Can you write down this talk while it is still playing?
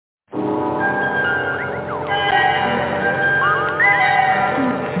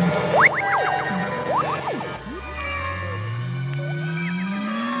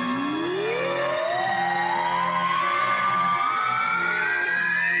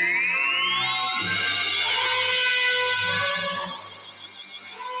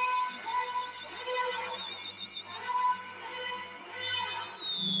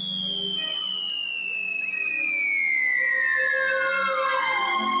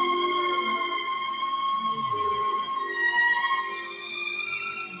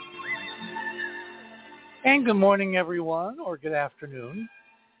And good morning, everyone, or good afternoon,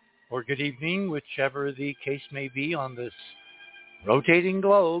 or good evening, whichever the case may be on this rotating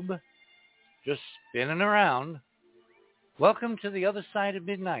globe, just spinning around. Welcome to the other side of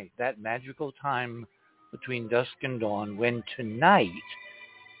midnight, that magical time between dusk and dawn, when tonight,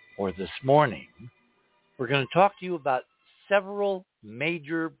 or this morning, we're going to talk to you about several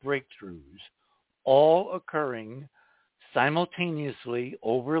major breakthroughs, all occurring simultaneously,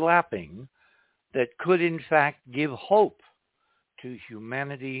 overlapping, that could in fact give hope to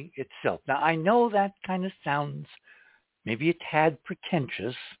humanity itself. Now, I know that kind of sounds maybe a tad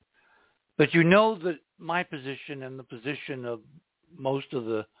pretentious, but you know that my position and the position of most of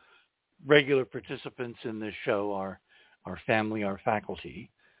the regular participants in this show, our family, our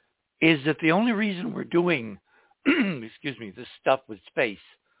faculty, is that the only reason we're doing, this stuff with space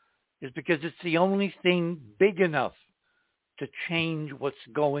is because it's the only thing big enough to change what's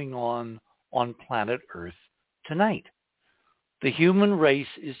going on planet Earth tonight. The human race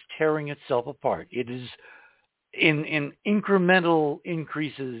is tearing itself apart. It is in incremental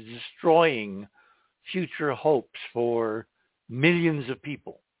increases destroying future hopes for millions of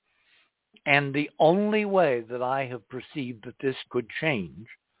people. And the only way that I have perceived that this could change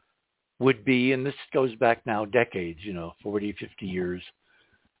would be, and this goes back now decades, 40, 50 years,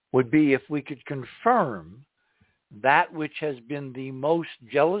 would be if we could confirm that which has been the most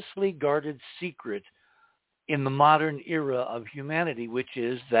jealously guarded secret in the modern era of humanity, which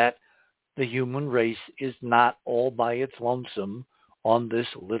is that the human race is not all by its lonesome on this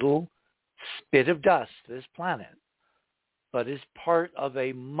little spit of dust, this planet, but is part of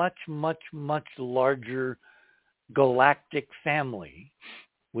a much, much, much larger galactic family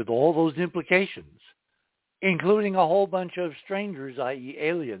with all those implications, including a whole bunch of strangers, i.e.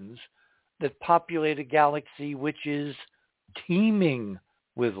 aliens, that populate a galaxy which is teeming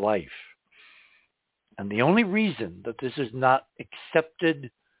with life. And the only reason that this is not accepted,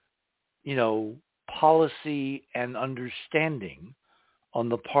 policy and understanding on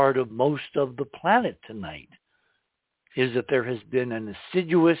the part of most of the planet tonight is that there has been an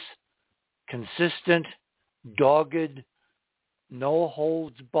assiduous, consistent, dogged,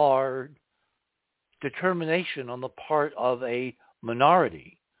 no-holds-barred determination on the part of a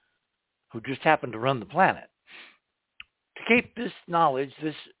minority who just happened to run the planet to keep this knowledge,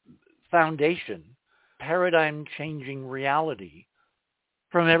 this foundation, paradigm-changing reality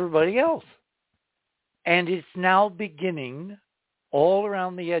from everybody else. And it's now beginning all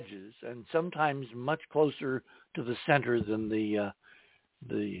around the edges, and sometimes much closer to the center than the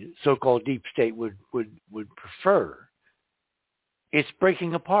so-called deep state would prefer. It's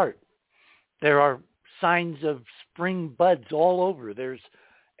breaking apart. There are signs of spring buds all over. There's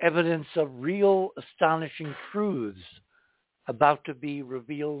evidence of real astonishing truths about to be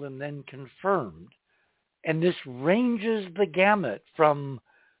revealed and then confirmed. And this ranges the gamut from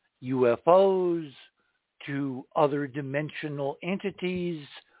UFOs to other dimensional entities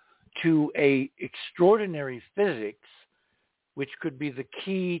to a extraordinary physics, which could be the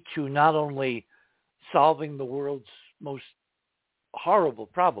key to not only solving the world's most horrible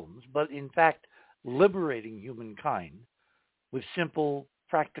problems, but in fact liberating humankind with simple,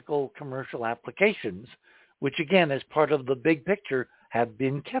 practical, commercial applications, which again, as part of the big picture, have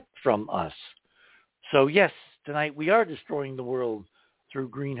been kept from us. So yes, tonight we are destroying the world through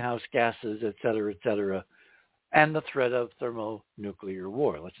greenhouse gases, et cetera, and the threat of thermonuclear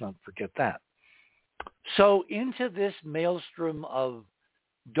war. Let's not forget that. So into this maelstrom of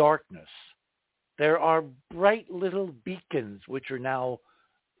darkness, there are bright little beacons which are now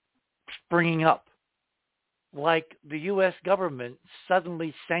springing up, like the U.S. government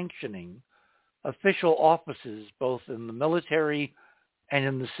suddenly sanctioning official offices, both in the military and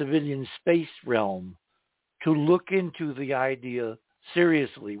in the civilian space realm, to look into the idea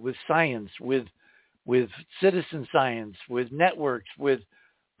seriously with science, with citizen science, with networks, with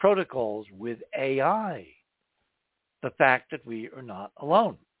protocols, with AI, the fact that we are not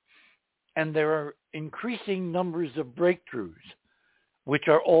alone. And there are increasing numbers of breakthroughs, which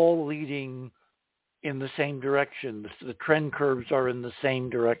are all leading in the same direction. The trend curves are in the same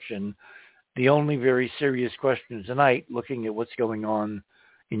direction. The only very serious question tonight, looking at what's going on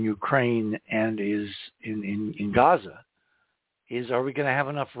in Ukraine and is in Gaza, is are we going to have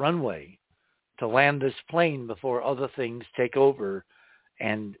enough runway to land this plane before other things take over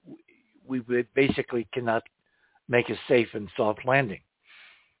and we basically cannot make a safe and soft landing?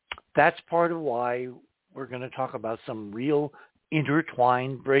 That's part of why we're going to talk about some real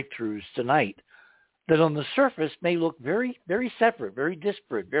intertwined breakthroughs tonight that on the surface may look very, very separate, very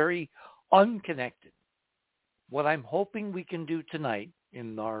disparate, very unconnected. What I'm hoping we can do tonight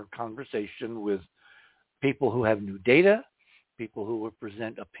in our conversation with people who have new data, people who will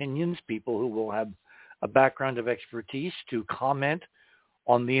present opinions, people who will have a background of expertise to comment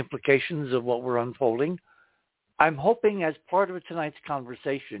on the implications of what we're unfolding. I'm hoping as part of tonight's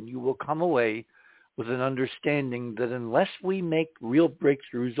conversation, you will come away with an understanding that unless we make real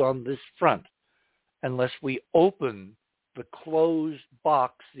breakthroughs on this front, unless we open the closed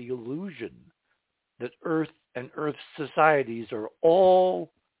box, the illusion that Earth and Earth's societies are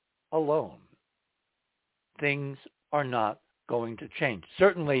all alone, things are not going to change.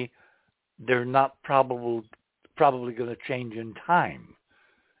 Certainly, they're not probably going to change in time.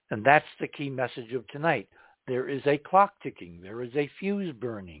 And that's the key message of tonight. There is a clock ticking. There is a fuse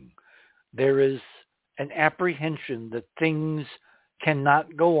burning. There is an apprehension that things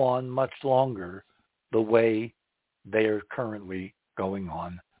cannot go on much longer the way they are currently going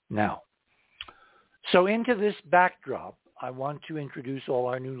on now. So into this backdrop, I want to introduce all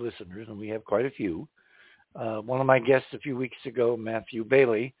our new listeners, and we have quite a few. One of my guests a few weeks ago, Matthew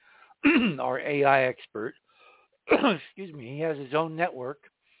Bailey, our AI expert, excuse me, he has his own network,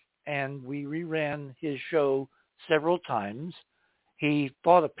 and we reran his show several times. He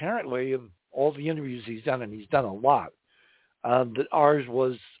thought apparently of all the interviews he's done, and he's done a lot, that ours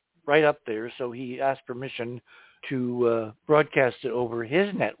was right up there, so he asked permission to broadcast it over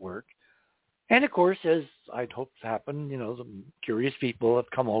his network. And of course, as I'd hoped to happen, the curious people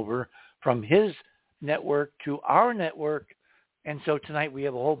have come over from his network to our network. And so tonight we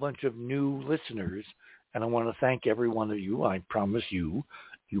have a whole bunch of new listeners, and I want to thank every one of you. I promise you,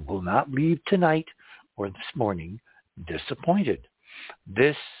 you will not leave tonight or this morning disappointed.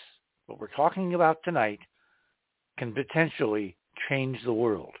 This, what we're talking about tonight, can potentially change the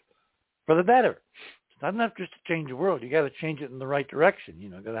world for the better. It's not enough just to change the world. You got to change it in the right direction. You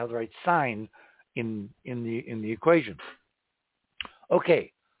got to have the right sign in the equation.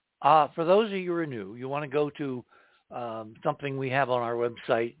 Okay. For those of you who are new, you want to go to something we have on our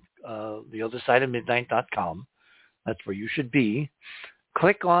website, theothersideofmidnight.com. That's where you should be.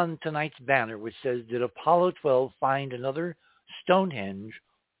 Click on tonight's banner, which says, "Did Apollo 12 find another Stonehenge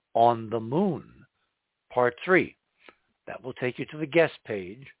on the moon?" Part 3. That will take you to the guest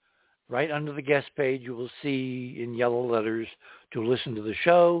page. Right under the guest page, you will see in yellow letters to listen to the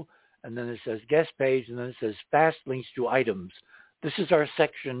show, and then it says guest page, and then it says fast links to items. This is our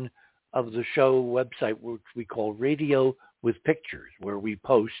section of the show website, which we call Radio with Pictures, where we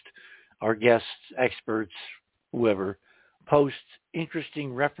post our guests, experts, whoever, posts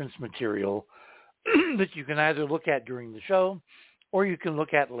interesting reference material that you can either look at during the show, or you can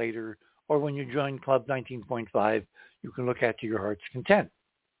look at later, or when you join Club 19.5, you can look at to your heart's content.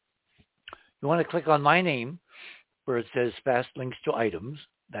 You want to click on my name where it says fast links to items.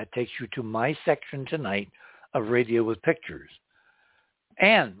 That takes you to my section tonight of Radio with Pictures.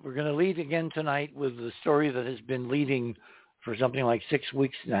 And we're going to lead again tonight with the story that has been leading for something like 6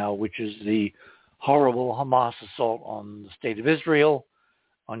 weeks now, which is the horrible Hamas assault on the state of Israel,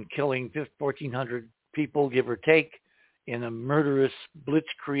 on killing 1,400 people, give or take, in a murderous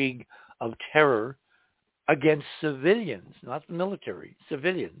blitzkrieg of terror against civilians, not the military,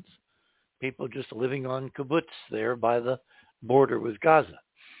 civilians, people just living on kibbutz there by the border with Gaza.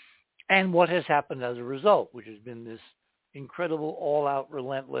 And what has happened as a result, which has been this incredible, all-out,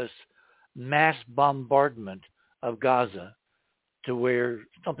 relentless mass bombardment of Gaza to where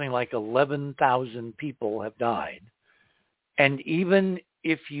something like 11,000 people have died. And even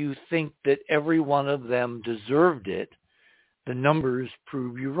if you think that every one of them deserved it, the numbers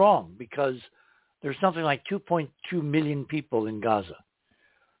prove you wrong, because there's something like 2.2 million people in Gaza.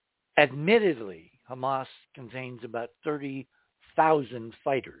 Admittedly, Hamas contains about 30,000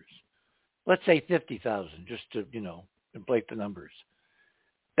 fighters. Let's say 50,000, just to, inflate the numbers.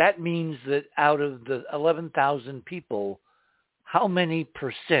 That means that out of the 11,000 people, how many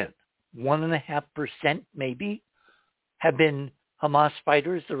percent, 1.5% maybe, have been Hamas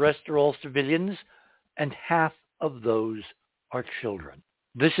fighters? The rest are all civilians, and half of those are children.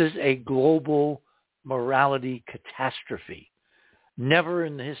 This is a global morality catastrophe. Never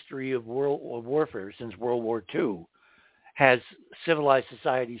in the history of warfare since World War II has civilized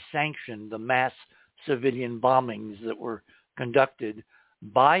society sanctioned the mass civilian bombings that were conducted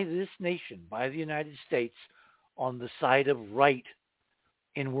by this nation, by the United States, on the side of right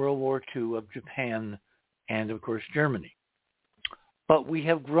in World War II of Japan and, of course, Germany. But we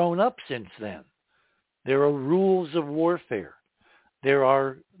have grown up since then. There are rules of warfare. There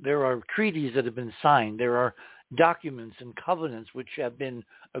are treaties that have been signed. There are documents and covenants which have been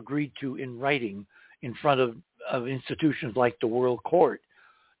agreed to in writing in front of institutions like the World Court.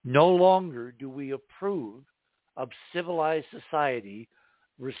 No longer do we approve of civilized society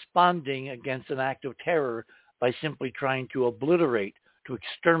responding against an act of terror by simply trying to obliterate, to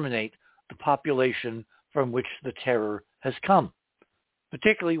exterminate the population from which the terror has come,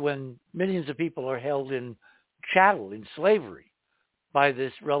 particularly when millions of people are held in chattel, in slavery, by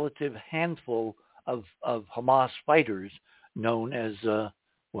this relative handful of Hamas fighters known as,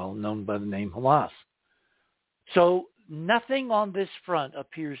 known by the name Hamas. So nothing on this front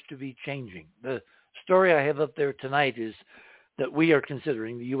appears to be changing. The story I have up there tonight is that we are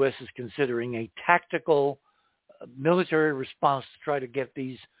considering, the U.S. is considering a tactical military response to try to get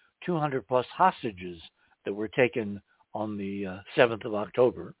these 200 plus hostages that were taken on the 7th of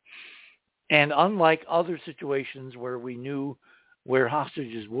October. And unlike other situations where we knew where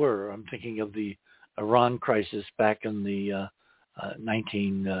hostages were, I'm thinking of the Iran crisis back in the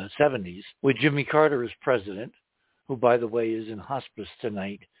 1970s, with Jimmy Carter as president, who, by the way, is in hospice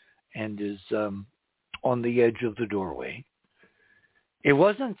tonight and is on the edge of the doorway. It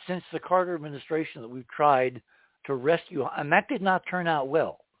wasn't since the Carter administration that we've tried to rescue, and that did not turn out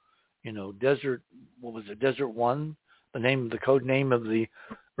well. You know, Desert One, the code name of the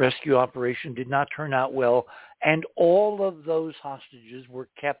rescue operation, did not turn out well, and all of those hostages were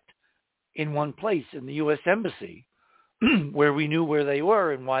kept in one place in the U.S. Embassy, where we knew where they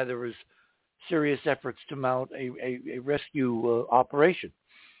were and why there was serious efforts to mount a rescue operation.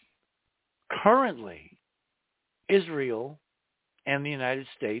 Currently, Israel and the United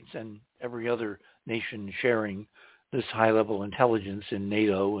States and every other nation sharing this high-level intelligence in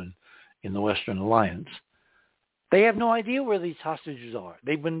NATO and in the Western Alliance, they have no idea where these hostages are.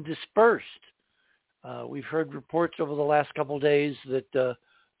 They've been dispersed. We've heard reports over the last couple of days that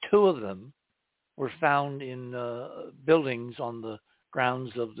two of them were found in buildings on the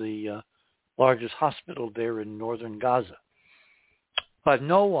grounds of the largest hospital there in northern Gaza. But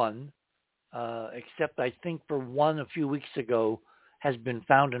no one, except I think for one a few weeks ago, has been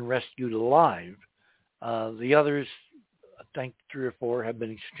found and rescued alive. The others, I think 3 or 4, have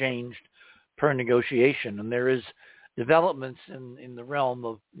been exchanged per negotiation. And there is developments in the realm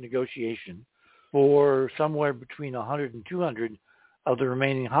of negotiation for somewhere between 100 and 200 of the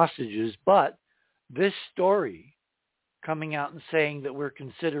remaining hostages. But this story coming out and saying that we're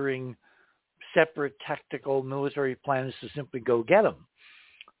considering separate tactical military plans to simply go get them,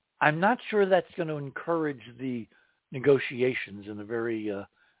 I'm not sure that's going to encourage the negotiations in a very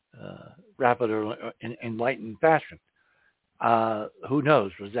rapid or enlightened fashion. Who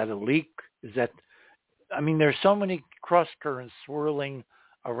knows? Was that a leak? There's so many cross currents swirling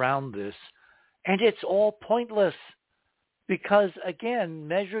around this, and it's all pointless because, again,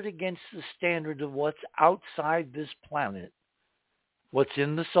 measured against the standard of what's outside this planet, what's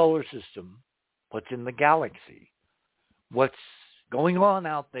in the solar system, what's in the galaxy, what's going on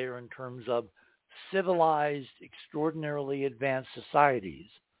out there in terms of civilized, extraordinarily advanced societies,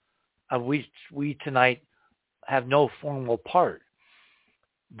 of which we tonight have no formal part.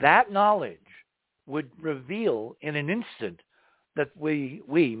 That knowledge would reveal in an instant that we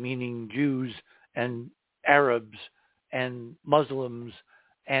meaning Jews and Arabs and Muslims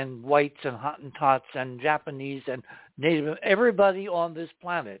and whites and Hottentots and Japanese and Native, everybody on this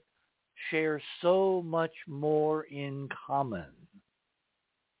planet shares so much more in common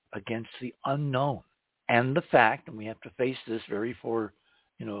against the unknown. And the fact, and we have to face this very for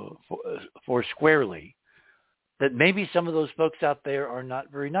squarely, that maybe some of those folks out there are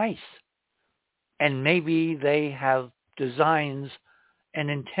not very nice. And maybe they have designs and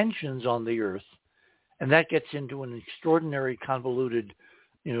intentions on the earth. And that gets into an extraordinary convoluted,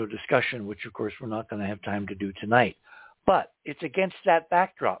 discussion, which of course we're not going to have time to do tonight. But it's against that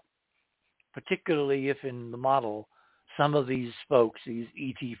backdrop, particularly if in the model, some of these folks, these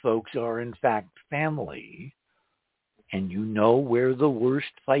ET folks, are in fact family. And you know where the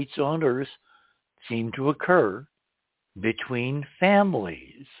worst fights on earth seem to occur between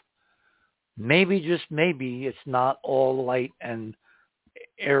families. Maybe, just maybe, it's not all light and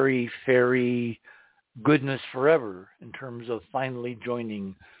airy-fairy goodness forever in terms of finally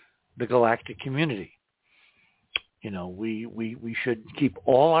joining the galactic community. We should keep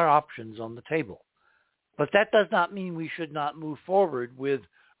all our options on the table. But that does not mean we should not move forward with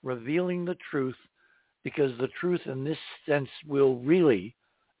revealing the truth, because the truth in this sense will really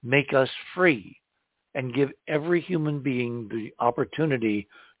make us free and give every human being the opportunity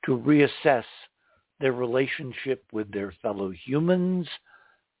to reassess their relationship with their fellow humans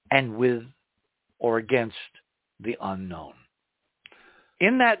and with or against the unknown.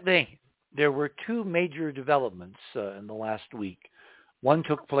 In that vein, there were 2 major developments in the last week. One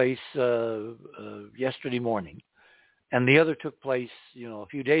took place yesterday morning, and the other took place, a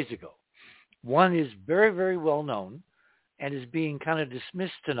few days ago. One is very, very well known, and is being kind of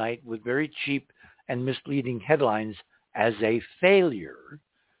dismissed tonight with very cheap and misleading headlines as a failure,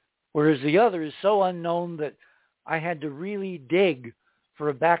 whereas the other is so unknown that I had to really dig for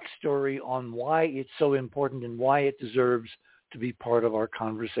a backstory on why it's so important and why it deserves to be part of our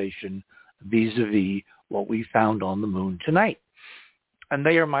conversation vis-a-vis what we found on the moon tonight. And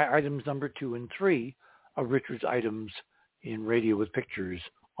they are my items number 2 and 3 of Richard's items in Radio with Pictures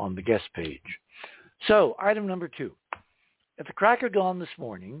on the guest page. So, item number 2. At the crack of dawn this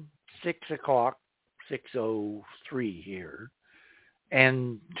morning, 6 o'clock, 6:03 here,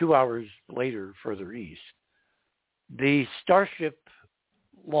 and 2 hours later further east, the Starship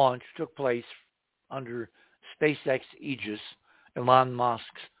launch took place under SpaceX Aegis, Elon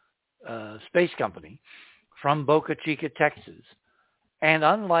Musk's space company, from Boca Chica, Texas. And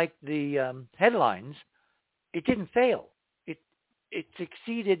unlike the headlines, it didn't fail. It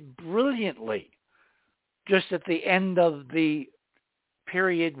succeeded brilliantly. Just at the end of the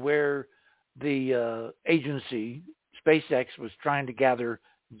period where the agency, SpaceX, was trying to gather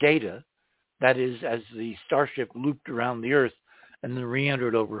data, that is, as the Starship looped around the Earth and then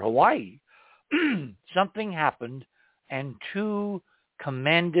re-entered over Hawaii, something happened and 2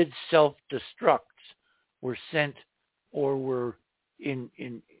 commanded self-destructs were sent or were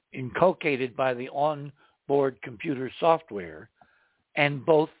inculcated by the on-board computer software, and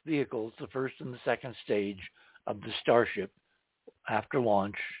both vehicles, the first and the second stage of the Starship, after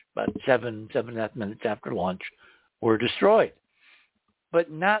launch, about 7.5 minutes after launch, were destroyed.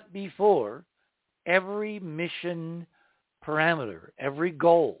 But not before every mission parameter, every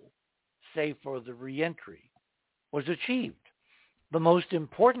goal, save for the reentry, was achieved. The most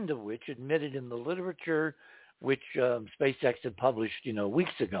important of which, admitted in the literature which SpaceX had published,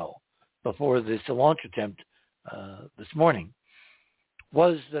 weeks ago, before this launch attempt this morning,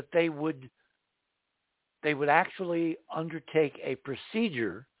 was that they would actually undertake a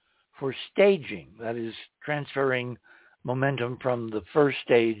procedure for staging, that is, transferring momentum from the first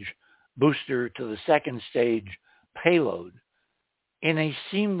stage booster to the second stage payload in a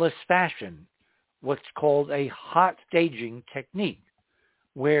seamless fashion, what's called a hot staging technique,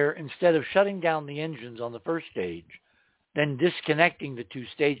 where instead of shutting down the engines on the first stage, then disconnecting the 2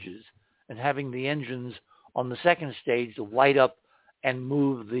 stages and having the engines on the second stage to light up and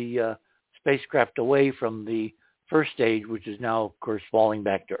move the spacecraft away from the first stage, which is now, of course, falling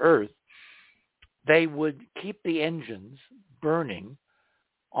back to Earth, they would keep the engines burning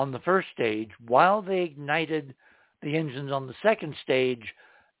on the first stage while they ignited the engines on the second stage,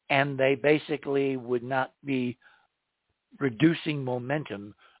 and they basically would not be reducing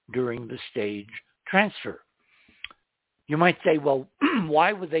momentum during the stage transfer. You might say, well,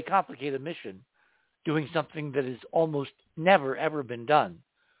 why would they complicate a mission doing something that has almost never, ever been done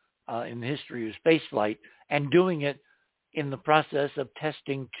in the history of spaceflight, and doing it in the process of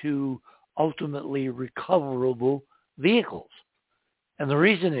testing 2 ultimately recoverable vehicles? And the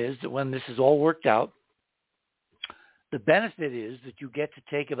reason is that when this is all worked out, the benefit is that you get to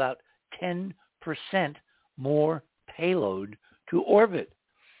take about 10% more payload to orbit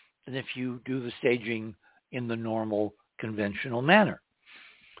than if you do the staging in the normal conventional manner.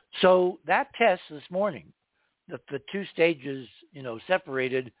 So that test this morning, that the 2 stages,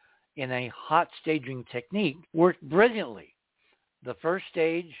 separated in a hot staging technique, worked brilliantly. The first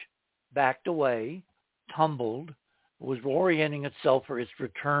stage backed away, tumbled, was orienting itself for its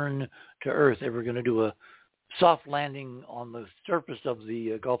return to Earth. They were going to do a soft landing on the surface of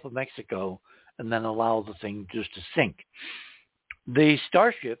the Gulf of Mexico and then allow the thing just to sink. The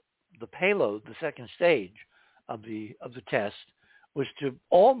Starship, the payload, the second stage of the test, was to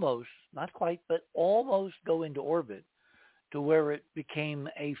almost, not quite, but almost go into orbit to where it became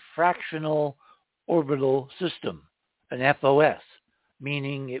a fractional orbital system, an FOS,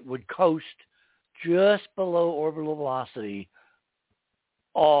 meaning it would coast just below orbital velocity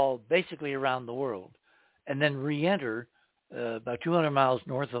all basically around the world, and then re-enter about 200 miles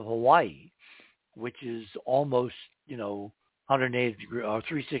north of Hawaii, which is almost, 180 degrees or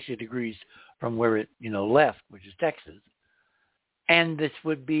 360 degrees from where it, left, which is Texas. And this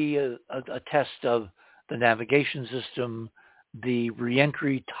would be a test of the navigation system, the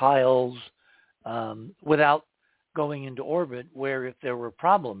reentry tiles, without going into orbit, where if there were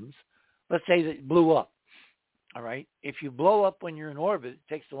problems, let's say that it blew up, all right? If you blow up when you're in orbit,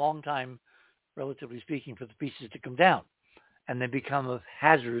 it takes a long time, relatively speaking, for the pieces to come down, and they become a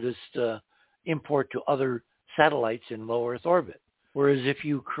hazardous import to other satellites in low Earth orbit. Whereas if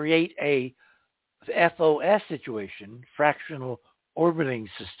you create a FOS situation, fractional orbiting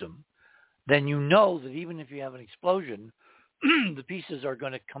system, then you know that even if you have an explosion, the pieces are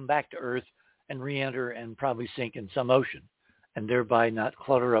going to come back to Earth and re-enter and probably sink in some ocean, and thereby not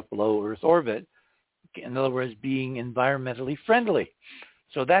clutter up low Earth orbit. In other words, being environmentally friendly.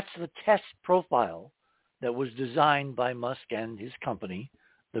 So that's the test profile that was designed by Musk and his company,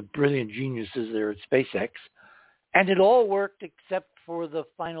 the brilliant geniuses there at SpaceX. And it all worked except for the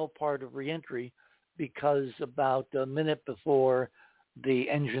final part of reentry, because about a minute before the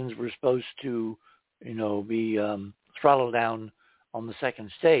engines were supposed to, be throttled down on the second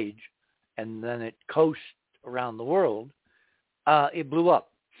stage, and then it coasted around the world, it blew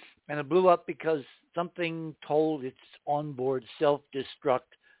up. And it blew up because something told its onboard self-destruct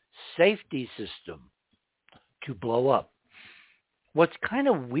safety system to blow up. What's kind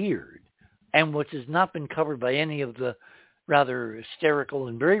of weird, and what has not been covered by any of the rather hysterical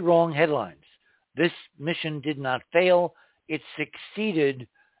and very wrong headlines, this mission did not fail, it succeeded,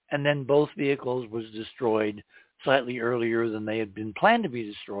 and then both vehicles was destroyed slightly earlier than they had been planned to be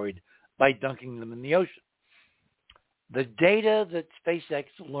destroyed by dunking them in the ocean. The data that SpaceX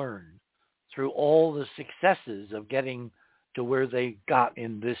learned through all the successes of getting to where they got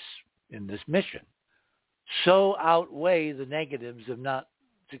in this mission so outweigh the negatives of not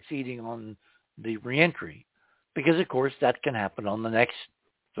succeeding on the reentry, because of course that can happen on the next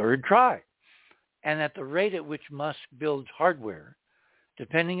third try. And at the rate at which Musk builds hardware,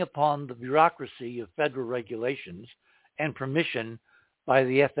 depending upon the bureaucracy of federal regulations and permission by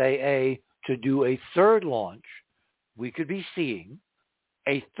the FAA to do a third launch, we could be seeing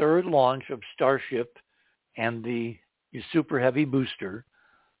a third launch of Starship and the Super Heavy booster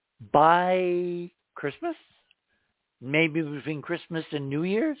by Christmas, maybe between Christmas and New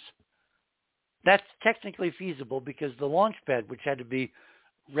Year's. That's technically feasible because the launch pad, which had to be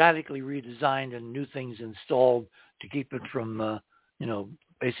radically redesigned and new things installed to keep it from,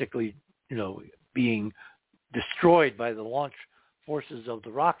 basically, being destroyed by the launch forces of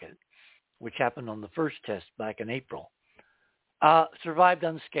the rocket, which happened on the first test back in April, survived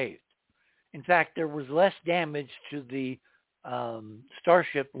unscathed. In fact, there was less damage to the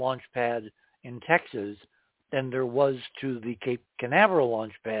Starship launch pad in Texas than there was to the Cape Canaveral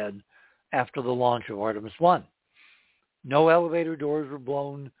launch pad after the launch of Artemis 1. No elevator doors were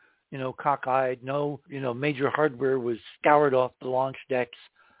blown, cockeyed. No, major hardware was scoured off the launch decks.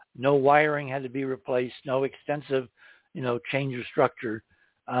 No wiring had to be replaced. No extensive, change of structure.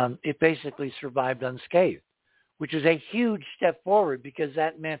 It basically survived unscathed, which is a huge step forward because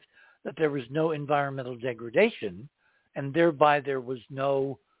that meant that there was no environmental degradation, and thereby there was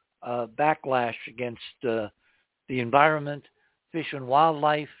no backlash against the environment, fish and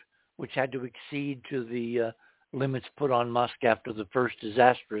wildlife, which had to accede to the limits put on Musk after the first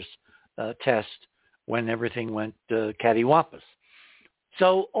disastrous test when everything went cattywampus.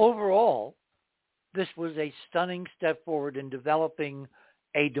 So overall, this was a stunning step forward in developing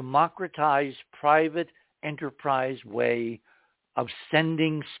a democratized private enterprise way of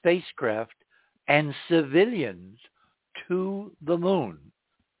sending spacecraft and civilians to the moon,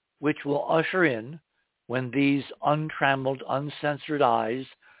 which will usher in, when these untrammeled, uncensored eyes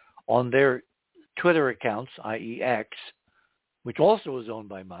on their Twitter accounts, i.e. X, which also is owned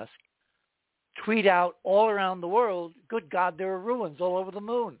by Musk, tweet out all around the world, good God, there are ruins all over the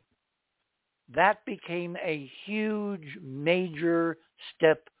moon. That became a huge, major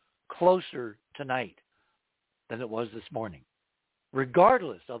step closer tonight than it was this morning,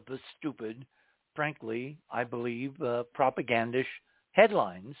 regardless of the stupid, frankly, I believe, propagandish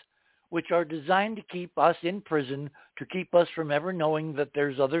headlines, which are designed to keep us in prison, to keep us from ever knowing that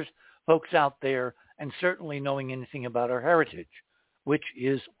there's other folks out there, and certainly knowing anything about our heritage, which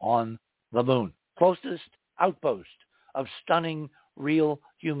is on the moon. Closest outpost of stunning, real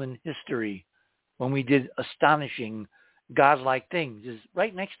human history when we did astonishing, godlike things is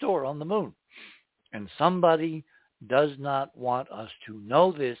right next door on the moon. And somebody does not want us to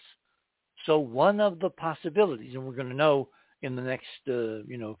know this. So one of the possibilities, and we're going to know in the next,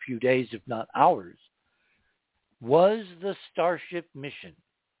 few days, if not hours, was the Starship mission,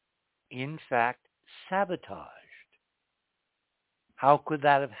 in fact, sabotaged? How could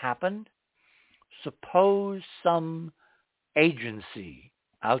that have happened? Suppose some agency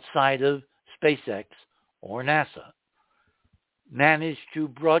outside of SpaceX or NASA managed to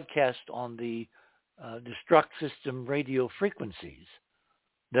broadcast on the destruct system radio frequencies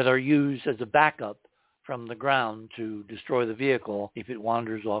that are used as a backup from the ground to destroy the vehicle if it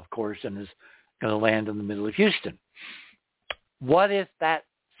wanders off course and is going to land in the middle of Houston. What if that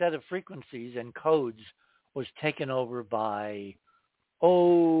set of frequencies and codes was taken over by,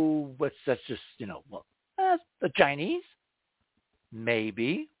 the Chinese?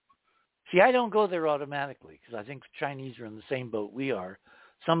 Maybe. See, I don't go there automatically because I think the Chinese are in the same boat we are.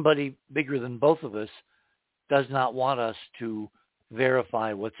 somebody bigger than both of us does not want us to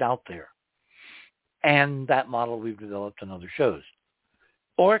verify what's out there. And that model we've developed on other shows.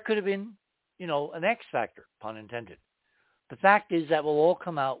 Or it could have been, an X factor, pun intended. The fact is that we'll all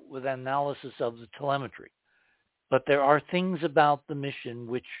come out with analysis of the telemetry. But there are things about the mission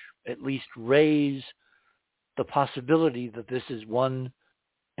which at least raise the possibility that this is one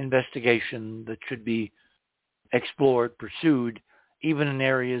investigation that should be explored, pursued, even in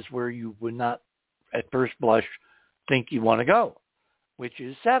areas where you would not at first blush think you want to go, which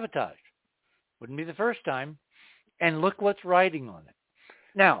is sabotage. Wouldn't be the first time. And look what's riding on it.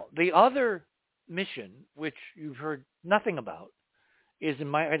 Now, the other mission, which you've heard nothing about, is in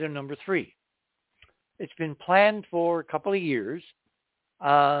my item number 3. It's been planned for a couple of years.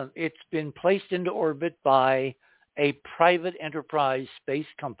 It's been placed into orbit by a private enterprise space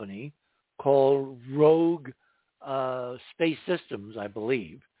company called Rogue Space Systems, I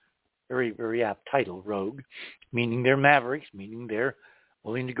believe. Very, very apt title, Rogue, meaning they're mavericks, meaning they're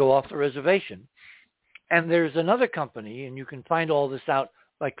willing to go off the reservation. And there's another company, and you can find all this out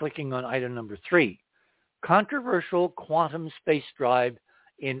by clicking on item number 3. Controversial quantum space drive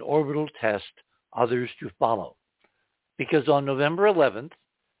in orbital test, others to follow. Because on November 11th,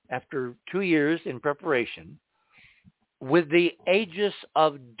 after 2 years in preparation, with the aegis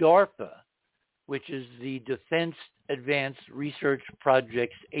of DARPA, which is the Defense Advanced Research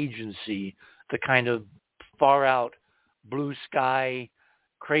Projects Agency, the kind of far-out, blue sky,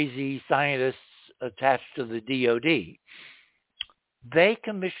 crazy scientists attached to the DoD, they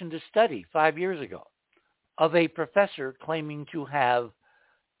commissioned a study 5 years ago of a professor claiming to have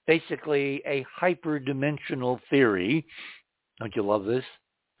basically a hyperdimensional theory, don't you love this,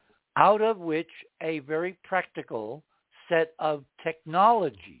 out of which a very practical set of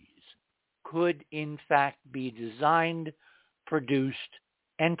technologies could in fact be designed, produced,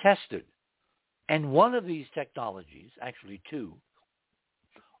 and tested. And one of these technologies, actually 2,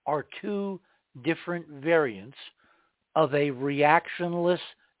 are 2 different variants of a reactionless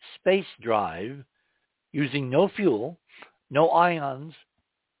space drive using no fuel, no ions,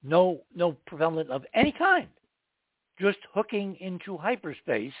 no propellant of any kind, just hooking into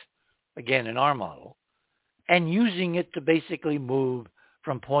hyperspace, again in our model, and using it to basically move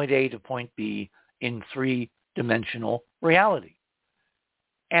from point A to point B in 3-dimensional reality.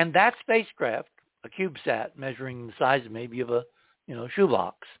 And that spacecraft, a CubeSat measuring the size maybe of a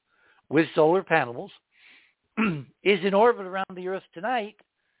shoebox with solar panels, is in orbit around the Earth tonight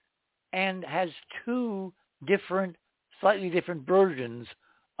and has 2 different, slightly different versions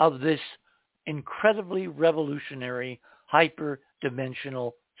of this incredibly revolutionary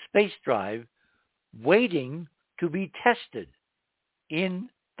hyperdimensional space drive waiting to be tested in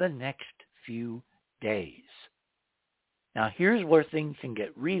the next few days. Now, here's where things can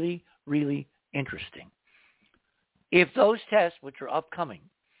get really, really interesting. If those tests, which are upcoming,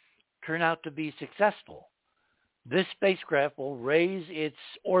 turn out to be successful, this spacecraft will raise its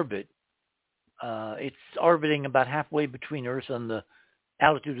orbit. It's orbiting about halfway between Earth and the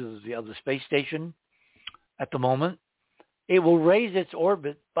altitude of the space station at the moment. It will raise its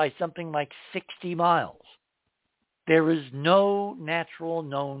orbit by something like 60 miles. There is no natural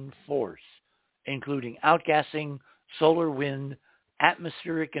known force, including outgassing, solar wind,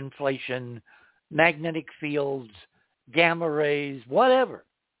 atmospheric inflation, magnetic fields, gamma rays, whatever.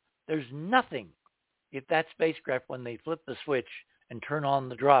 There's nothing. If that spacecraft, when they flip the switch and turn on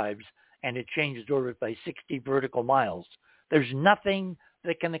the drives and it changes orbit by 60 vertical miles, there's nothing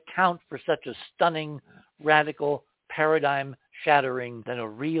that can account for such a stunning, radical, paradigm-shattering than a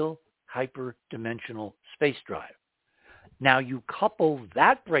real hyperdimensional space drive. Now you couple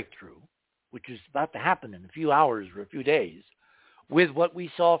that breakthrough, which is about to happen in a few hours or a few days, with what we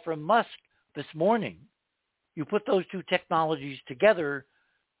saw from Musk this morning. You put those 2 technologies together,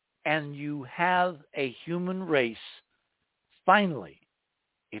 and you have a human race, finally,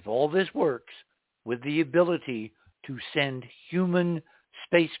 if all this works, with the ability to send human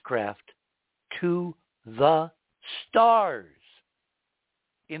spacecraft to the stars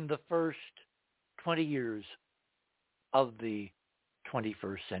in the first 20 years of the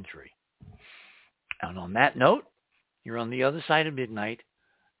 21st century. And on that note, you're on the other side of midnight.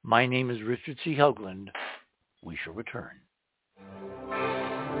 My name is Richard C. Hoagland. We shall return.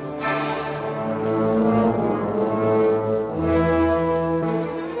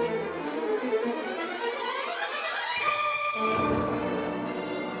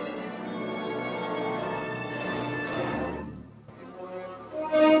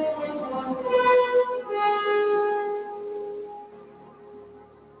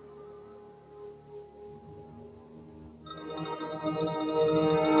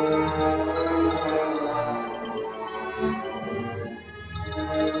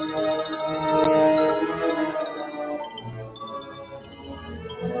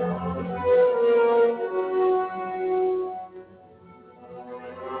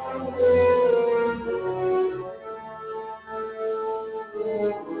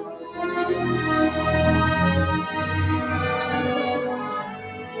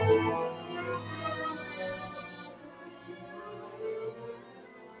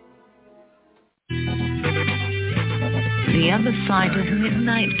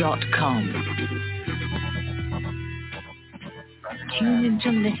 theothersideofmidnight.com. Tune in to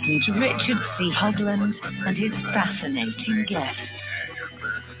listen to Richard C. Hogland and his fascinating guests.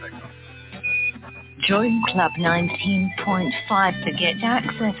 Join Club 19.5 to get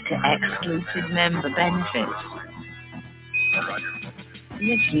access to exclusive member benefits.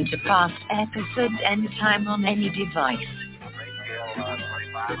 Listen to past episodes anytime on any device.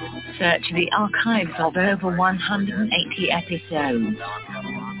 Search the archives of over 180 episodes.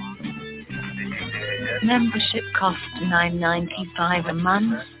 Membership costs $9.95 a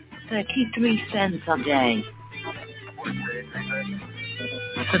month, 33 cents a day.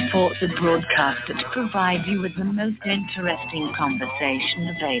 Support the broadcast that provides you with the most interesting conversation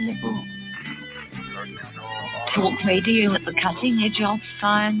available. Talk radio at the cutting edge of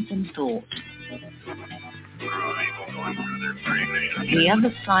science and thought.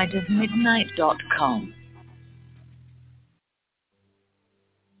 theothersideofmidnight.com.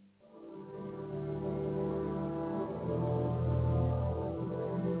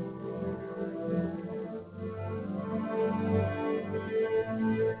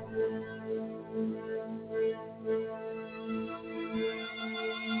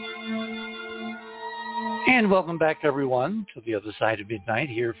 And welcome back, everyone, to the other side of midnight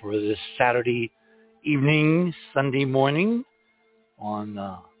here for this Saturday evening, Sunday morning on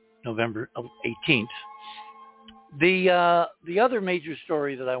November 18th. The other major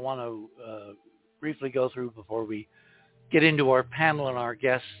story that I want to briefly go through before we get into our panel and our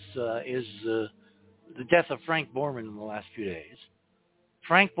guests is the death of Frank Borman in the last few days.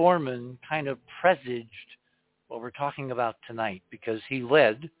 Frank Borman kind of presaged what we're talking about tonight because he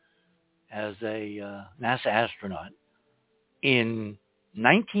led as a NASA astronaut in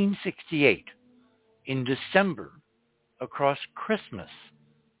 1968, in December, across Christmas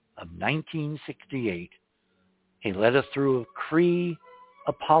of 1968. He led us through a Cree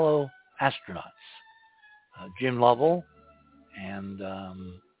Apollo astronauts, Jim Lovell and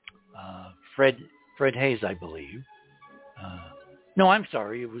Fred Hayes, I believe. No, I'm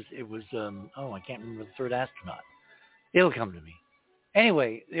sorry. It was. I can't remember the third astronaut. It'll come to me.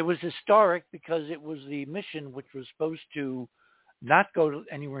 Anyway, it was historic because it was the mission which was supposed to not go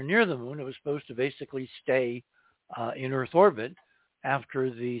anywhere near the moon. It was supposed to basically stay in Earth orbit after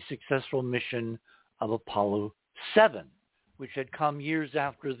the successful mission of Apollo 7, which had come years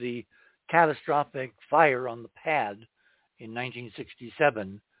after the catastrophic fire on the pad in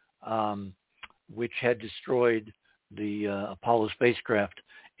 1967, which had destroyed the Apollo spacecraft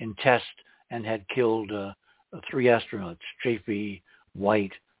in test and had killed 3 astronauts, Chaffee,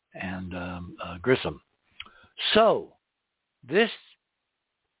 White, and Grissom. So this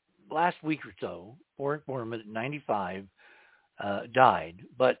last week or so, Frank Borman at 95 died,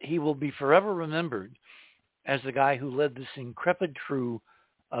 but he will be forever remembered as the guy who led this intrepid crew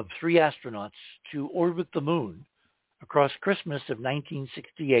of 3 astronauts to orbit the moon across Christmas of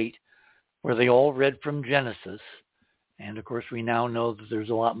 1968, where they all read from Genesis. And of course, we now know that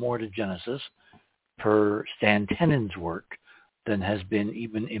there's a lot more to Genesis per Stan Tenon's work than has been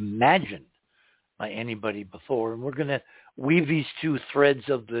even imagined by anybody before. And we're going to weave these 2 threads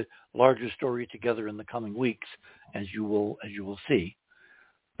of the larger story together in the coming weeks, as you will see.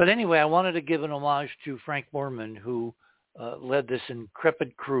 But anyway, I wanted to give an homage to Frank Borman, who led this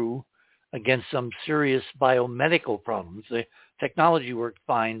intrepid crew against some serious biomedical problems. The technology worked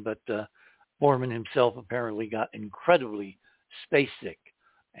fine, but Borman himself apparently got incredibly space sick.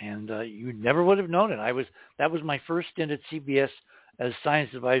 And you never would have known it. That was my first stint at CBS as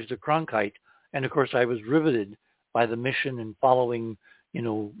science advisor to Cronkite, and of course I was riveted by the mission and following,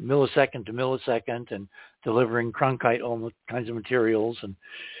 millisecond to millisecond and delivering Cronkite all kinds of materials. And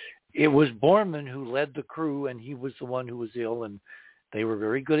it was Borman who led the crew, and he was the one who was ill, and they were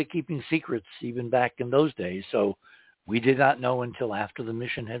very good at keeping secrets even back in those days. So we did not know until after the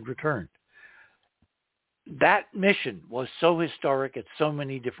mission had returned. That mission was so historic at so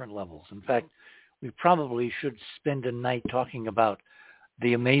many different levels. In fact, we probably should spend a night talking about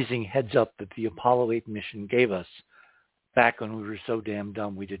the amazing heads up that the Apollo 8 mission gave us back when we were so damn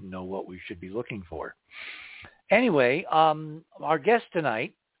dumb we didn't know what we should be looking for. Anyway, our guest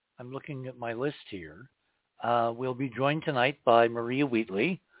tonight, I'm looking at my list here, will be joined tonight by Maria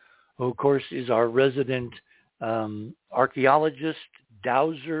Wheatley, who of course is our resident archaeologist,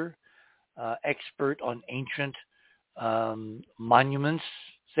 dowser, expert on ancient monuments,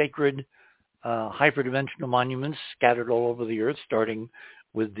 sacred hyperdimensional monuments scattered all over the earth, starting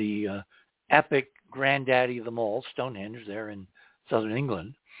with the epic granddaddy of them all, Stonehenge, there in southern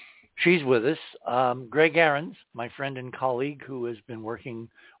England. She's with us. Greg Ahrens, my friend and colleague who has been working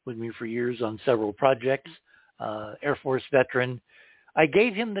with me for years on several projects, Air Force veteran. I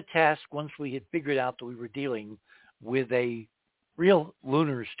gave him the task once we had figured out that we were dealing with a real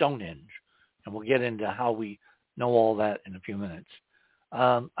lunar Stonehenge, and we'll get into how we know all that in a few minutes.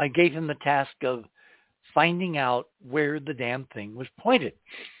 I gave him the task of finding out where the damn thing was pointed,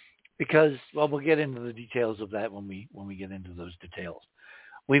 because, well, we'll get into the details of that when we get into those details.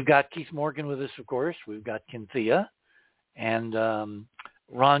 We've got Keith Morgan with us, of course. We've got Kinthea, and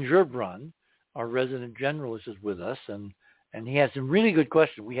Ron Gerbrun, our resident generalist, is with us, and he has some really good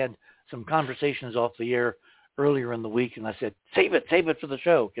questions. We had some conversations off the air earlier in the week, and I said, save it for the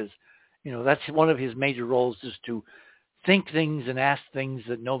show, because, that's one of his major roles, is to think things and ask things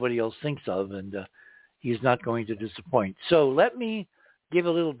that nobody else thinks of, and he's not going to disappoint. So let me give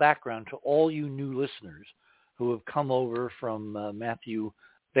a little background to all you new listeners who have come over from Matthew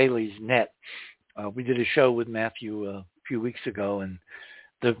Bailey's net. We did a show with Matthew a few weeks ago, and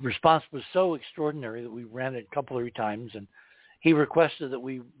the response was so extraordinary that we ran it a couple of times, and he requested that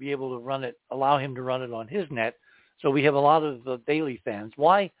we be able to allow him to run it on his net. So we have a lot of Bailey fans.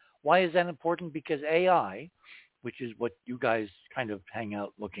 Why is that important? Because AI, which is what you guys kind of hang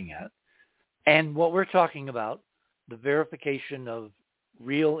out looking at, and what we're talking about, the verification of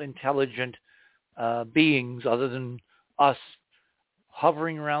real intelligent beings other than us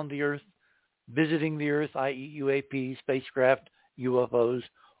hovering around the Earth, visiting the Earth, i.e. UAP, spacecraft, UFOs,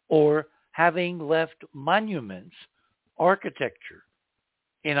 or having left monuments, architecture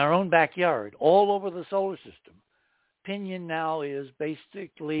in our own backyard all over the solar system. Opinion now is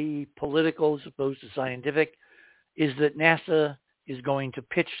basically political as opposed to scientific, is that NASA is going to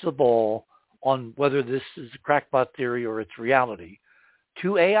pitch the ball on whether this is a crackpot theory or it's reality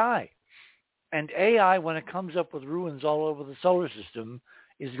to AI. And AI, when it comes up with ruins all over the solar system,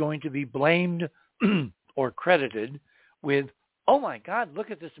 is going to be blamed or credited with, oh my God, look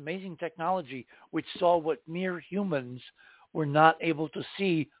at this amazing technology which saw what mere humans were not able to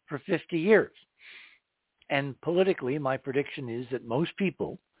see for 50 years. And politically, my prediction is that most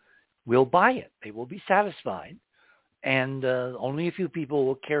people will buy it. They will be satisfied. And only a few people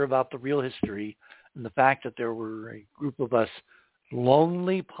will care about the real history and the fact that there were a group of us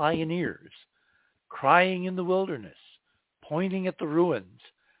lonely pioneers crying in the wilderness, pointing at the ruins,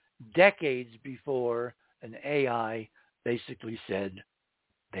 decades before an AI basically said,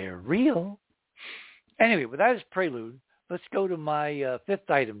 they're real. Anyway, with that as prelude, let's go to my fifth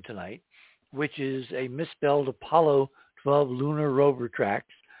item tonight, which is a misspelled Apollo 12 lunar rover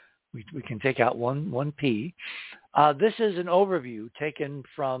tracks. We can take out one P. This is an overview taken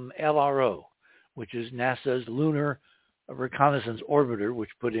from LRO, which is NASA's Lunar Reconnaissance Orbiter, which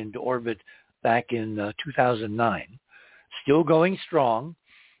put into orbit back in 2009. Still going strong.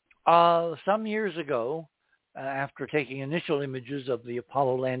 Some years ago, after taking initial images of the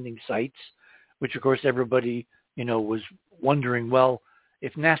Apollo landing sites, which of course everybody, was wondering, well,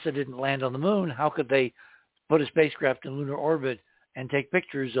 if NASA didn't land on the moon, how could they put a spacecraft in lunar orbit and take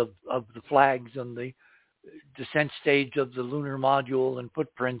pictures of the flags on the descent stage of the lunar module and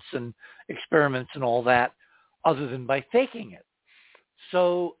footprints and experiments and all that, other than by faking it?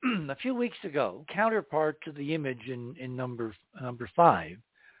 So a few weeks ago, counterpart to the image in number 5,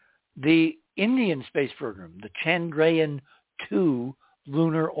 the Indian space program, the Chandrayaan-2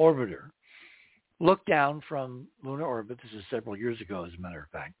 lunar orbiter, looked down from lunar orbit, this is several years ago as a matter of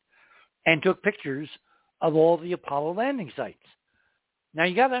fact, and took pictures of all the Apollo landing sites. Now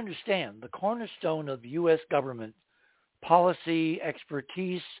you got to understand, the cornerstone of U.S. government policy,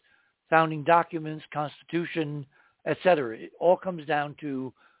 expertise, founding documents, constitution, etc., it all comes down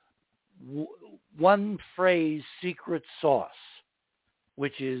to one phrase, secret sauce,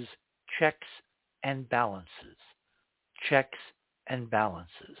 which is checks and balances. Checks and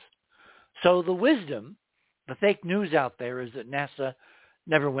balances. So the wisdom, the fake news out there is that NASA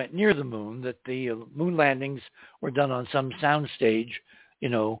never went near the moon, that the moon landings were done on some soundstage,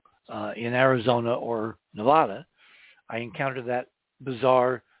 in Arizona or Nevada. I encountered that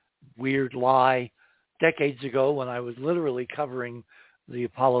bizarre, weird lie decades ago when I was literally covering the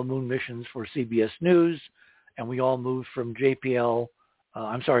Apollo moon missions for CBS News, and we all moved from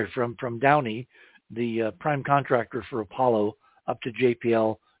from Downey, the prime contractor for Apollo, up to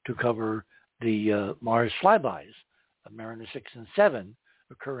JPL to cover the Mars flybys, Mariner 6 and 7,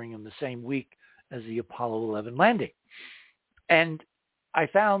 occurring in the same week as the Apollo 11 landing. And I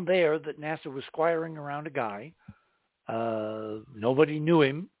found there that NASA was squiring around a guy. Nobody knew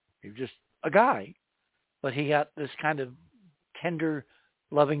him. He was just a guy. But he got this kind of tender,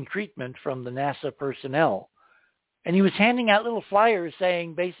 loving treatment from the NASA personnel. And he was handing out little flyers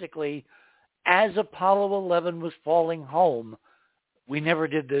saying, basically, as Apollo 11 was falling home, we never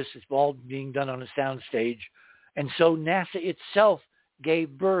did this. It's all being done on a soundstage. And so NASA itself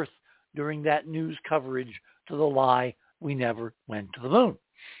gave birth during that news coverage to the lie we never went to the moon.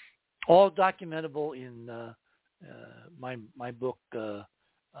 All documentable in my book,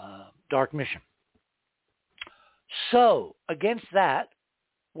 Dark Mission. So, against that,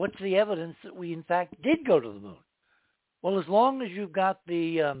 what's the evidence that we, in fact, did go to the moon? Well, as long as you've got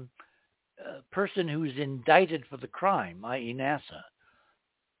the person who's indicted for the crime, i.e. NASA,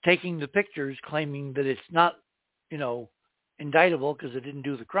 taking the pictures claiming that it's not, indictable because it didn't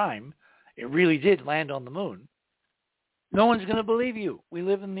do the crime, it really did land on the moon, no one's going to believe you. We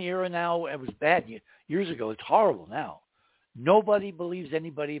live in the era now, it was bad years ago, it's horrible now. Nobody believes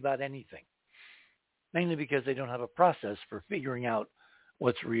anybody about anything, mainly because they don't have a process for figuring out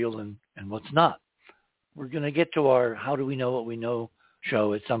what's real and what's not. We're going to get to our How Do We Know What We Know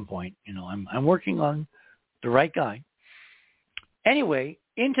show at some point. I'm working on the right guy. Anyway,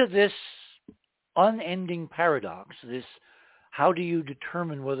 into this unending paradox, this how do you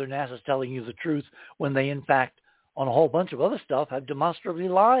determine whether NASA's telling you the truth when they, in fact, on a whole bunch of other stuff, have demonstrably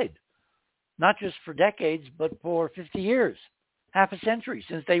lied? Not just for decades, but for 50 years, half a century.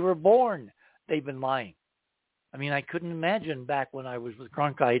 Since they were born, they've been lying. I mean, I couldn't imagine back when I was with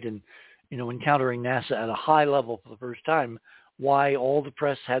Cronkite and, encountering NASA at a high level for the first time, why all the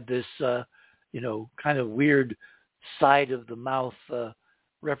press had this, kind of weird side of the mouth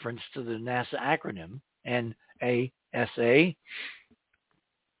reference to the NASA acronym, NASA,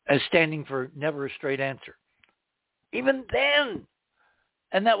 as standing for never a straight answer. Even then.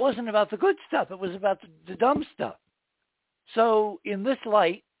 And that wasn't about the good stuff. It was about the dumb stuff. So in this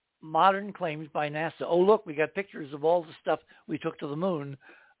light, modern claims by NASA, oh, look, we got pictures of all the stuff we took to the moon,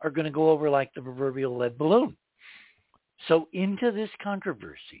 are going to go over like the proverbial lead balloon. So into this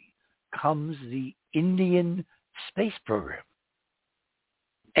controversy comes the Indian space program,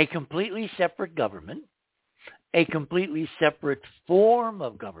 a completely separate government, a completely separate form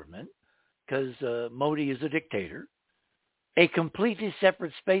of government, because Modi is a dictator, a completely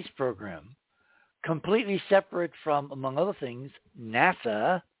separate space program, completely separate from, among other things,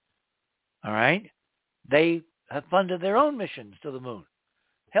 NASA. All right? They have funded their own missions to the moon.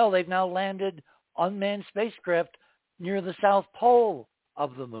 Hell, they've now landed unmanned spacecraft near the South Pole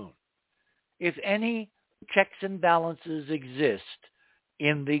of the moon. If any checks and balances exist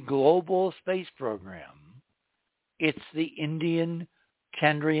in the global space program, it's the Indian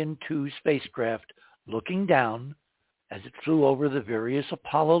Chandrayaan-2 spacecraft looking down as it flew over the various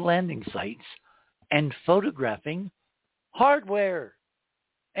Apollo landing sites and photographing hardware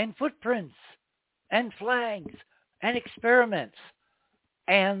and footprints and flags and experiments.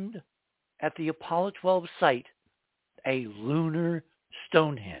 And at the Apollo 12 site, a lunar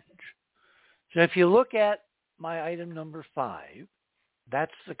Stonehenge. So if you look at my item number 5,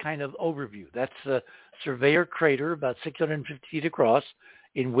 that's the kind of overview. That's the Surveyor crater, about 650 feet across,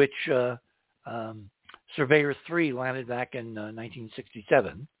 in which Surveyor 3 landed back in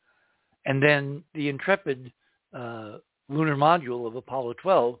 1967. And then the Intrepid lunar module of Apollo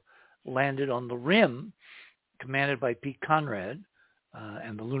 12 landed on the rim, commanded by Pete Conrad,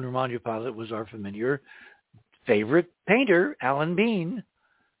 and the lunar module pilot was our familiar favorite painter, Alan Bean.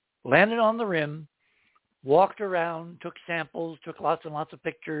 Landed on the rim, walked around, took samples, took lots and lots of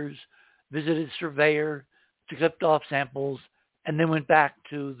pictures, visited Surveyor, clipped off samples, and then went back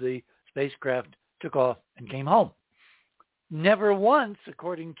to the spacecraft, took off, and came home. Never once,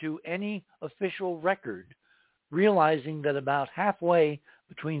 according to any official record, realizing that about halfway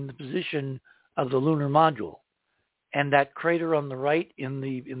between the position of the lunar module and that crater on the right in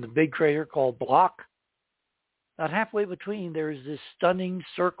the big crater called Block, about halfway between, there is this stunning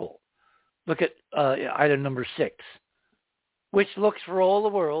circle. Look at item number 6, which looks for all the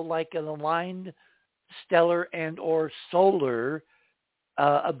world like an aligned stellar and or solar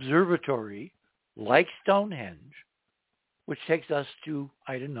observatory like Stonehenge, which takes us to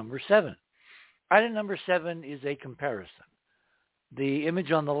item number 7. Item number 7 is a comparison. The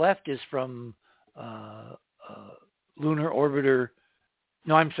image on the left is from Lunar Orbiter.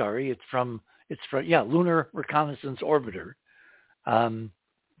 No, I'm sorry. It's from Lunar Reconnaissance Orbiter,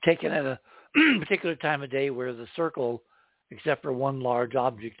 taken at a particular time of day where the circle, except for one large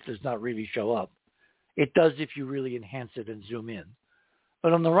object, does not really show up. It does if you really enhance it and zoom in.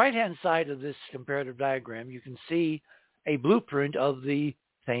 But on the right-hand side of this comparative diagram, you can see a blueprint of the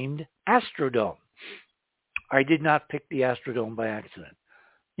famed Astrodome. I did not pick the Astrodome by accident.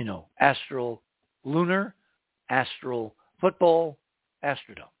 Astral lunar, astral football,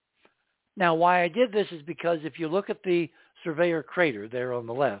 Astrodome. Now, why I did this is because if you look at the Surveyor crater there on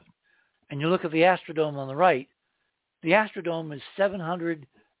the left, and you look at the Astrodome on the right, the Astrodome is 780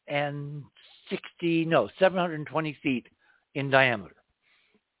 720 feet in diameter.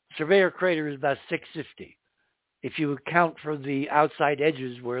 Surveyor crater is about 650. If you account for the outside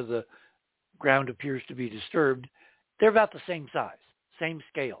edges where the ground appears to be disturbed, they're about the same size, same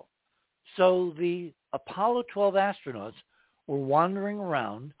scale. So the Apollo 12 astronauts were wandering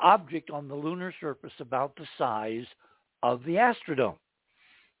around, object on the lunar surface about the size of the Astrodome.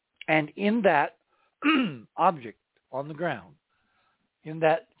 And in that object on the ground, in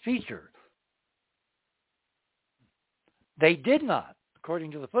that feature, they did not,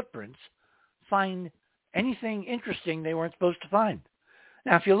 according to the footprints, find anything interesting they weren't supposed to find.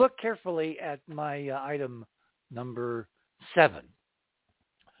 Now, if you look carefully at my item number 7,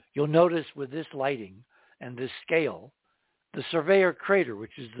 you'll notice with this lighting and this scale, the Surveyor crater,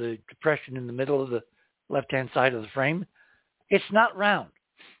 which is the depression in the middle of the left-hand side of the frame, it's not round.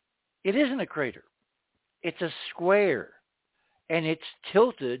 It isn't a crater. It's a square, and it's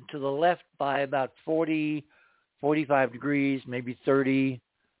tilted to the left by about 40, 45 degrees, maybe 30,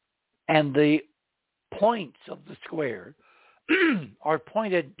 and the points of the square are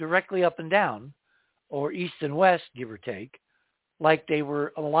pointed directly up and down, or east and west, give or take, like they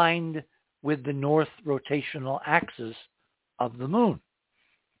were aligned with the north rotational axis of the moon.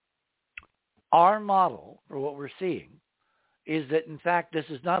 Our model for what we're seeing is that, in fact, this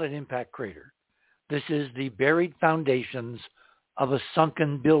is not an impact crater. This is the buried foundations of a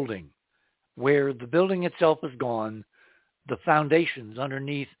sunken building, where the building itself is gone, the foundations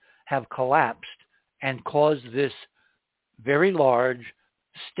underneath have collapsed and caused this very large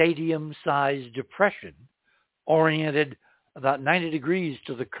stadium-sized depression oriented about 90 degrees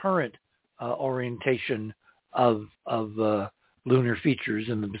to the current orientation of lunar features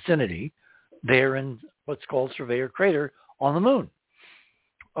in the vicinity there in what's called Surveyor crater on the moon.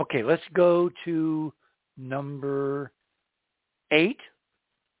 Okay, let's go to number 8.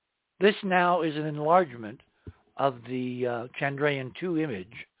 This now is an enlargement of the Chandrayaan-2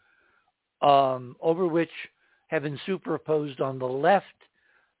 image, over which have been superimposed on the left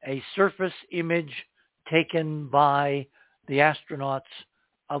a surface image taken by the astronauts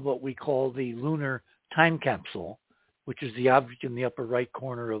of what we call the lunar time capsule, which is the object in the upper right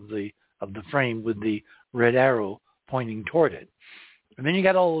corner of the frame with the red arrow pointing toward it. And then you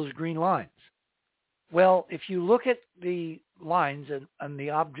got all those green lines. Well, if you look at the lines and the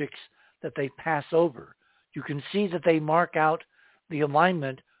objects that they pass over, you can see that they mark out the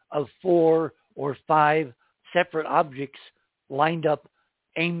alignment of 4 or 5 separate objects lined up,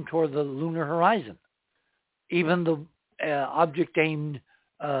 aimed toward the lunar horizon. Even the object aimed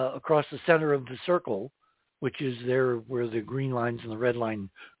across the center of the circle, which is there where the green lines and the red line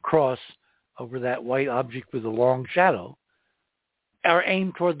cross over that white object with a long shadow, are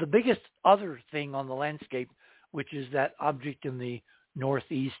aimed toward the biggest other thing on the landscape, which is that object in the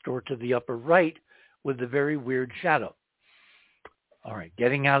northeast or to the upper right with the very weird shadow. All right,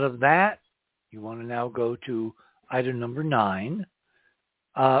 getting out of that, you want to now go to item number 9.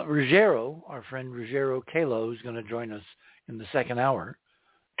 Ruggiero, our friend Ruggiero Calo, who's going to join us in the second hour,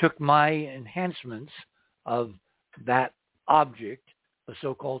 took my enhancements of that object, the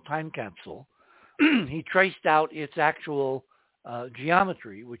so-called time capsule. He traced out its actual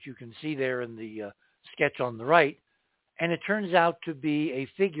geometry, which you can see there in the sketch on the right, and it turns out to be a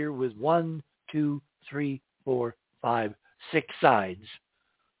figure with 1, 2, 3, 4, 5, 6 sides.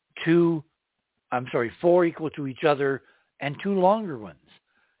 4 equal to each other, and 2 longer ones,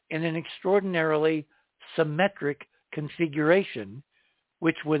 in an extraordinarily symmetric configuration,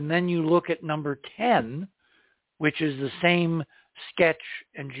 which when then you look at number 10, which is the same sketch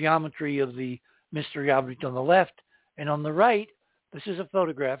and geometry of the mystery object on the left, and on the right, this is a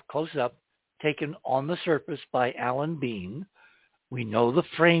photograph, close up, taken on the surface by Alan Bean. We know the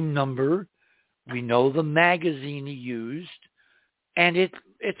frame number, we know the magazine he used, and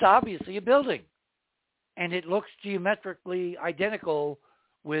it's obviously a building. And it looks geometrically identical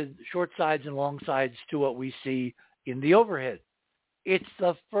with short sides and long sides to what we see in the overhead. It's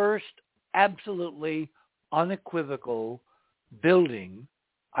the first absolutely unequivocal building,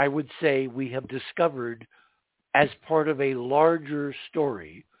 I would say, we have discovered as part of a larger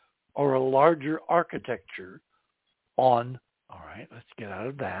story or a larger architecture on, all right, let's get out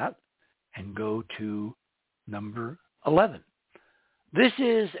of that and go to number 11. This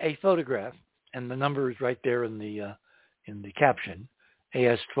is a photograph, and the number is right there in the caption,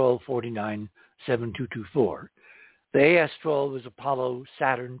 AS-1249-7224. The AS-12 is Apollo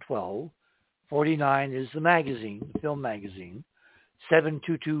Saturn 12. 49 is the magazine, the film magazine.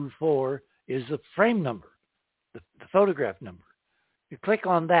 7224 is the frame number, the photograph number. You click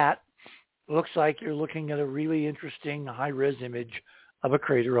on that, it looks like you're looking at a really interesting high-res image of a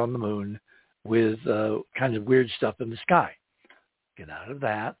crater on the moon with kind of weird stuff in the sky. Get out of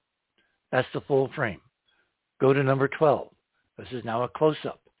that. That's the full frame. Go to number 12. This is now a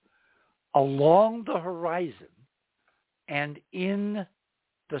close-up. Along the horizon and in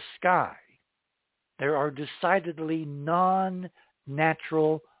the sky, there are decidedly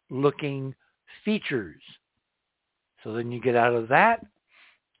non-natural looking features. So then you get out of that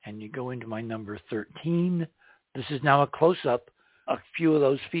and you go into my number 13. This is now a close-up, a few of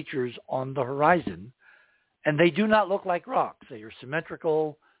those features on the horizon. And they do not look like rocks. They are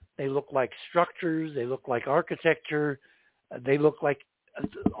symmetrical. They look like structures. They look like architecture. They look like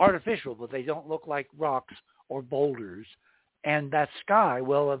artificial, but they don't look like rocks or boulders. And that sky,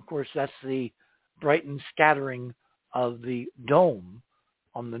 well, of course, that's the brightened scattering of the dome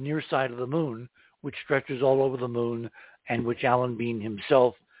on the near side of the moon, which stretches all over the moon, and which Alan Bean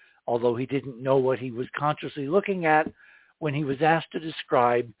himself, although he didn't know what he was consciously looking at, when he was asked to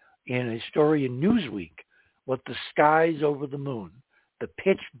describe in a story in Newsweek what the skies over the moon, the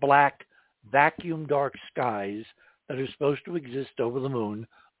pitch black, vacuum dark skies that are supposed to exist over the moon,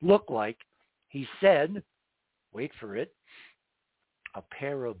 look like, he said, wait for it, a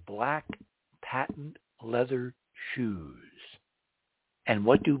pair of black patent leather shoes. And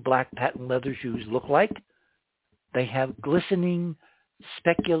what do black patent leather shoes look like? They have glistening,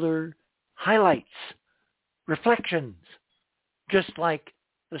 specular highlights, reflections, just like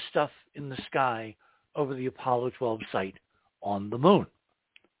the stuff in the sky over the Apollo 12 site on the moon.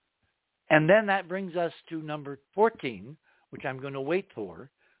 And then that brings us to number 14, which I'm going to wait for,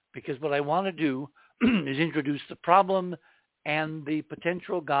 because what I want to do is introduce the problem and the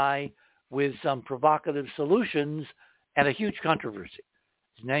potential guy with some provocative solutions and a huge controversy.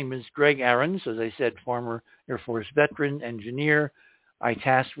 His name is Greg Ahrens, as I said, former Air Force veteran, engineer. I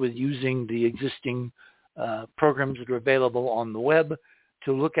tasked with using the existing programs that are available on the web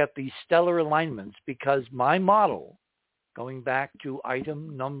to look at these stellar alignments, because my model, going back to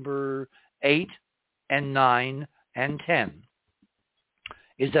item number 8 and 9 and 10,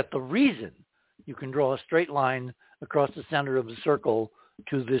 is that the reason you can draw a straight line across the center of the circle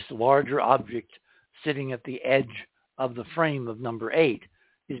to this larger object sitting at the edge of the frame of number 8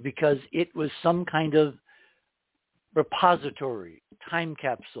 is because it was some kind of repository, time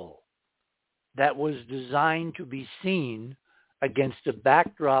capsule, that was designed to be seen against a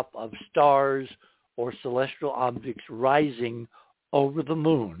backdrop of stars or celestial objects rising over the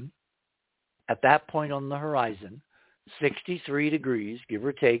moon at that point on the horizon, 63 degrees, give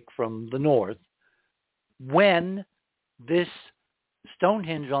or take, from the north, when this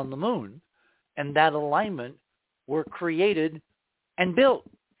Stonehenge on the moon and that alignment were created and built.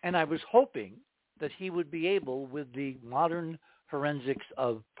 And I was hoping that he would be able, with the modern forensics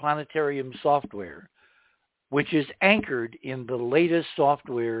of planetarium software, which is anchored in the latest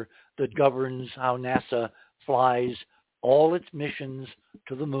software that governs how NASA flies all its missions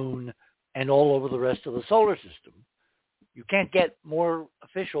to the moon and all over the rest of the solar system. You can't get more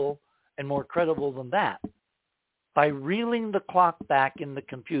official and more credible than that. By reeling the clock back in the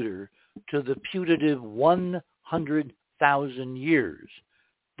computer to the putative 100,000 years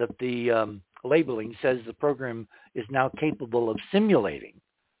that the labeling says the program is now capable of simulating,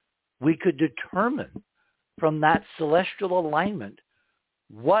 we could determine from that celestial alignment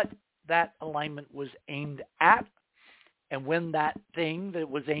what that alignment was aimed at, and when that thing that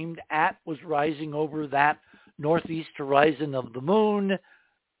was aimed at was rising over that northeast horizon of the moon,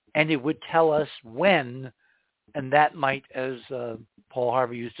 and it would tell us when, and that might, as Paul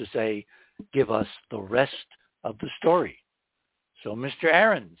Harvey used to say, give us the rest of the story. So Mr.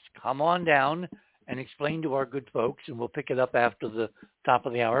 Ahrens, come on down and explain to our good folks, and we'll pick it up after the top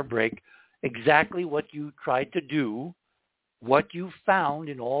of the hour break, exactly what you tried to do, what you found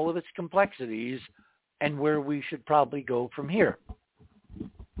in all of its complexities, and where we should probably go from here.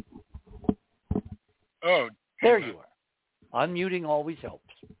 Oh. There you are. Unmuting always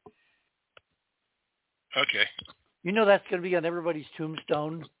helps. Okay. You know that's going to be on everybody's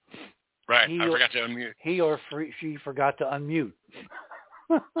tombstone. Right. I forgot to unmute. He or she forgot to unmute.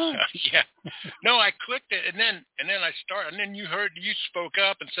 Yeah. No, I clicked it, and then I started, and then you spoke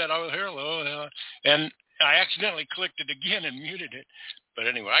up and said, "Oh, hello," and I accidentally clicked it again and muted it. But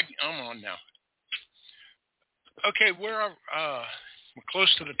anyway, I'm on now. Okay, we're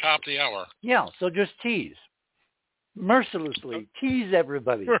close to the top of the hour. Yeah. So just tease, mercilessly tease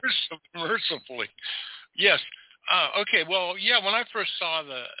everybody. Mercifully, yes. Okay. Well, yeah. When I first saw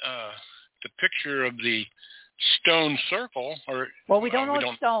the picture of the stone circle, we don't know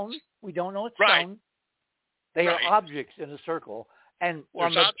it's stone. We don't know it's stone. They are objects in a circle, and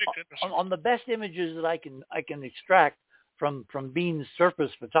on the best images that I can extract from being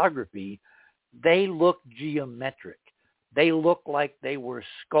surface photography, they look geometric. They look like they were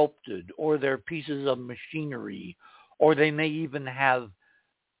sculpted, or they're pieces of machinery, or they may even have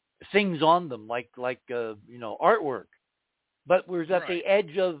things on them like artwork. But we're at the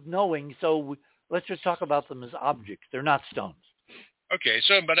edge of knowing, so let's just talk about them as objects. They're not stones. Okay,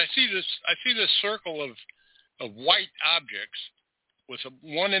 so but I see this circle of white objects with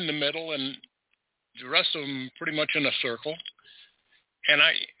one in the middle and the rest of them pretty much in a circle. And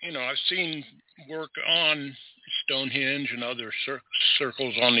I've seen work on Stonehenge and other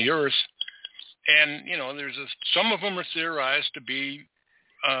circles on the Earth, and some of them are theorized to be,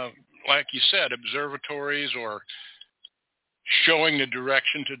 like you said, observatories or showing the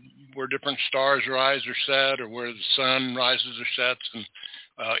direction to where different stars rise or set, or where the sun rises or sets, and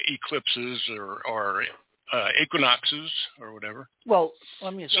eclipses or equinoxes or whatever. Well,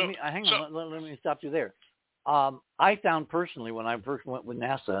 let me stop you there. I found personally when I first went with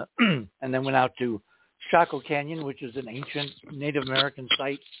NASA and then went out to Chaco Canyon, which is an ancient Native American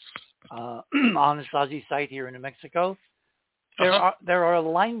site, Anasazi site here in New Mexico, there are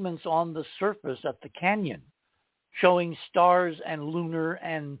alignments on the surface at the canyon showing stars and lunar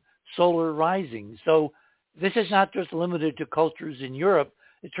and solar rising. So this is not just limited to cultures in Europe.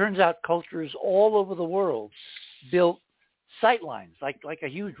 It turns out cultures all over the world built sight lines, like a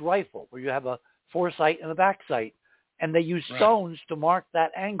huge rifle where you have a foresight and a back sight, and they use stones to mark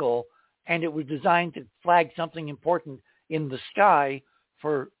that angle, and it was designed to flag something important in the sky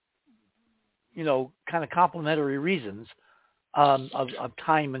for, kind of complementary reasons of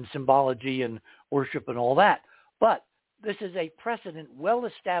time and symbology and worship and all that. But this is a precedent well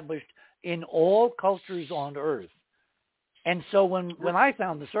established in all cultures on Earth. And so when I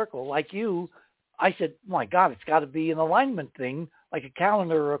found the circle, like you, I said, my God, it's got to be an alignment thing, like a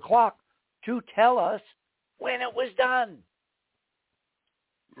calendar or a clock, to tell us when it was done.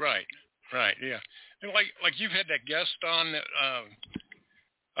 Right, yeah. And like you've had that guest on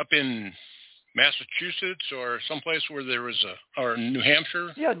up in Massachusetts or someplace where there was or New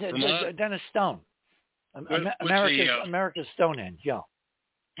Hampshire? Yeah, Dennis Stone. America's Stonehenge, yeah.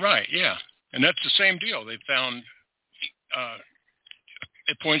 Right, yeah. And that's the same deal. They found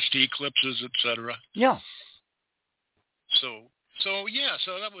it points to eclipses, etc. Yeah. So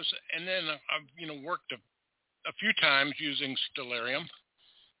that was, and then I've worked a few times using stellarium,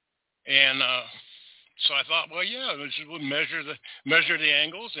 and so I thought, well, yeah, we'll measure the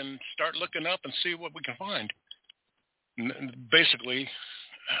angles and start looking up and see what we can find. And basically,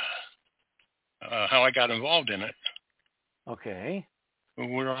 how I got involved in it. Okay.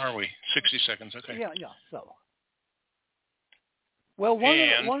 Where are we? 60 seconds. Okay. Yeah. So. Well,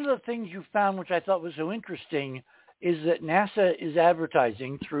 one of the things you found, which I thought was so interesting, is that NASA is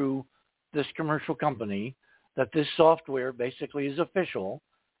advertising through this commercial company that this software basically is official.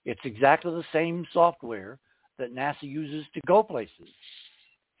 It's exactly the same software that NASA uses to go places.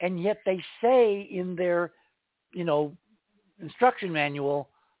 And yet they say in their, instruction manual,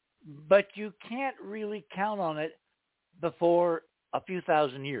 but you can't really count on it before a few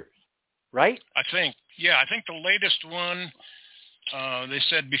thousand years, right? I think the latest one, they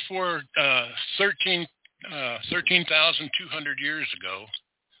said before 13,200 years ago,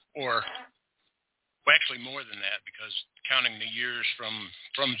 or actually more than that, because counting the years from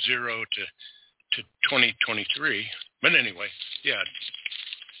 0 to 2023. But anyway, yeah,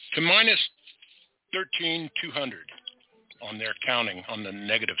 to minus 13,200 on their counting on the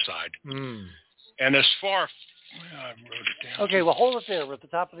negative side. And as far, I wrote it down. Okay, well, hold it there. We're at the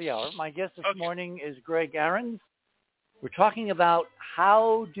top of the hour. My guest this morning is Greg Ahrens. We're talking about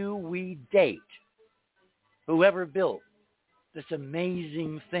how do we date whoever built this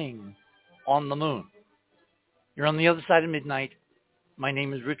amazing thing on the moon. You're on the other side of midnight. My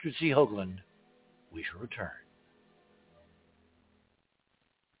name is Richard C. Hoagland. We shall return.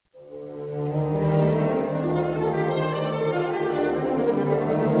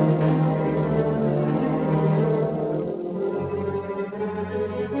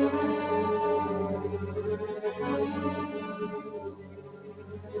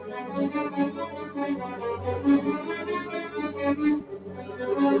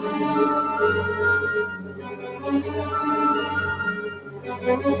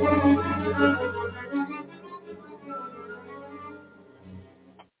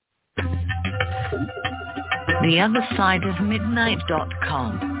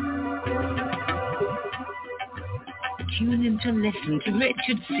 theothersideofmidnight.com. Tune in to listen to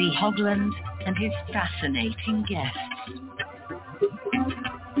Richard C. Hoagland and his fascinating guests.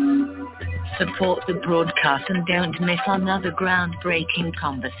 Support the broadcast and don't miss another groundbreaking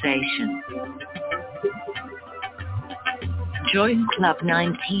conversation. Join Club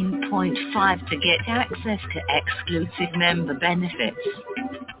 19.5 to get access to exclusive member benefits.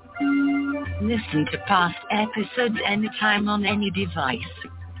 Listen to past episodes anytime on any device.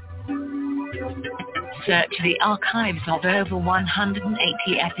 Search the archives of over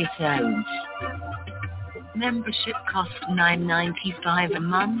 180 episodes. Membership costs $9.95 a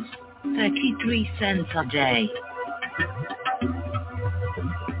month, 33 cents a day.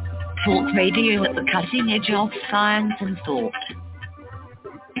 Talk radio at the cutting edge of science and thought.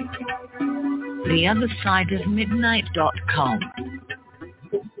 TheOtherSideOfMidnight.com.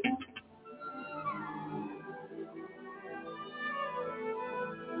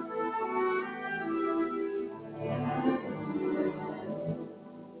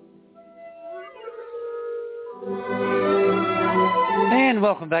 And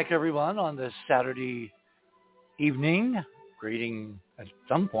welcome back, everyone, on this Saturday evening, grading at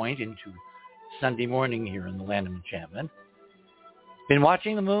some point into Sunday morning here in the land of enchantment. Been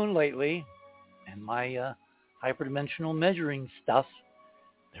watching the moon lately, and my hyperdimensional measuring stuff.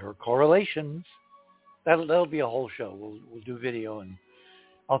 There are correlations. That'll be a whole show. We'll do video, and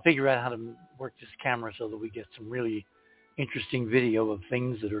I'll figure out how to work this camera so that we get some really interesting video of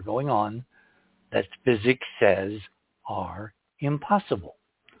things that are going on that physics says are impossible.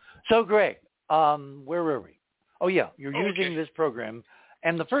 So, Greg, where were we? Oh, yeah, you're using this program.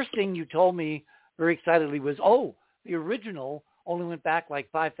 And the first thing you told me very excitedly was, the original only went back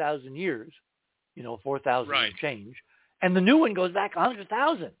like 5,000 years, 4,000 and change. And the new one goes back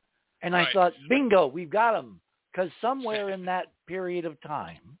 100,000. And I thought, bingo, we've got them. Because somewhere in that period of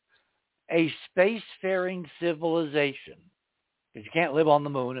time, a spacefaring civilization, because you can't live on the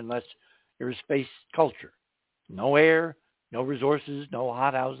moon unless you're a space culture. No air, no resources, no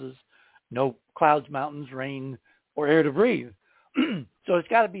hothouses, no clouds, mountains, rain, or air to breathe. So it's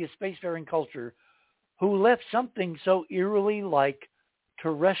got to be a spacefaring culture who left something so eerily like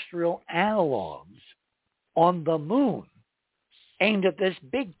terrestrial analogs on the moon, aimed at this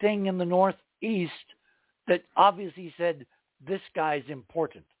big thing in the northeast that obviously said, this guy's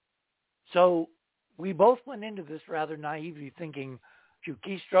important. So we both went into this rather naively thinking a few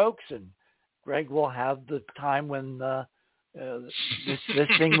keystrokes, and Greg will have the time when this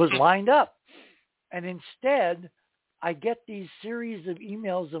thing was lined up. And instead, I get these series of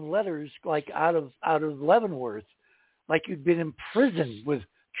emails and letters like out of Leavenworth, like you'd been imprisoned with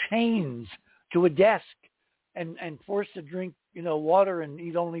chains to a desk and forced to drink, water and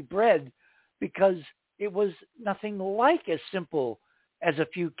eat only bread, because it was nothing like as simple as a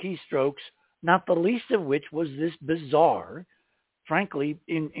few keystrokes, not the least of which was this bizarre, frankly,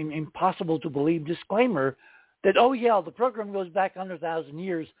 impossible to believe disclaimer that, the program goes back 100,000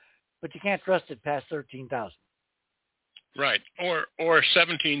 years, but you can't trust it past 13,000. Right. Or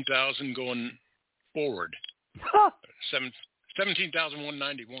 17,000 going forward.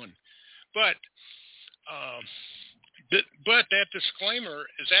 17,191. But that disclaimer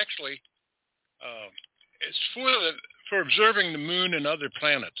is actually it's for observing the moon and other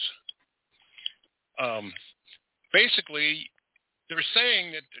planets. Basically, they're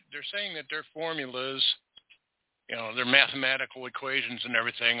saying that their formulas, their mathematical equations and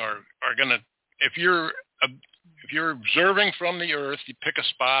everything are going to, if you're observing from the Earth, you pick a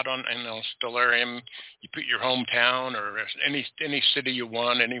spot on stellarium, you put your hometown or any city you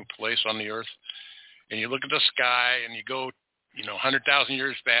want, any place on the Earth, and you look at the sky and you go, 100,000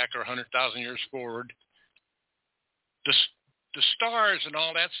 years back or 100,000 years forward, the stars and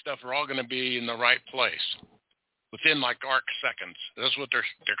all that stuff are all going to be in the right place within like arc seconds. That's what they're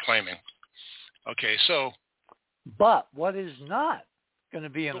claiming. Okay, so. But what is not going to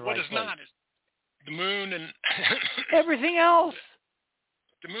be in the right place? What is not is the moon and everything else.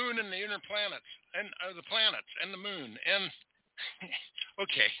 The moon and the inner planets and the planets and the moon and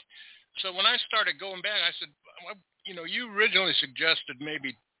okay. So when I started going back, I said, you originally suggested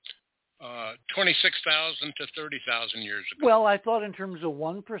maybe 26,000 to 30,000 years ago. Well, I thought in terms of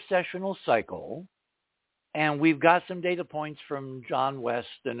one precessional cycle, and we've got some data points from John West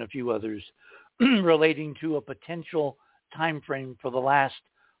and a few others relating to a potential time frame for the last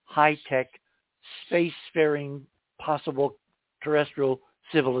high-tech spacefaring possible terrestrial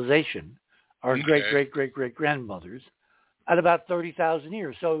civilization, our great-great-great-great-grandmothers, at about 30,000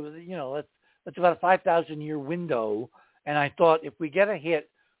 years. So, that's about a 5,000 year window. And I thought if we get a hit,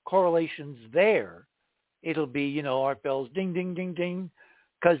 correlations there, it'll be, art bells, ding, ding, ding, ding,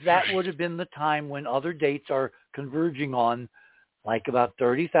 because that would have been the time when other dates are converging on, like about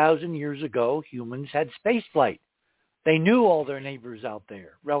 30,000 years ago, humans had space flight. They knew all their neighbors out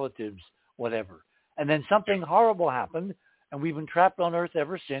there, relatives, whatever. And then something horrible happened, and we've been trapped on Earth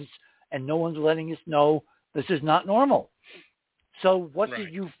ever since, and no one's letting us know this is not normal. So what Right.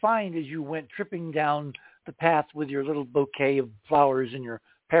 did you find as you went tripping down the path with your little bouquet of flowers and your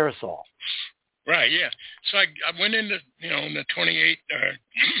parasol? Right, yeah. So I went into, in the 28,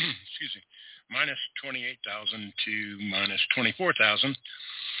 excuse me, minus 28,000 to minus 24,000.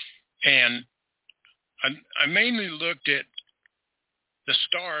 And I mainly looked at the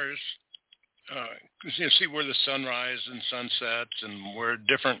stars, because see where the sunrise and sunsets and where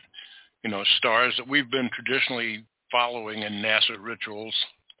different, stars that we've been traditionally following in NASA rituals,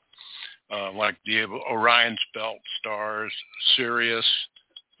 like the Orion's belt stars, Sirius,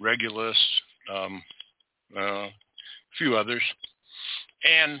 Regulus, a few others.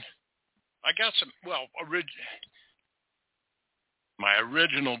 And I got some, my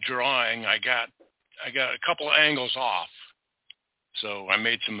original drawing, I got a couple of angles off. So I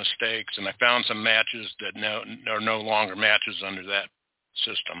made some mistakes, and I found some matches that are no longer matches under that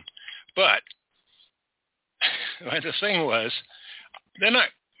system. But the thing was,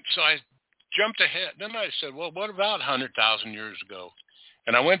 I jumped ahead. Then I said, well, what about 100,000 years ago?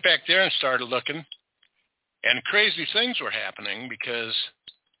 And I went back there and started looking, and crazy things were happening because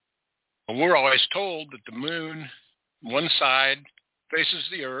we're always told that the moon, one side faces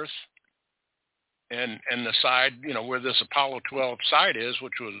the Earth, and the side, where this Apollo 12 site is,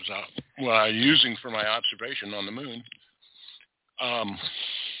 which was what I was using for my observation on the moon,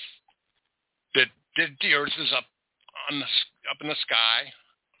 that the Earth is up in the sky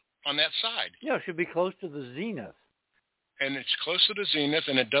on that side. Yeah, it should be close to the zenith. And it's close to the zenith,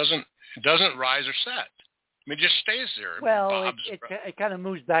 and it doesn't rise or set. I mean, it just stays there. Well, it kind of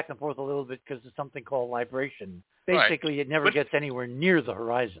moves back and forth a little bit because of something called libration. Basically, It never gets anywhere near the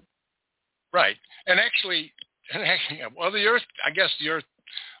horizon. Right. And actually, well, the Earth,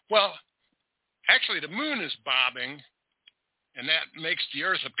 actually the moon is bobbing, and that makes the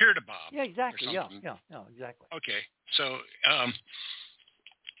Earth appear to bob. Yeah, exactly. Yeah, exactly. Okay. So,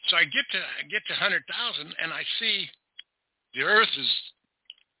 so I get to 100,000, and I see the Earth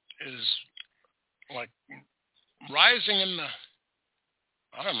is like rising in the,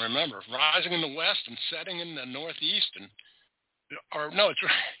 I don't remember, rising in the west and setting in the northeast,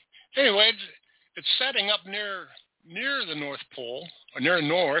 anyway, it's setting up near the North Pole, or near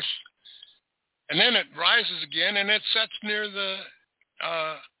north, and then it rises again, and it sets near it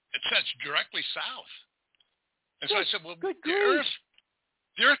sets directly south. And so I said, well, the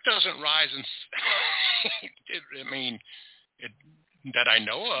Earth doesn't rise that I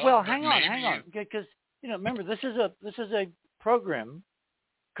know of. Well, hang on, because remember, this is a program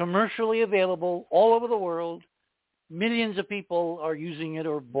commercially available all over the world. Millions of people are using it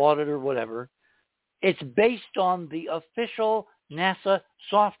or bought it or whatever. It's based on the official NASA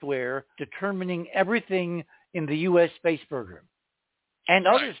software determining everything in the U.S. space program and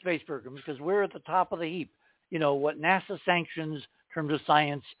other space programs, because we're at the top of the heap. What NASA sanctions in terms of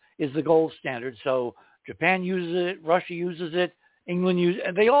science is the gold standard. So Japan uses it, Russia uses it, England uses it,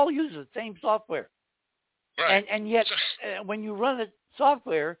 and they all use the same software. Right. And yet, when you run the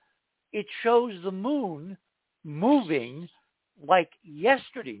software, it shows the moon moving like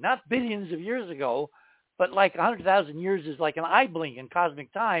yesterday, not billions of years ago, but like 100,000 years is like an eye blink in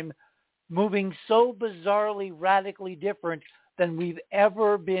cosmic time, moving so bizarrely, radically different than we've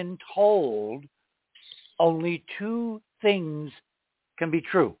ever been told. Only two things can be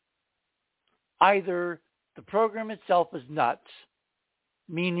true. Either the program itself is nuts,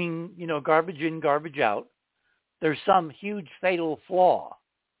 meaning, garbage in, garbage out. There's some huge fatal flaw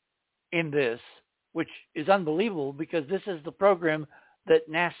in this, which is unbelievable because this is the program that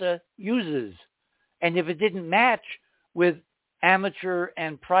NASA uses. And if it didn't match with amateur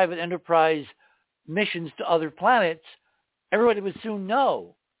and private enterprise missions to other planets, everybody would soon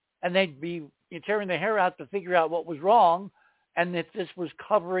know. And they'd be tearing their hair out to figure out what was wrong, and that this was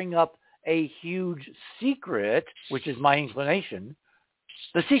covering up a huge secret, which is my inclination.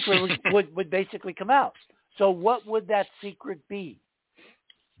 The secret would basically come out. So what would that secret be?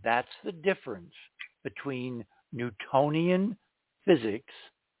 That's the difference between Newtonian physics,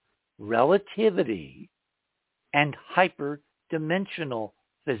 relativity, and hyperdimensional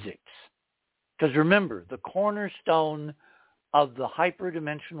physics. Because remember, the cornerstone of the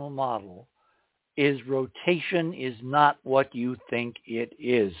hyperdimensional model is rotation is not what you think it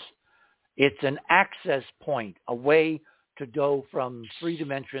is. It's an access point, a way to go from 3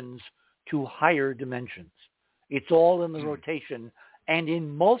 dimensions to higher dimensions. It's all in the rotation and in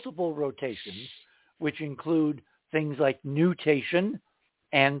multiple rotations, which include things like nutation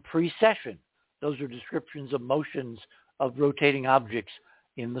and precession. Those are descriptions of motions of rotating objects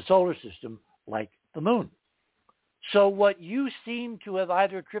in the solar system, like the moon. So what you seem to have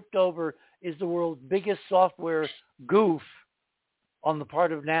either tripped over is the world's biggest software goof, on the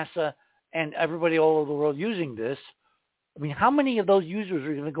part of NASA and everybody all over the world using this. I mean, how many of those users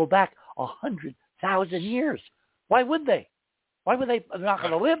are going to go back 100,000 years? Why would they? Why would they? They're not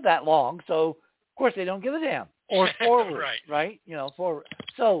going to live that long, so of course they don't give a damn. Or forward, right? Forward.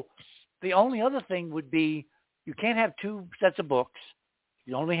 So the only other thing would be you can't have two sets of books.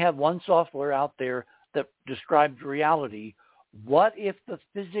 You only have one software out there that describes reality. What if the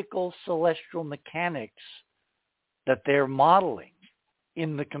physical celestial mechanics that they're modeling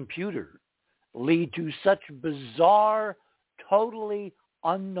in the computer lead to such bizarre, totally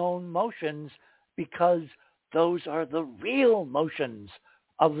unknown motions, because those are the real motions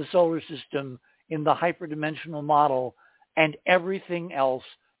of the solar system in the hyperdimensional model, and everything else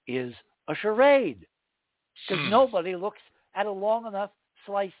is a charade? Because nobody looks at a long enough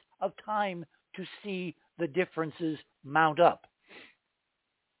slice of time to see the differences mount up.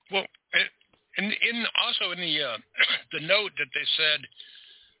 Well, also in the note that they said,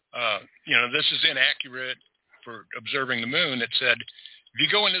 this is inaccurate for observing the moon. It said, if you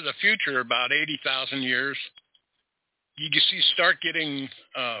go into the future about 80,000 years, you start getting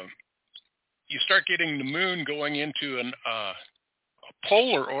the moon going into a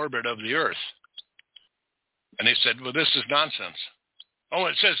polar orbit of the Earth. And they said, well, this is nonsense. Oh,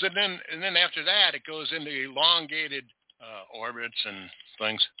 it says, and then after that, it goes into elongated orbits and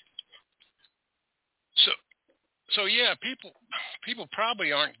things. So yeah, people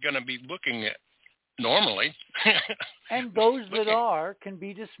probably aren't going to be looking at normally. And those that are can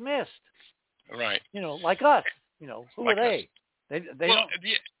be dismissed. Right. Like us. Who like are they? Us. They don't.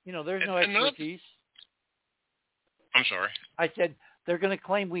 There's no expertise. I'm sorry. I said they're going to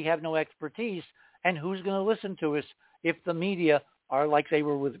claim we have no expertise, and who's going to listen to us if the media are like they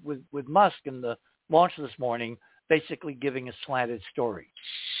were with Musk in the launch this morning, basically giving a slanted story.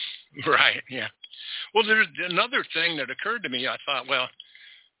 Right, yeah. Well, there's another thing that occurred to me. I thought, well,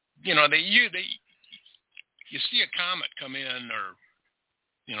 you see a comet come in, or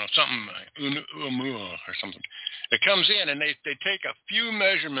something, Oumuamua or something. It comes in, and they take a few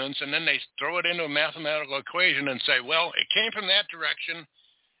measurements, and then they throw it into a mathematical equation and say, well, it came from that direction,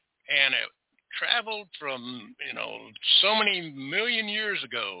 and it traveled from, so many million years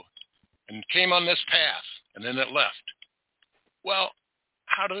ago and came on this path, and then it left. Well,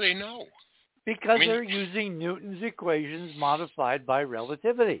 how do they know? Because they're using Newton's equations modified by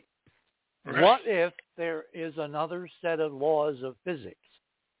relativity. Right. What if there is another set of laws of physics,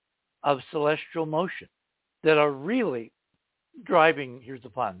 of celestial motion, that are really driving, here's the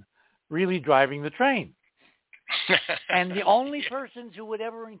pun, really driving the train? And the only persons who would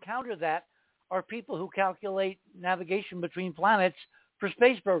ever encounter that are people who calculate navigation between planets for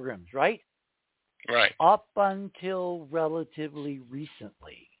space programs, right? Right. Up until relatively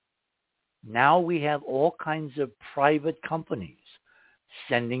recently. Now we have all kinds of private companies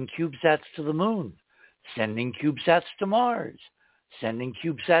sending CubeSats to the moon, sending CubeSats to Mars, sending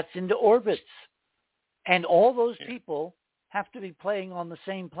CubeSats into orbits. And all those people have to be playing on the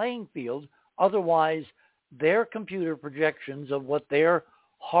same playing field. Otherwise, their computer projections of what their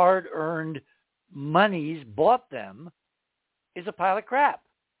hard-earned monies bought them is a pile of crap.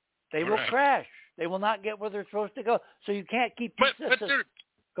 They will crash. They will not get where they're supposed to go. So you can't keep...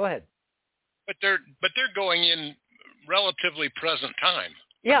 Go ahead. But they're going in relatively present time.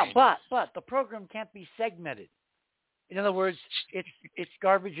 Yeah, but the program can't be segmented. In other words, it's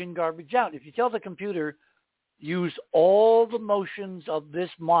garbage in, garbage out. If you tell the computer, use all the motions of this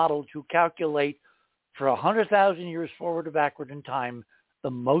model to calculate for 100,000 years forward or backward in time the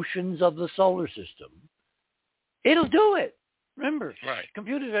motions of the solar system, it'll do it. Remember,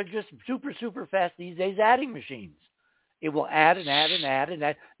 computers are just super, super fast these days adding machines. It will add and add and add and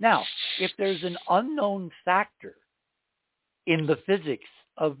add. Now, if there's an unknown factor in the physics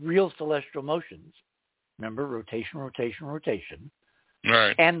of real celestial motions, remember, rotation,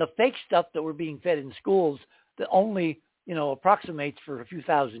 right, and the fake stuff that we're being fed in schools that only, approximates for a few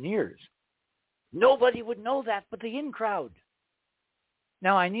thousand years, nobody would know that but the in-crowd.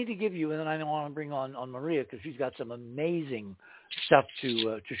 Now, I need to give you, and then I want to bring on Maria because she's got some amazing stuff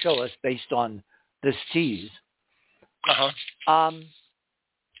to show us based on this tease. Uh-huh.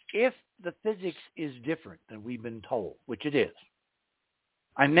 If the physics is different than we've been told, which it is,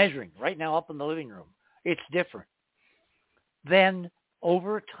 I'm measuring right now up in the living room, it's different, then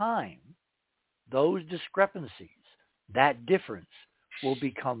over time, those discrepancies, that difference will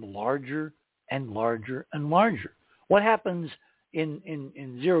become larger and larger and larger. What happens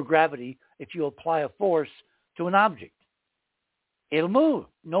in zero gravity if you apply a force to an object? It'll move.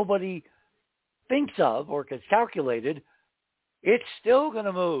 Nobody thinks of or gets calculated. It's still going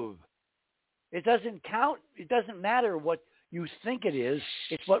to move. It doesn't count. It doesn't matter what you think it is.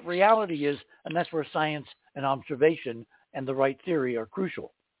 It's what reality is, and that's where science and observation and the right theory are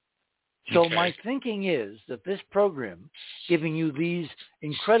crucial. So my thinking is that this program, giving you these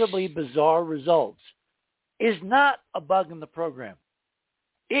incredibly bizarre results, is not a bug in the program.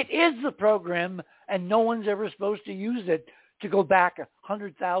 It is the program, and no one's ever supposed to use it to go back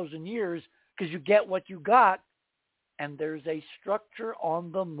 100,000 years because you get what you got. And there's a structure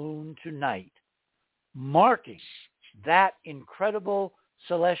on the moon tonight marking that incredible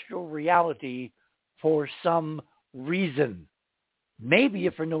celestial reality for some reason. Maybe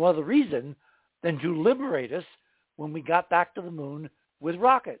if for no other reason than to liberate us when we got back to the moon with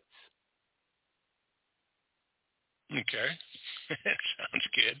rockets. Okay. Sounds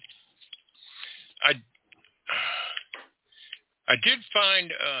good. I did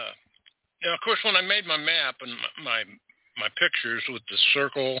find, of course, when I made my map and my pictures with the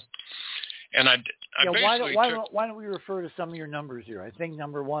circle, and I basically why don't we refer to some of your numbers here? I think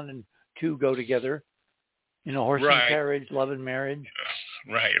number 1 and 2 go together. Horse and carriage, love and marriage.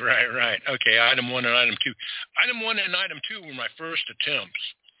 Right. Okay, item 1 and item 2. Item 1 and item 2 were my first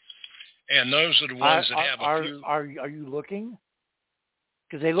attempts, and those are the ones that have a few. Are you looking?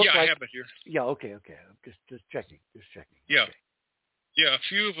 Because they look like. Yeah, I have it here. Yeah. Okay. Just checking. Yeah. Okay. Yeah, a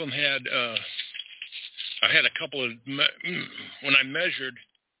few of them had. I had a couple of when I measured.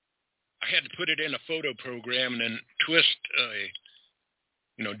 I had to put it in a photo program and then twist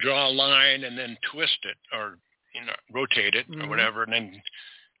draw a line and then twist it or, rotate it or whatever, and then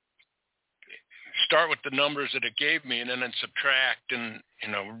start with the numbers that it gave me and then subtract and,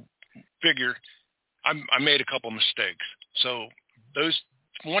 figure. I made a couple mistakes. So those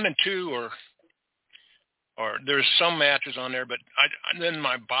 1 and 2 or there's some matches on there, but then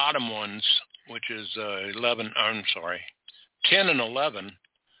my bottom ones, which is 10 and 11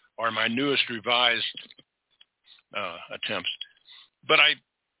 are my newest revised attempts. But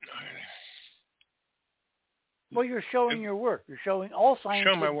well, you're showing your work. You're showing all science.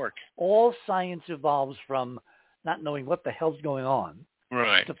 Show my work. All science evolves from not knowing what the hell's going on,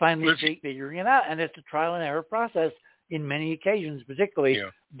 right, to finally figuring it out. And it's a trial and error process in many occasions, particularly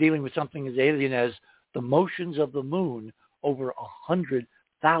dealing with something as alien as the motions of the moon over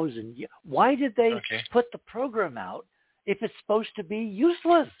 100,000 years. Why did they put the program out if it's supposed to be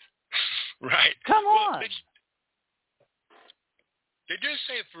useless? Right. Come on. They do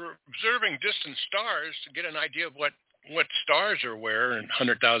say for observing distant stars to get an idea of what stars are where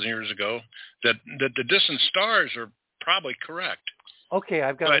 100,000 years ago, that the distant stars are probably correct. Okay,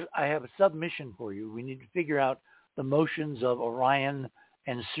 I have a submission for you. We need to figure out the motions of Orion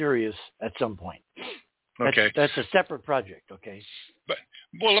and Sirius at some point. That's a separate project. Okay. But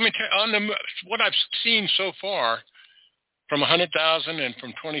let me tell you, what I've seen so far from 100,000 and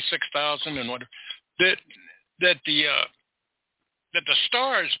from 26,000 and whatever, that the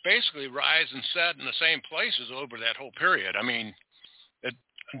stars basically rise and set in the same places over that whole period. I mean,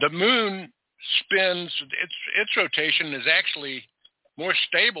 the moon spins, its rotation is actually more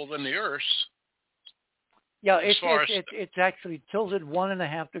stable than the Earth's. Yeah, it's actually tilted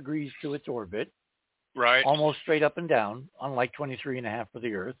 1.5 degrees to its orbit. Right. Almost straight up and down, unlike 23.5 for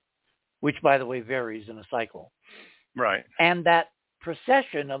the Earth, which, by the way, varies in a cycle. Right. And that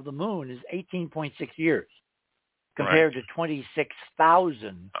precession of the moon is 18.6 years compared to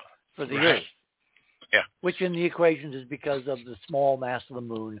 26,000 for the Earth. Yeah. Which in the equations is because of the small mass of the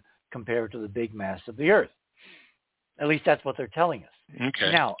moon compared to the big mass of the Earth. At least that's what they're telling us.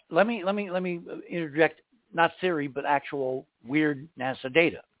 Okay. Now, let me interject, not theory, but actual weird NASA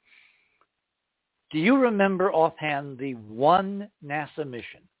data. Do you remember offhand the one NASA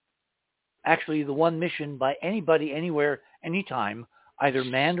mission? Actually, the one mission by anybody, anywhere, anytime, either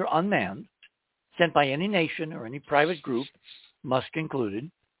manned or unmanned, sent by any nation or any private group, Musk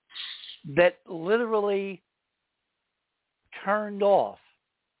included, that literally turned off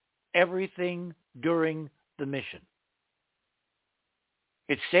everything during the mission.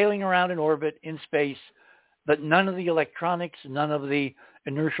 It's sailing around in orbit, in space, but none of the electronics, none of the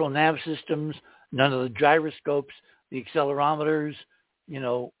inertial nav systems, none of the gyroscopes, the accelerometers,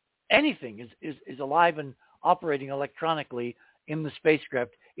 anything is alive and operating electronically in the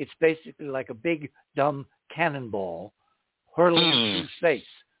spacecraft. It's basically like a big, dumb cannonball hurtling through space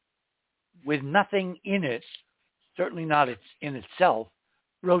with nothing in it, certainly not in itself,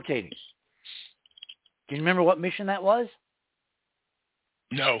 rotating. Do you remember what mission that was?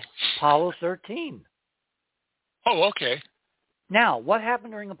 No. Apollo 13. Oh, okay. Now, what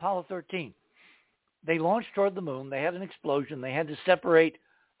happened during Apollo 13? They launched toward the moon. They had an explosion. They had to separate,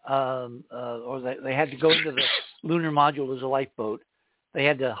 they had to go into the lunar module as a lifeboat. They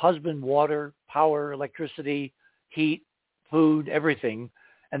had to husband water, power, electricity, heat food, everything,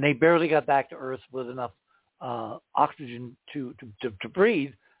 and they barely got back to Earth with enough oxygen to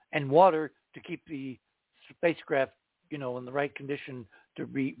breathe and water to keep the spacecraft, in the right condition to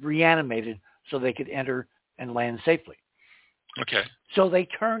be reanimated so they could enter and land safely. Okay. So they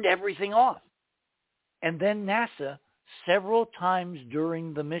turned everything off. And then NASA, several times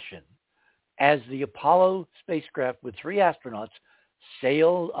during the mission, as the Apollo spacecraft with 3 astronauts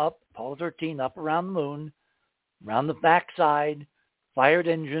sailed up, Apollo 13, up around the moon, around the backside, fired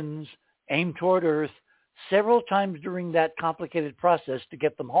engines, aimed toward Earth, several times during that complicated process to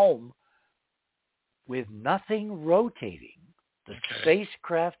get them home, with nothing rotating, the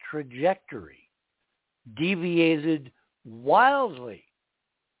spacecraft trajectory deviated wildly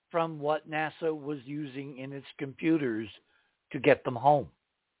from what NASA was using in its computers to get them home.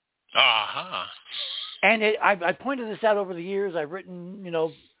 Uh-huh. And I pointed this out over the years. I've written,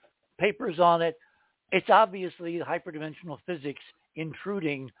 papers on it. It's obviously hyperdimensional physics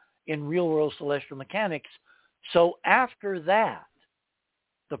intruding in real-world celestial mechanics. So after that,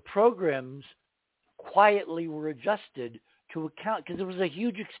 the programs quietly were adjusted to account, because it was a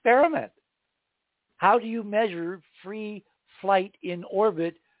huge experiment. How do you measure free flight in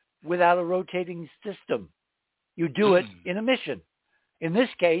orbit without a rotating system? You do it in a mission. In this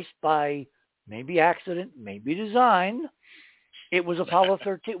case, by maybe accident, maybe design, it was Apollo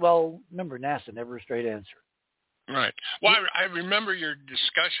 13. Well, remember, NASA, never a straight answer. Right. Well, I remember your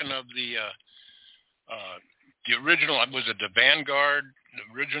discussion of the original, was it the Vanguard,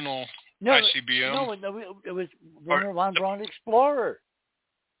 the original ICBM? No, it was Werner von Braun Explorer.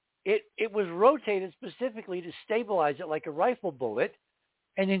 It was rotated specifically to stabilize it like a rifle bullet,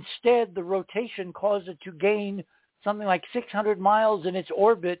 and instead the rotation caused it to gain something like 600 miles in its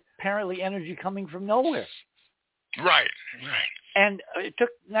orbit, apparently energy coming from nowhere. Right. And it took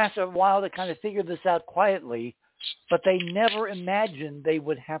NASA a while to kind of figure this out quietly, but they never imagined they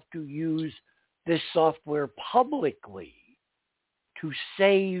would have to use this software publicly to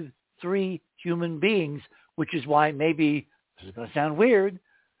save 3 human beings, which is why maybe, this is going to sound weird,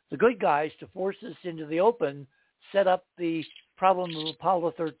 the good guys, to force this into the open, set up the problem of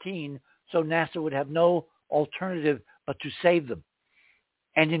Apollo 13 so NASA would have no alternative but to save them.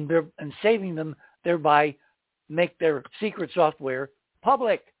 And in saving them, thereby make their secret software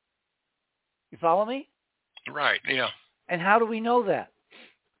public. You follow me? Right, yeah. And how do we know that?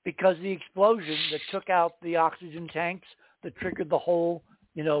 Because the explosion that took out the oxygen tanks, that triggered the whole,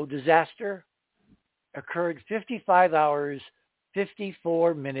 disaster, occurred 55 hours,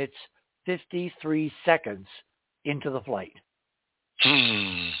 54 minutes, 53 seconds into the flight.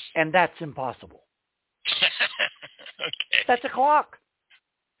 And that's impossible. Okay. That's a clock.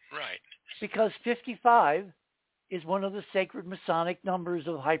 Right. Because 55 is one of the sacred Masonic numbers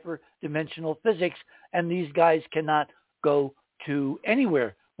of hyperdimensional physics, and these guys cannot go to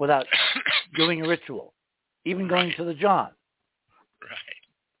anywhere without doing a ritual, even going to the John. Right.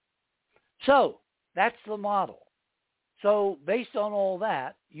 So that's the model. So based on all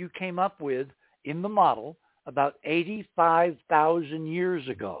that, you came up with, in the model, about 85,000 years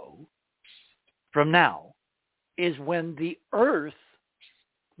ago from now, is when the Earth,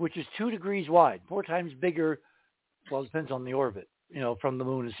 which is 2 degrees wide, 4 times bigger, well, it depends on the orbit, from the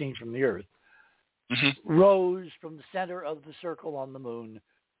moon as seen from the Earth, rose from the center of the circle on the moon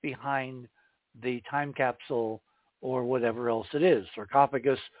behind the time capsule or whatever else it is,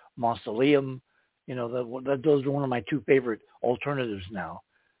 sarcophagus, mausoleum. Those are one of my 2 favorite alternatives now.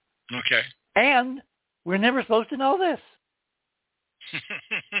 Okay. And we're never supposed to know this.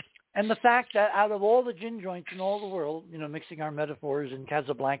 And the fact that out of all the gin joints in all the world, mixing our metaphors in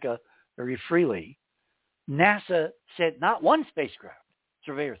Casablanca very freely, NASA sent not 1 spacecraft,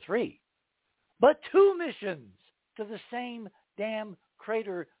 Surveyor 3, but 2 missions to the same damn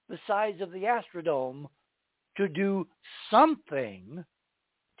crater the size of the Astrodome to do something,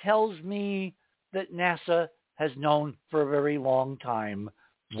 tells me that NASA has known for a very long time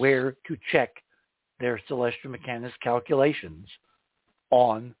where to check their celestial mechanics calculations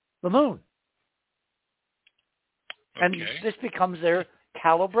on the moon. Okay. And this becomes their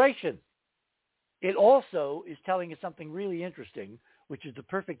calibration. It also is telling us something really interesting, which is the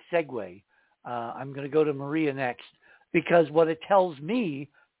perfect segue. I'm going to go to Maria next, because what it tells me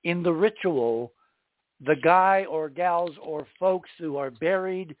in the ritual, the guy or gals or folks who are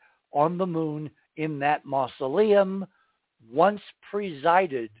buried on the moon in that mausoleum once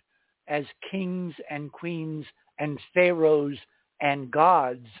presided as kings and queens and pharaohs and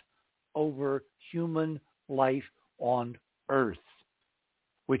gods over human life on Earth,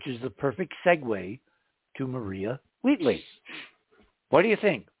 which is the perfect segue to Maria Wheatley. What do you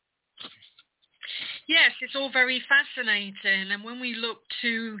think? Yes, it's all very fascinating. And when we look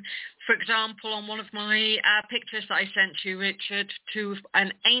to, for example, on one of my pictures that I sent you, Richard, to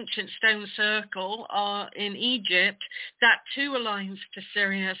an ancient stone circle in Egypt, that too aligns to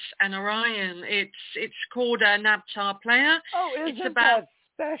Sirius and Orion. It's called a Nabtar Player. Oh, isn't that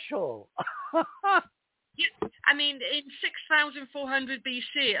special? Yeah, I mean, in 6,400 BC,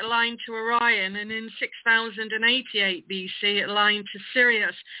 it aligned to Orion, and in 6,088 BC, it aligned to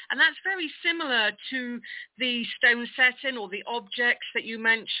Sirius. And that's very similar to the stone setting or the objects that you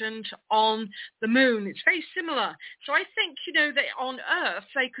mentioned on the moon. It's very similar. So I think, that on Earth,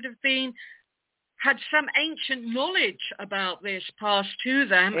 they could have had some ancient knowledge about this passed to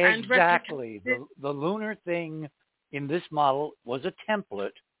them. Exactly. The lunar thing in this model was a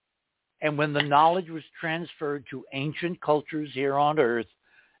template. And when the knowledge was transferred to ancient cultures here on Earth,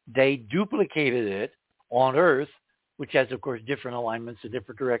 they duplicated it on Earth, which has, of course, different alignments in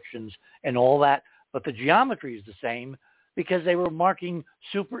different directions and all that. But the geometry is the same because they were marking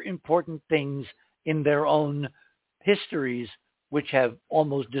super important things in their own histories, which have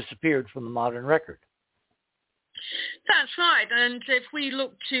almost disappeared from the modern record. That's right. And if we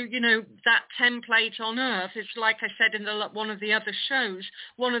look to, that template on Earth, it's like I said in one of the other shows,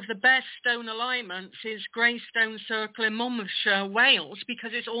 one of the best stone alignments is Greystone Circle in Monmouthshire, Wales,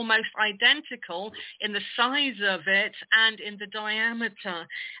 because it's almost identical in the size of it and in the diameter.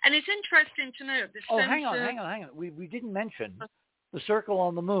 And it's interesting to note that hang on. We didn't mention the circle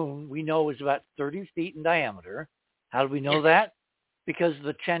on the moon we know is about 30 feet in diameter. How do we know that? Because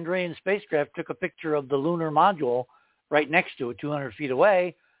the Chandrayaan spacecraft took a picture of the lunar module right next to it, 200 feet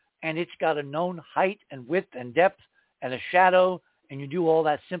away, and it's got a known height and width and depth and a shadow, and you do all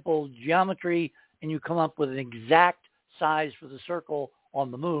that simple geometry, and you come up with an exact size for the circle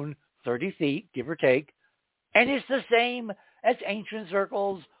on the moon, 30 feet, give or take, and it's the same as ancient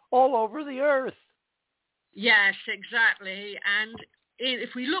circles all over the Earth. Yes, exactly. And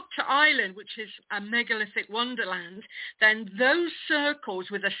if we look to Ireland, which is a megalithic wonderland, then those circles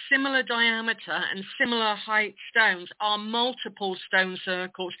with a similar diameter and similar height stones are multiple stone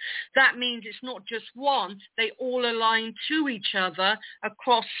circles. That means it's not just one, they all align to each other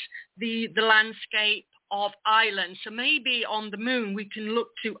across the landscape of Ireland. So maybe on the moon we can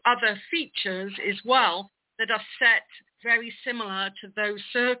look to other features as well that are set very similar to those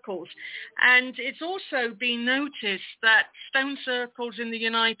circles. And it's also been noticed that stone circles in the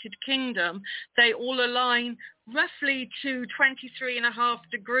United Kingdom, they all align roughly to 23.5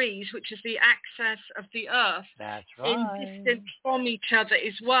 degrees, which is the axis of the Earth. That's right. In distance from each other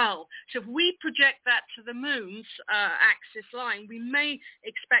as well. So if we project that to the moon's axis line, we may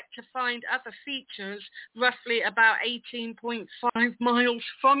expect to find other features roughly about 18.5 miles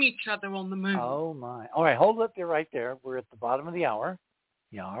from each other on the moon. Oh, my. All right, hold it there right there. We're at the bottom of the hour.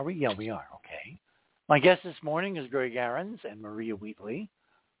 Yeah, are we? Yeah, we are. Okay. My guest this morning is Greg Ahrens and Maria Wheatley.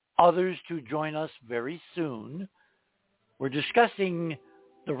 Others to join us very soon. We're discussing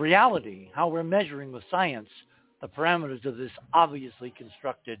the reality, how we're measuring with science the parameters of this obviously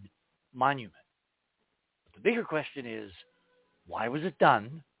constructed monument. But the bigger question is, why was it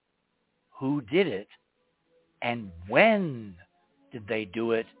done? Who did it? And when did they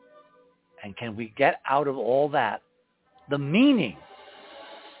do it? And can we get out of all that the meaning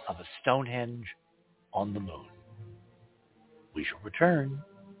of a Stonehenge on the moon? We shall return.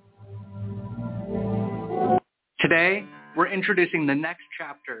 Today, we're introducing the next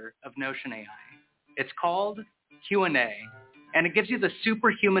chapter of Notion AI. It's called Q&A, and it gives you the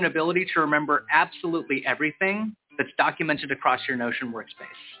superhuman ability to remember absolutely everything that's documented across your Notion workspace.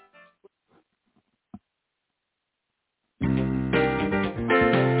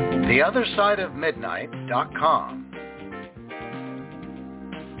 TheOtherSideOfMidnight.com.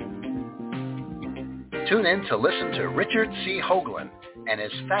 Tune in to listen to Richard C. Hoagland and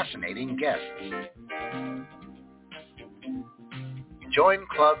his fascinating guests. Join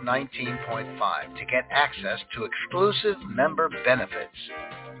Club 19.5 to get access to exclusive member benefits.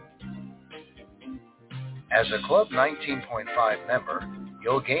 As a Club 19.5 member,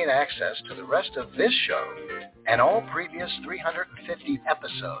 you'll gain access to the rest of this show and all previous 350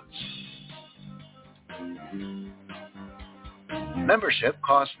 episodes. Membership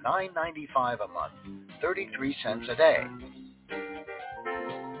costs $9.95 a month, 33 cents a day.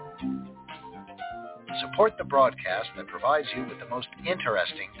 Support the broadcast that provides you with the most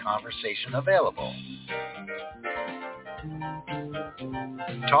interesting conversation available.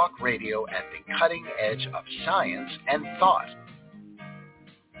 Talk radio at the cutting edge of science and thought.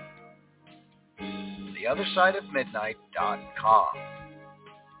 TheOtherSideOfMidnight.com.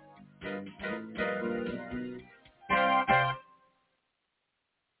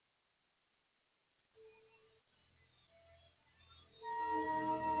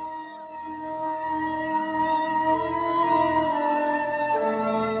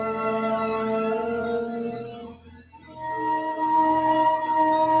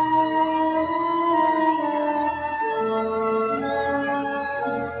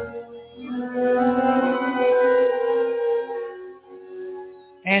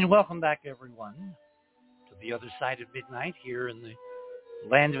 And welcome back, everyone, to the other side of midnight here in the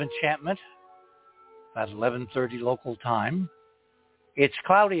land of enchantment, about 11:30 local time. It's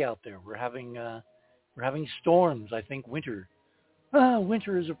cloudy out there. We're having storms. I think winter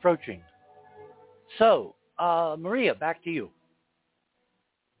is approaching. So, Maria, back to you.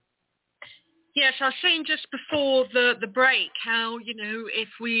 Yes, I was saying just before the break how, if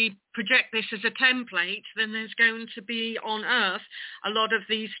we project this as a template, then there's going to be on Earth a lot of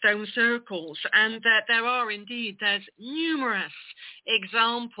these stone circles. And there are indeed, there's numerous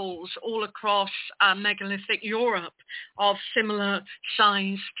examples all across megalithic Europe of similar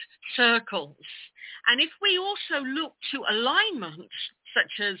sized circles. And if we also look to alignments,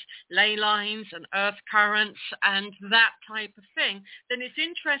 such as ley lines and earth currents and that type of thing, then it's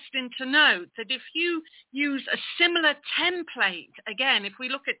interesting to note that if you use a similar template, again, if we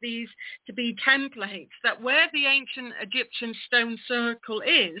look at these to be templates, that where the ancient Egyptian stone circle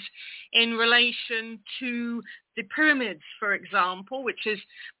is in relation to the pyramids, for example, which is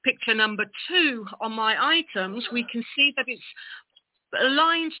picture number 2 on my items, we can see that it's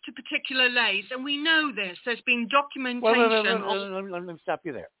aligned to particular lays, and we know this. There's been documentation. Let me stop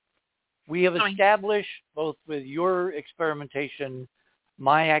you there. We have established, both with your experimentation,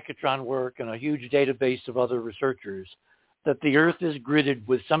 my Accutron work, and a huge database of other researchers, that the Earth is gridded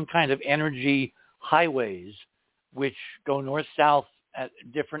with some kind of energy highways which go north-south at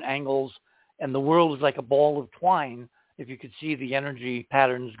different angles, and the world is like a ball of twine if you could see the energy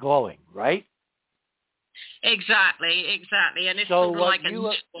patterns glowing, right? Exactly. And it's so sort of like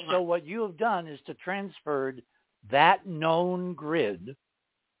so what you have done is to transfer that known grid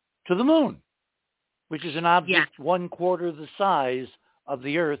to the moon, which is an object 1/4 the size of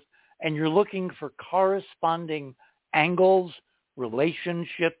the Earth, and you're looking for corresponding angles,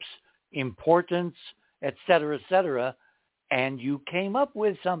 relationships, importance, et cetera, and you came up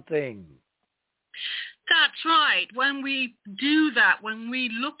with something. That's right. When we do that, when we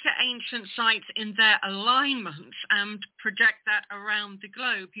look at ancient sites in their alignments and project that around the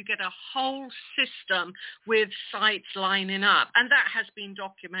globe, you get a whole system with sites lining up. And that has been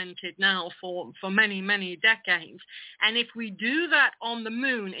documented now for many, many decades. And if we do that on the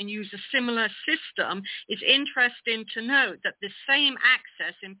moon and use a similar system, it's interesting to note that the same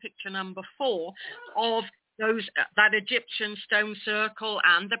axis in picture number 4 of that Egyptian stone circle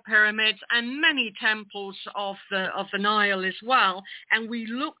and the pyramids and many temples of the Nile as well, and we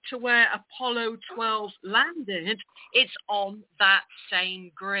look to where Apollo 12 landed, it's on that same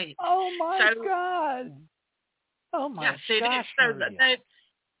grid. Oh my God! Oh my gosh! So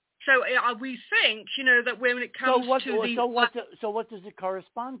we think, that when it comes to the... So what does it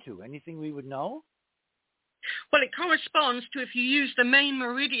correspond to? Anything we would know? Well, it corresponds to, if you use the main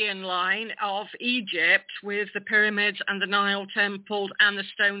meridian line of Egypt with the pyramids and the Nile temple and the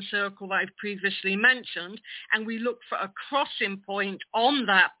stone circle that I've previously mentioned, and we look for a crossing point on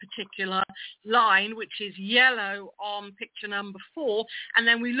that particular line, which is yellow on picture number 4, and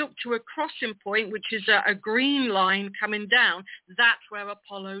then we look to a crossing point, which is a green line coming down. That's where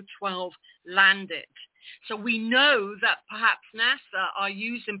Apollo 12 landed. So we know that perhaps NASA are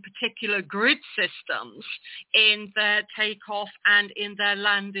using particular grid systems in their takeoff and in their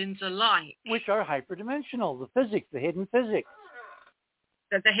landings alike. Which are hyperdimensional, the physics, the hidden physics.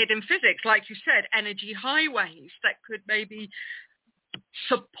 The hidden physics, like you said, energy highways that could maybe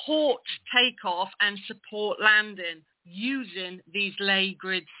support takeoff and support landing using these ley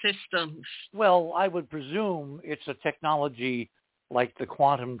grid systems. Well, I would presume it's a technology like the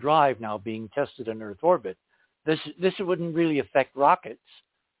quantum drive now being tested in Earth orbit. This wouldn't really affect rockets,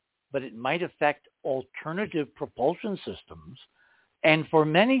 but it might affect alternative propulsion systems. And for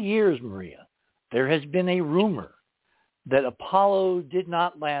many years, Maria, there has been a rumor that Apollo did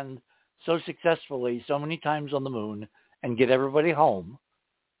not land so successfully so many times on the moon and get everybody home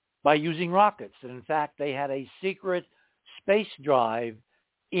by using rockets. And in fact, they had a secret space drive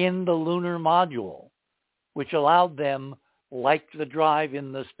in the lunar module, which allowed them, like the drive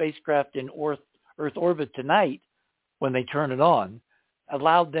in the spacecraft in Earth orbit tonight, when they turn it on,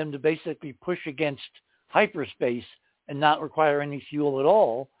 allowed them to basically push against hyperspace and not require any fuel at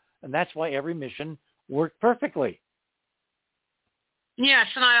all. And that's why every mission worked perfectly. Yes,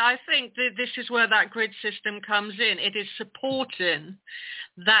 and I think that this is where that grid system comes in. It is supporting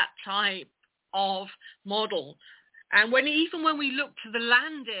that type of model. And even when we look to the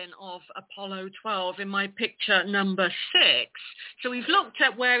landing of Apollo 12 in my picture number 6, so we've looked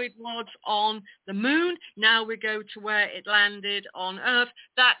at where it was on the moon. Now we go to where it landed on Earth.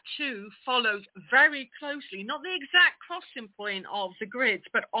 That too follows very closely, not the exact crossing point of the grids,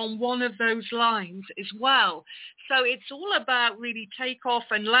 but on one of those lines as well. So it's all about really takeoff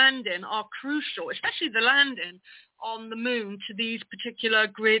and landing are crucial, especially the landing on the moon, to these particular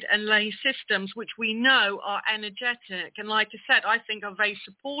grid and lay systems, which we know are energetic. And like I said, I think are very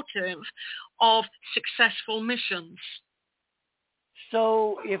supportive of successful missions.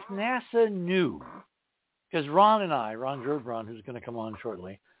 So if NASA knew, because Ron Gerbron, who's going to come on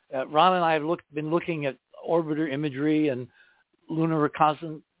shortly, Ron and I have been looking at orbiter imagery and lunar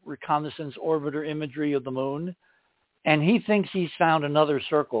reconnaissance orbiter imagery of the moon, and he thinks he's found another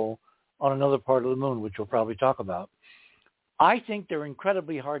circle on another part of the moon, which we'll probably talk about. I think they're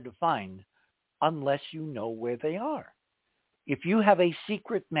incredibly hard to find unless you know where they are. If you have a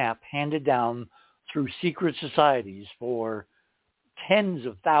secret map handed down through secret societies for tens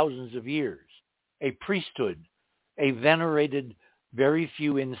of thousands of years, a priesthood, a venerated very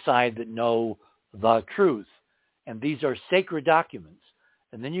few inside that know the truth, and these are sacred documents,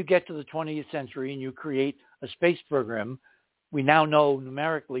 and then you get to the 20th century and you create a space program we now know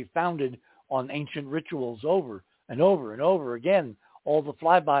numerically founded on ancient rituals over and over and over again. All the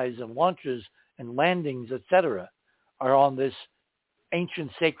flybys and launches and landings, etc., are on this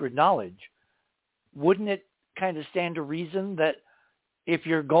ancient sacred knowledge. Wouldn't it kind of stand to reason that if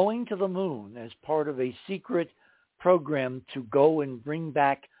you're going to the moon as part of a secret program to go and bring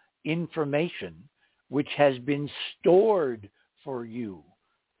back information which has been stored for you,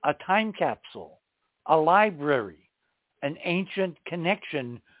 a time capsule, a library, an ancient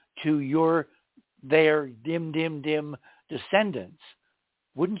connection to their dim descendants,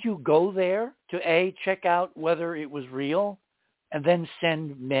 wouldn't you go there to check out whether it was real and then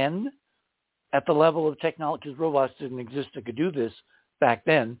send men at the level of technology, because robots didn't exist that could do this back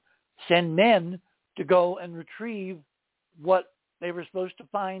then, send men to go and retrieve what they were supposed to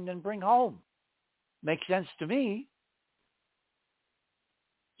find and bring home? Makes sense to me.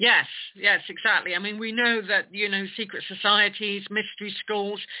 Yes, exactly. I mean, we know that, secret societies, mystery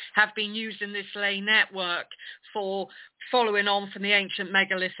schools have been used in this lay network for following on from the ancient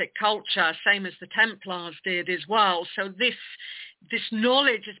megalithic culture, same as the Templars did as well. So this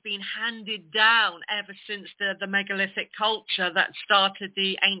knowledge has been handed down ever since the megalithic culture that started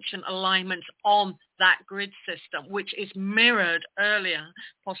the ancient alignments on that grid system, which is mirrored earlier,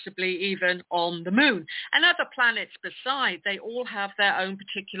 possibly even on the moon. And other planets beside, they all have their own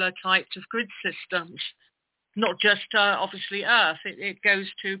particular types of grid systems, not just obviously Earth. It goes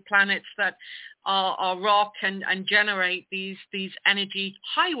to planets that are rock and generate these energy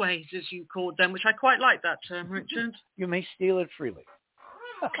highways, as you called them, which I quite like that term, Richard. You may steal it freely.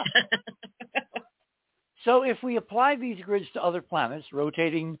 So if we apply these grids to other planets,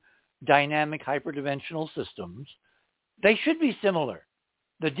 rotating dynamic hyperdimensional systems, they should be similar.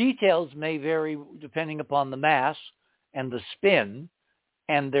 The details may vary depending upon the mass and the spin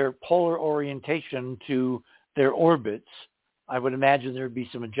and their polar orientation to their orbits. I would imagine there would be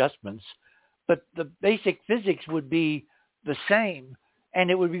some adjustments, but the basic physics would be the same, and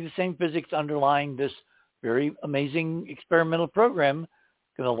it would be the same physics underlying this very amazing experimental program,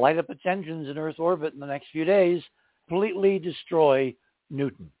 going to light up its engines in Earth orbit in the next few days, completely destroy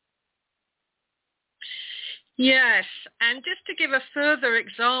Newton. Yes, and just to give a further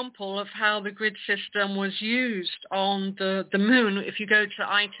example of how the grid system was used on the moon, if you go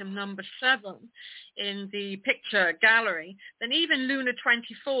to item number 7 in the picture gallery, then even Luna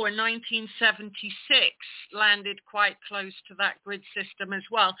 24 in 1976 landed quite close to that grid system as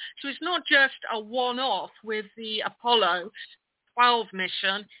well. So it's not just a one-off with the Apollo 12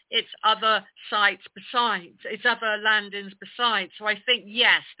 mission, it's other sites besides, it's other landings besides. So I think,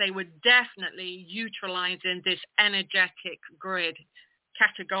 yes, they were definitely utilizing this energetic grid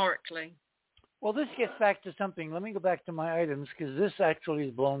categorically. Well, this gets back to something. Let me go back to my items, because this actually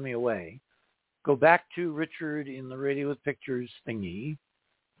has blown me away. Go back to Richard in the Radio with Pictures thingy.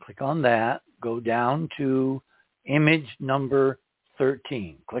 Click on that. Go down to image number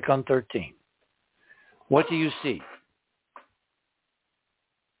 13. Click on 13. What do you see?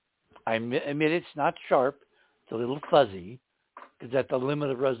 I admit it's not sharp. It's a little fuzzy because at the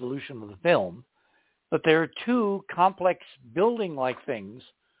limit of resolution of the film. But there are two complex building-like things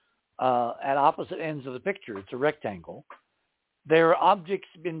at opposite ends of the picture. It's a rectangle. There are objects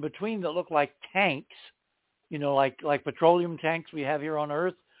in between that look like tanks, like petroleum tanks we have here on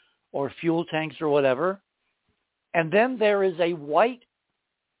Earth or fuel tanks or whatever. And then there is a white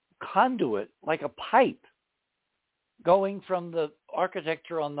conduit, like a pipe, going from the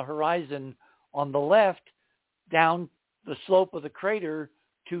architecture on the horizon on the left down the slope of the crater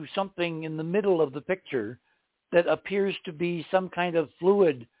to something in the middle of the picture that appears to be some kind of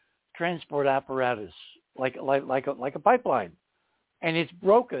fluid transport apparatus, like a pipeline. And it's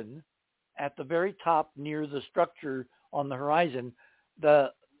broken at the very top near the structure on the horizon.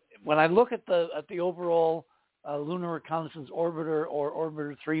 When I look at the overall Lunar Reconnaissance Orbiter or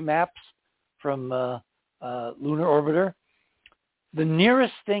Orbiter 3 maps from Lunar Orbiter, the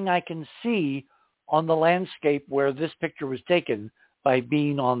nearest thing I can see on the landscape where this picture was taken by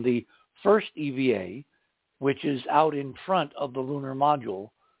being on the first EVA, which is out in front of the lunar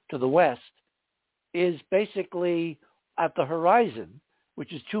module to the west, is basically at the horizon,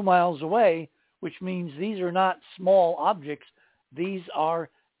 which is 2 miles away, which means these are not small objects. These are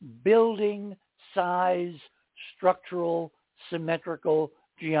building size, structural, symmetrical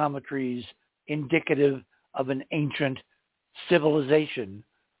geometries indicative of an ancient civilization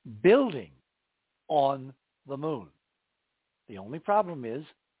building on the moon. The only problem is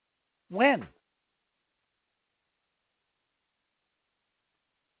when.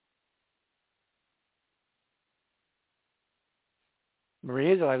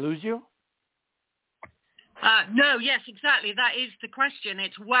 Maria, did I lose you? No, yes, exactly. That is the question.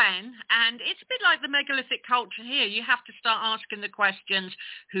 It's when. And it's a bit like the megalithic culture here. You have to start asking the questions: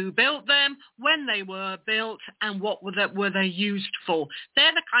 who built them, when they were built, and what were they used for?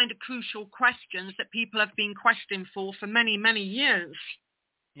 They're the kind of crucial questions that people have been questioning for many, many years.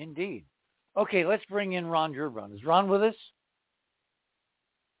 Indeed. Okay, let's bring in Ron Gerbrun. Is Ron with us?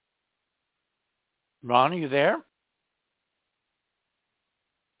 Ron, are you there?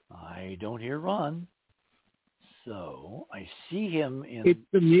 I don't hear Ron. So I see him in... It's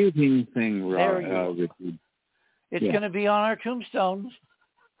the muting thing, Ron. Richard. It's going to be on our tombstones.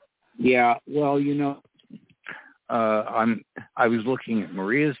 Yeah, well, I was looking at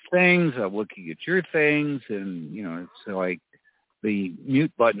Maria's things, I'm looking at your things, and, it's like the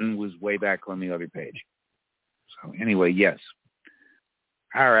mute button was way back on the other page. So anyway, yes.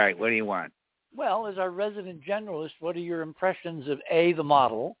 All right, what do you want? Well, as our resident generalist, what are your impressions of A, the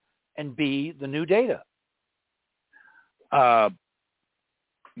model, and B, the new data?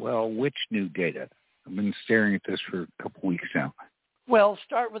 Well, which new data? I've been staring at this for a couple weeks now. Well,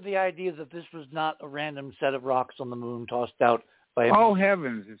 start with the idea that this was not a random set of rocks on the moon tossed out by... Oh,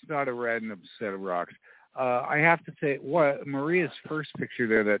 heavens, it's not a random set of rocks. I have to say, Maria's first picture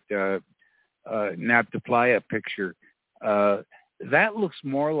there, that Naphtaliya picture, that looks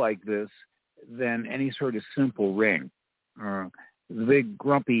more like this than any sort of simple ring. The big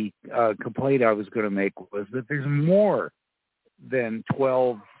grumpy complaint I was going to make was that there's more than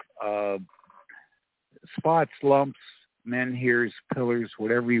 12 spots, lumps, menhirs, pillars,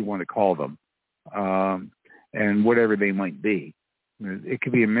 whatever you want to call them, and whatever they might be. It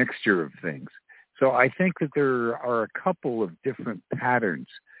could be a mixture of things. So I think that there are a couple of different patterns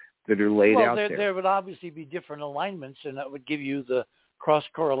that are laid out there. There would obviously be different alignments, and that would give you the cross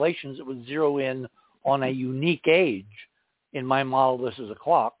correlations that would zero in on a unique age. In my model, this is a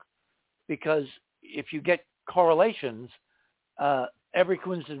clock, because if you get correlations, every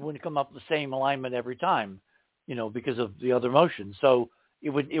coincidence wouldn't come up the same alignment every time, because of the other motion. So it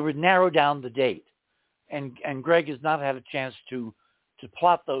would narrow down the date. And Greg has not had a chance to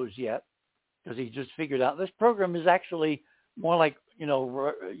plot those yet, because he just figured out this program is actually more like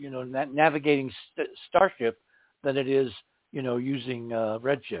navigating Starship than it is using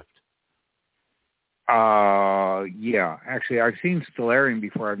Redshift. Yeah, actually, I've seen Stellarium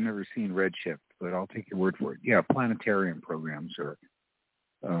before. I've never seen Redshift, but I'll take your word for it. Yeah, planetarium programs are.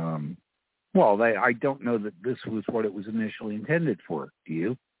 I don't know that this was what it was initially intended for. Do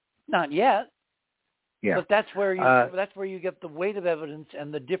you? Not yet. Yeah. But that's where you get the weight of evidence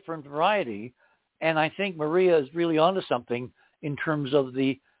and the different variety. And I think Maria is really onto something in terms of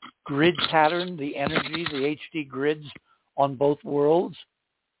the grid pattern, the energy, the HD grids on both worlds.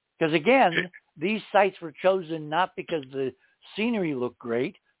 Because again, these sites were chosen not because the scenery looked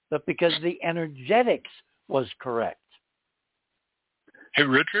great, but because the energetics was correct. Hey,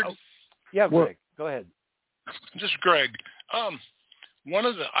 Richard? Oh, yeah, Greg, go ahead. This is Greg. One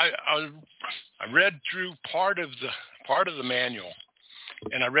of the I read through part of the manual,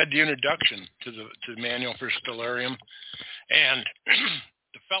 and I read the introduction to the manual for Stellarium, and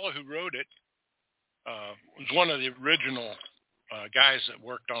the fellow who wrote it was one of the original guys that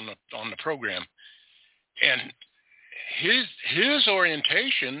worked on the program, and his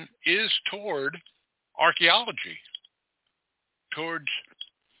orientation is toward archaeology, towards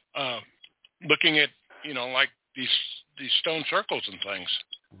looking at like these stone circles and things.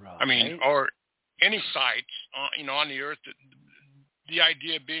 Right. I mean, or any sites, on the Earth. The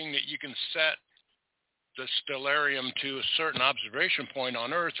idea being that you can set the stellarium to a certain observation point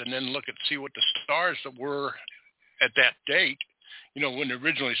on Earth, and then see what the stars that were at that date. When it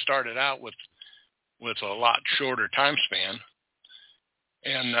originally started out with a lot shorter time span,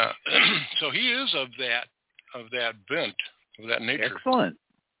 and so he is of that bent, of that nature.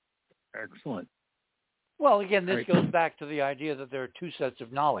 Excellent. Well, again, this goes back to the idea that there are two sets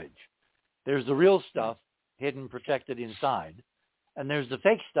of knowledge. There's the real stuff hidden, protected inside, and there's the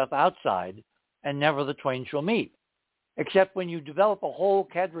fake stuff outside, and never the twain shall meet. Except when you develop a whole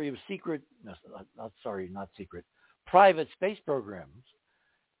cadre of private space programs,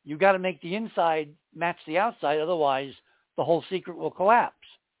 you got to make the inside match the outside, otherwise the whole secret will collapse.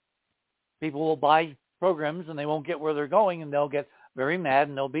 People will buy programs and they won't get where they're going, and they'll get very mad,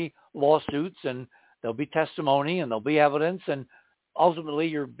 and there'll be lawsuits, and there'll be testimony, and there'll be evidence, and ultimately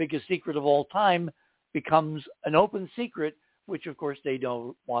your biggest secret of all time becomes an open secret, which of course they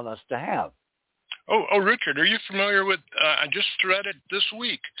don't want us to have. Oh, Richard, are you familiar with, I just read it this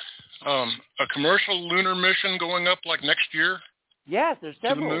week, a commercial lunar mission going up like next year? Yes, there's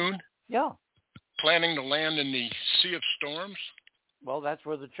several. To the moon? Yeah. Planning to land in the Sea of Storms? Well, that's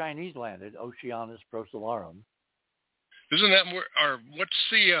where the Chinese landed, Oceanus Procellarum. Isn't that what's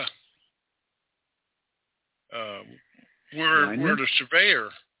the, where the Surveyor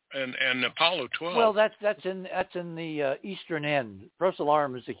and Apollo 12? Well, that's in the eastern end.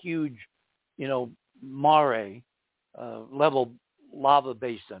 Procellarum is a huge, mare, level lava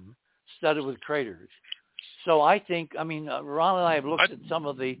basin studded with craters. So I think, Ron and I have looked at some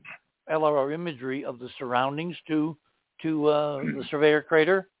of the LRO imagery of the surroundings to the Surveyor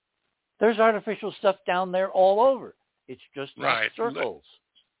crater. There's artificial stuff down there all over. It's just not circles.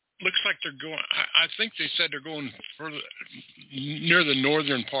 Looks like they're going, I think they said they're going further, near the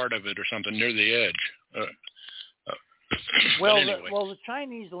northern part of it or something, near the edge. Anyway, the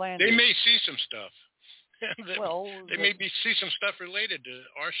Chinese landed. They may see some stuff. They may see some stuff related to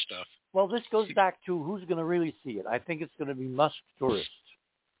our stuff. Well, this goes back to who's going to really see it. I think it's going to be Musk tourists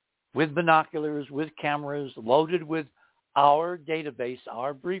with binoculars, with cameras, loaded with our database,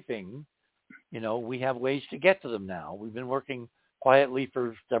 our briefing. We have ways to get to them now. We've been working quietly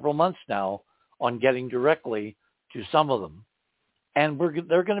for several months now on getting directly to some of them. And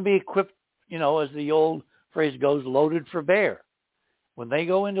they're going to be equipped, as the old phrase goes, loaded for bear. When they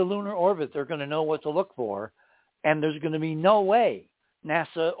go into lunar orbit, they're going to know what to look for, and there's going to be no way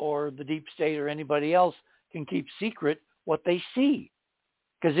NASA or the deep state or anybody else can keep secret what they see.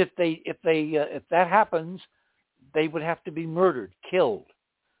 Because if that happens, they would have to be murdered, killed.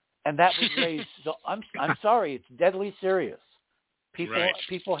 And that would raise, so I'm sorry, it's deadly serious.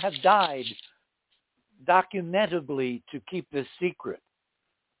 People have died documentably to keep this secret.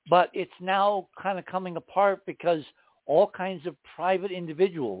 But it's now kind of coming apart because all kinds of private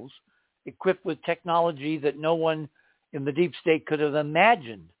individuals equipped with technology that no one in the deep state could have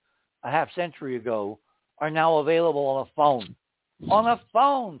imagined a half century ago are now available on a phone. On a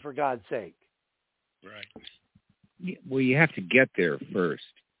phone, for God's sake. Right. Well, you have to get there first.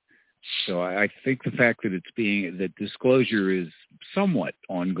 So I think the fact that disclosure is somewhat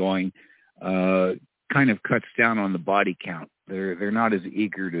ongoing kind of cuts down on the body count. They're not as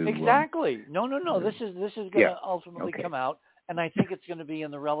eager to exactly. No. This is going to ultimately come out, and I think it's going to be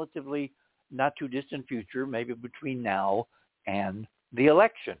in the relatively not too distant future, maybe between now and the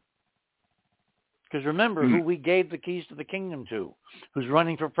election. Because remember who we gave the keys to the kingdom to, who's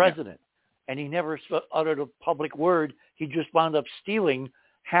running for president, and he never uttered a public word. He just wound up stealing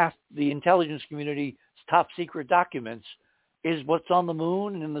half the intelligence community's top secret documents. Is what's on the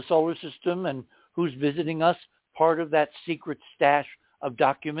moon and in the solar system and who's visiting us part of that secret stash of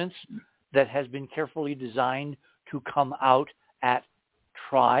documents that has been carefully designed to come out at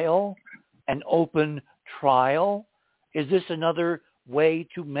trial, an open trial? Is this another way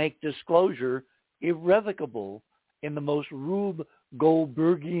to make disclosure irrevocable in the most Rube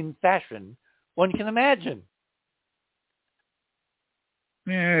Goldbergian fashion one can imagine?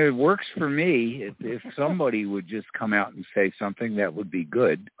 Yeah, it works for me. If somebody would just come out and say something, that would be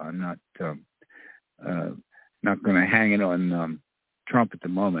good. I'm not going to hang it on Trump at the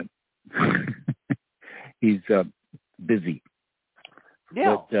moment. He's busy.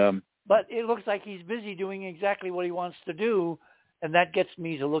 Yeah, but it looks like he's busy doing exactly what he wants to do, and that gets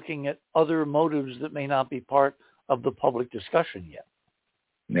me to looking at other motives that may not be part of the public discussion yet.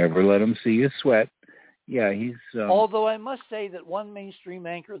 Never let him see you sweat. Yeah, he's... Although I must say that one mainstream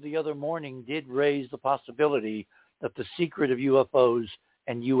anchor the other morning did raise the possibility that the secret of UFOs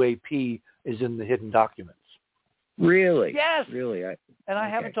and UAP is in the hidden documents. Really? Yes. Really? I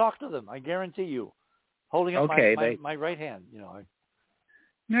haven't talked to them. I guarantee you. Holding up my right hand,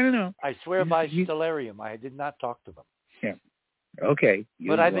 No. I swear by Stellarium, I did not talk to them. Yeah. Okay.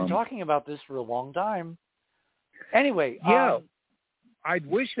 But I've been talking about this for a long time. Anyway. Yeah. I'd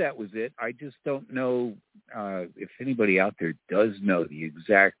wish that was it. I just don't know if anybody out there does know the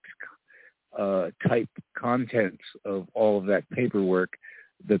exact type contents of all of that paperwork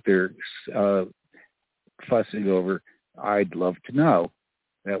that they're fussing over. I'd love to know.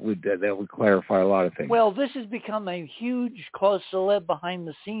 That would clarify a lot of things. Well, this has become a huge cause célèbre behind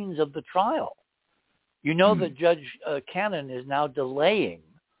the scenes of the trial. You know that Judge Cannon is now delaying,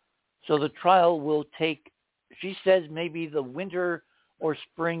 so the trial will take, she says, maybe the winter or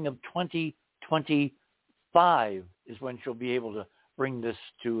spring of 2025 is when she'll be able to bring this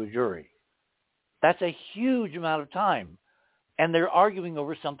to a jury. That's a huge amount of time. And they're arguing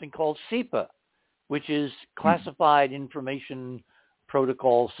over something called SIPA, which is Classified Information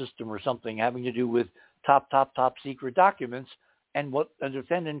Protocol System or something having to do with top secret documents and what a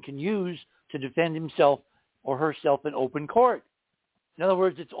defendant can use to defend himself or herself in open court. In other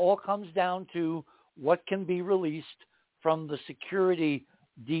words, it all comes down to what can be released from the security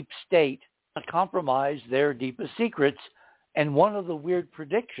deep state to compromise their deepest secrets. And one of the weird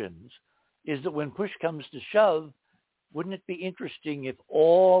predictions is that when push comes to shove, wouldn't it be interesting if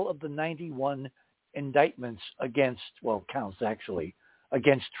all of the 91 indictments counts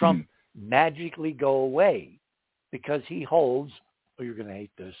against Trump magically go away because he holds, you're going to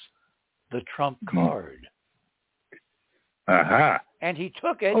hate this, the Trump card. Aha. And he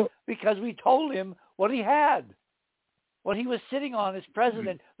took it because we told him what he had, what he was sitting on as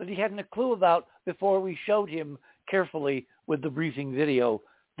president that he hadn't a clue about before we showed him carefully with the briefing video.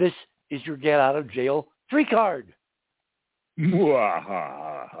 This is your get out of jail free card.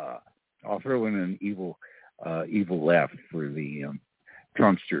 I'll throw in an evil laugh for the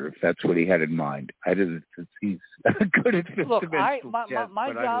Trumpster if that's what he had in mind. He's good at fifth-dimensional chess, but I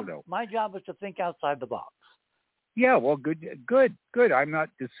don't know. My job is to think outside the box. Yeah, well, good. I'm not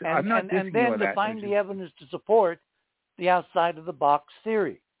dissing you on that. And then to find the evidence to support the outside of the box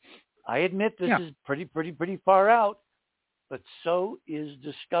theory. I admit this is pretty far out, but so is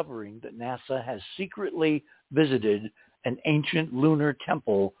discovering that NASA has secretly visited an ancient lunar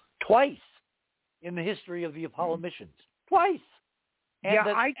temple twice in the history of the Apollo missions. Twice.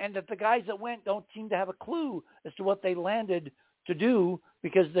 And that the guys that went don't seem to have a clue as to what they landed to do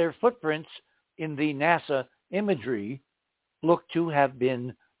because their footprints in the NASA imagery look to have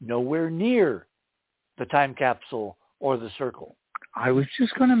been nowhere near the time capsule or the circle. I was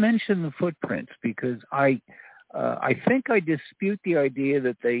just going to mention the footprints because I think I dispute the idea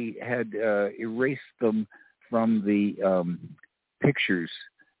that they had erased them from the pictures.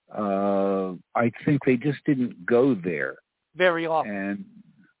 I think they just didn't go there very often.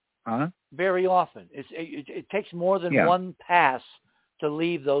 Very often, it takes more than one pass to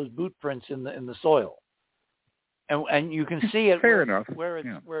leave those boot prints in the soil, and you can see it. Fair enough. Where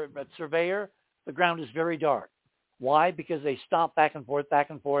at Surveyor, the ground is very dark. Why? Because they stomp back and forth.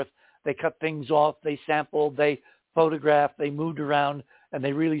 They cut things off. They sampled. They photographed. They moved around, and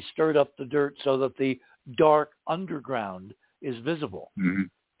they really stirred up the dirt so that the dark underground is visible. Mm-hmm.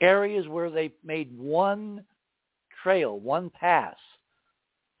 Areas where they made one trail, one pass,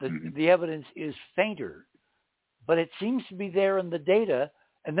 the evidence is fainter, but it seems to be there in the data.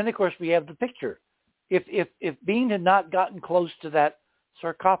 And then, of course, we have the picture. If Bean had not gotten close to that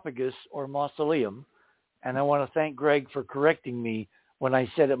sarcophagus or mausoleum, and I want to thank Greg for correcting me when I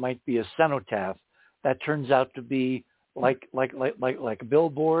said it might be a cenotaph, that turns out to be like a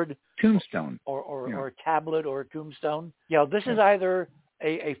billboard, tombstone, or a tablet or a tombstone. Yeah, this is either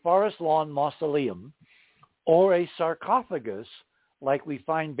a forest lawn mausoleum or a sarcophagus like we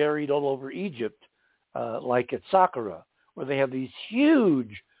find buried all over Egypt, like at Saqqara, where they have these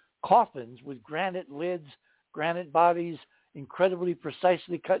huge coffins with granite lids, granite bodies, incredibly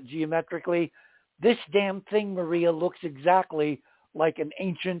precisely cut geometrically. This damn thing, Maria, looks exactly like an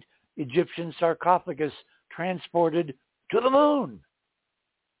ancient Egyptian sarcophagus transported to the moon.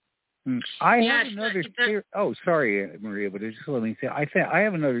 I have another theory. Oh, sorry, Maria, but just let me say, I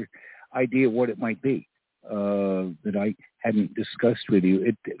have another idea what it might be that I hadn't discussed with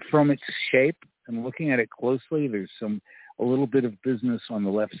you. From its shape and looking at it closely, there's a little bit of business on the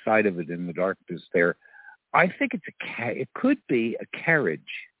left side of it in the darkness there. I think it could be a carriage,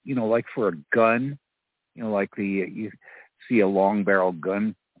 like for a gun, like you see a long barrel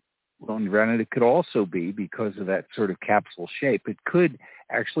gun. Granted, it could also be, because of that sort of capsule shape, it could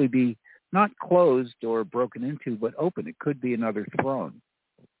actually be not closed or broken into, but open. It could be another throne.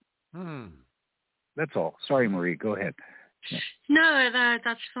 That's all. Sorry, Marie. Go ahead. Yeah. No,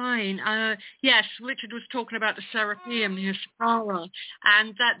 that's fine. Yes, Richard was talking about the Serapeum, the Ascara,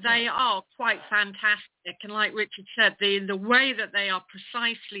 and that they are quite fantastic. And like Richard said, the way that they are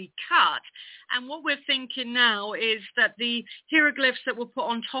precisely cut. And what we're thinking now is that the hieroglyphs that were put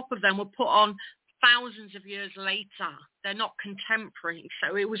on top of them were put on thousands of years later. They're not contemporary.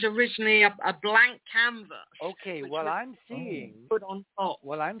 So it was originally a blank canvas. Okay, what I'm seeing, put on top.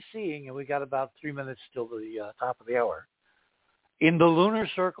 What I'm seeing, and we got about 3 minutes till the top of the hour. In the lunar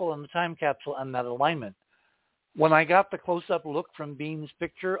circle and the time capsule and that alignment, when I got the close-up look from Bean's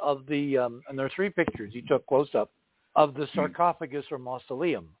picture of the, and there are 3 pictures he took close-up, of the sarcophagus or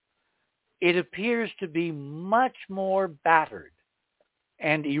mausoleum, it appears to be much more battered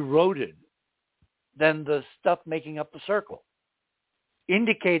and eroded than the stuff making up the circle,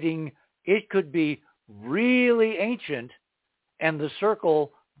 indicating it could be really ancient and the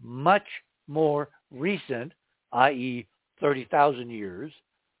circle much more recent, i.e., 30,000 years,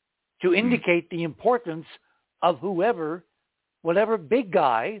 to indicate the importance of whatever big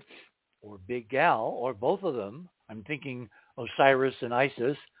guy or big gal or both of them, I'm thinking Osiris and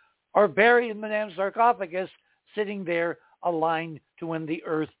Isis, are buried in Manaam's sarcophagus, sitting there aligned to when the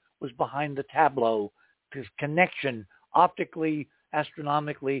earth was behind the tableau. This connection optically,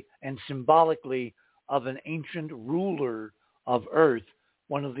 astronomically, and symbolically of an ancient ruler of earth,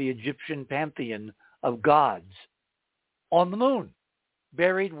 one of the Egyptian pantheon of gods, on the moon,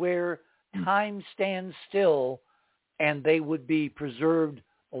 buried where time stands still, and they would be preserved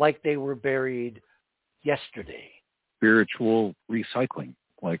like they were buried yesterday. Spiritual recycling,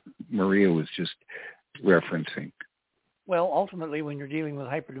 like Maria was just referencing. Well, ultimately, when you're dealing with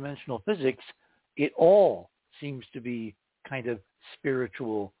hyperdimensional physics, it all seems to be kind of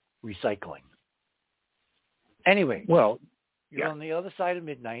spiritual recycling. Anyway, well, you're on the other side of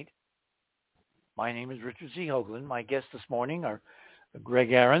midnight. My name is Richard C. Hoagland. My guests this morning are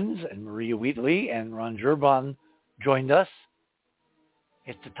Greg Ahrens and Maria Wheatley, and Ron Gerban joined us.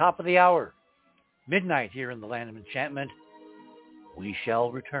 It's the top of the hour, midnight here in the land of enchantment. We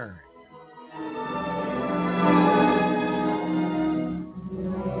shall return.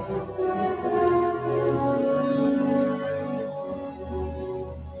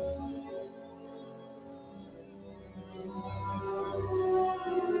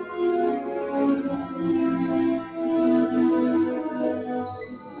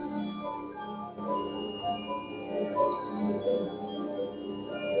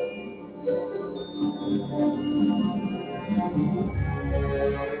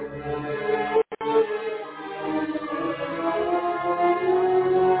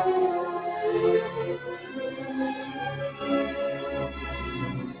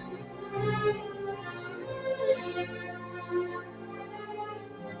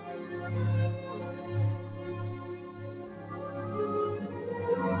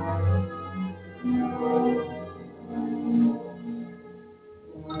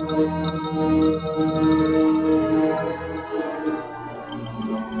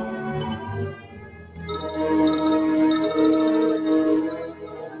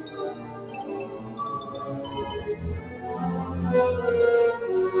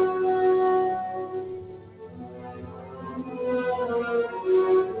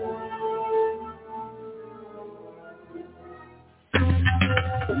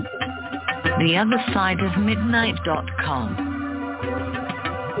 theothersideofmidnight.com.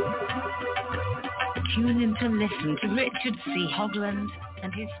 Tune in to listen to Richard C. Hoagland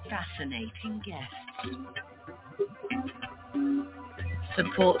and his fascinating guests.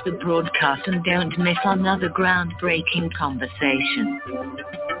 Support the broadcast and don't miss another groundbreaking conversation.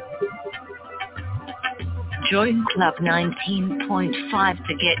 Join Club 19.5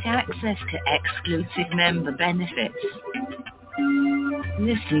 to get access to exclusive member benefits.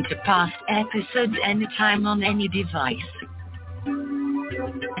 Listen to past episodes anytime on any device.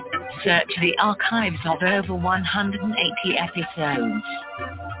 Search the archives of over 180 episodes.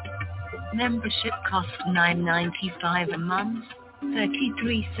 Membership costs $9.95 a month,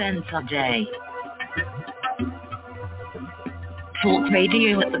 33 cents a day. Talk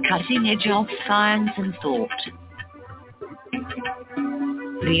radio at the cutting edge of science and thought.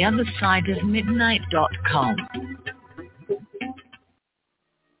 theothersideofmidnight.com.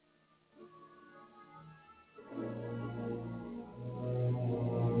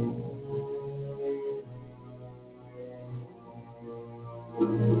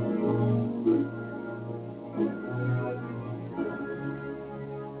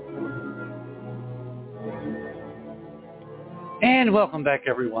 And welcome back,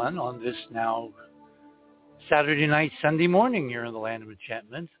 everyone, on this now Saturday night, Sunday morning here in the land of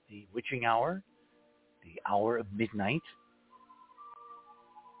enchantment, the witching hour. the hour of midnight.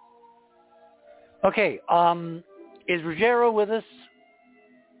 Okay, is Ruggiero with us?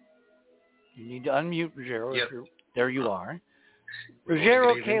 You need to unmute Ruggiero. Yep. There you are.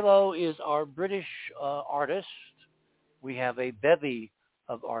 Ruggiero Kalo is our British artist. We have a bevy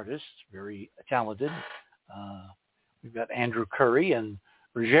of artists, very talented. We've got Andrew Curry, and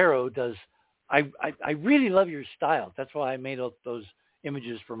Ruggiero does. I really love your style. That's why I made up those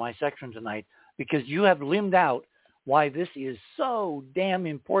images for my section tonight, because you have limbed out why this is so damn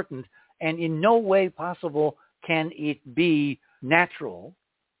important, and in no way possible can it be natural.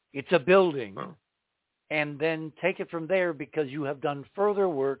 It's a building. Oh. And then take it from there, because you have done further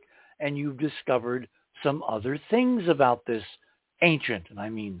work and you've discovered some other things about this ancient, and I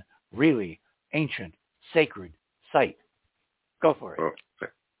mean really ancient, sacred site. Go for it.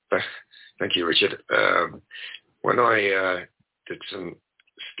 Well, thank you, Richard. When I did some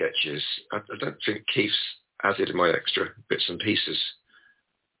sketches, I don't think Keith's added my extra bits and pieces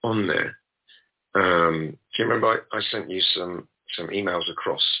on there. Do you remember I sent you some emails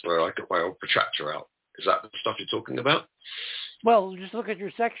across where I got my old protractor out? Is that the stuff you're talking about? Well, just look at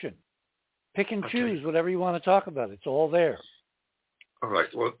your section. Pick and choose whatever you want to talk about. It's all there. All right.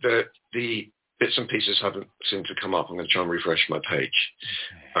 Well, the bits and pieces haven't seemed to come up. I'm going to try and refresh my page.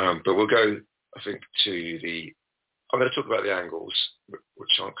 Okay. But we'll go, I think, I'm going to talk about the angles,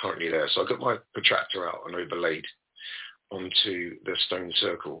 which aren't currently there. So I got my protractor out and overlaid onto the stone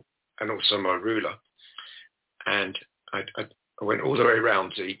circle, and also my ruler. And I went all the way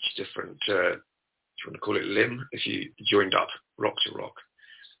around to each different, if you want to call it limb, if you joined up rock to rock.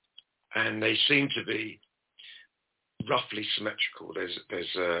 And they seem to be roughly symmetrical.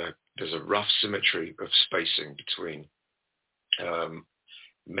 There's a rough symmetry of spacing between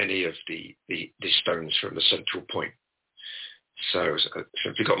many of the stones from the central point. So I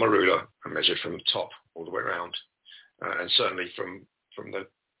simply got my ruler and measured from the top all the way around, and certainly from the,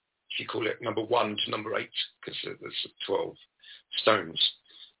 if you call it number 1 to number 8, because there's 12 stones,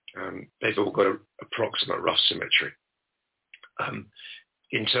 they've all got an approximate rough symmetry.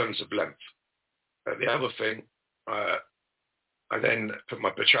 In terms of length. The other thing, I then put my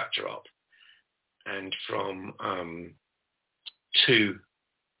protractor up, and from 2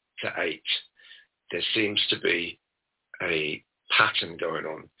 to 8, there seems to be a pattern going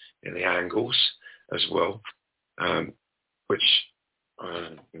on in the angles as well, which,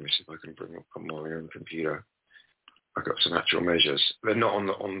 let me see if I can bring up on my own computer. I've got some actual measures. They're not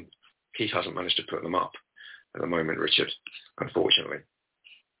on Keith hasn't managed to put them up at the moment, Richard, unfortunately.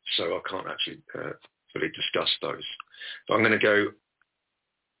 So I can't actually fully discuss those. But I'm going to go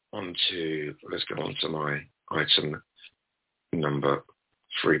let's go on to my item number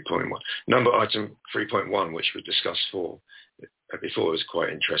 3.1. Number item 3.1, which we discussed before, is quite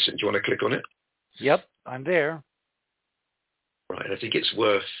interesting. Do you want to click on it? Yep, I'm there. Right, I think it's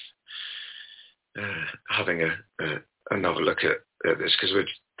worth having another look at this, because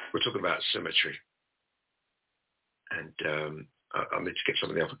we're talking about symmetry. And I need to get some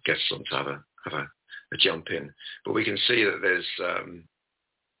of the other guests on to have a jump in. But we can see that there's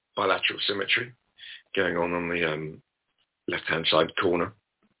bilateral symmetry going on the left-hand side corner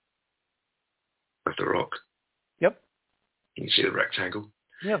of the rock. Yep. You can see the rectangle.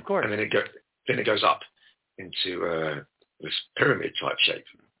 Yeah, of course. And then it goes up into this pyramid-type shape,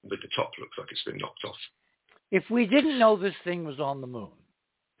 with the top looks like it's been knocked off. If we didn't know this thing was on the moon,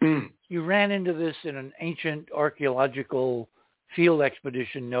 you ran into this in an ancient archaeological field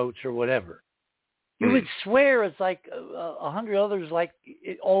expedition notes or whatever, you would swear it's like 100 others like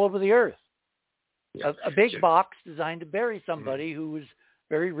it all over the earth. Yeah. A big box designed to bury somebody who was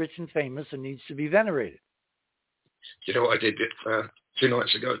very rich and famous and needs to be venerated. You know what I did 2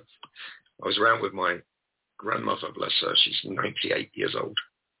 nights ago? I was around with my grandmother, bless her. She's 98 years old.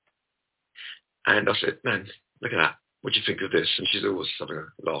 And I said, man, look at that. What do you think of this? And she's always having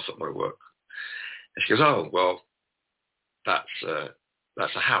a laugh at my work. And she goes, oh, well, that's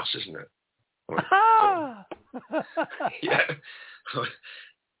a house, isn't it? Went, oh. Yeah.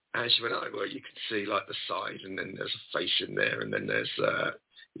 And she went, oh, well, you can see like the side, and then there's a face in there, and then there's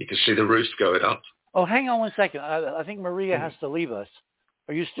you can see the roof going up. Oh, hang on 1 second. I think Maria has to leave us.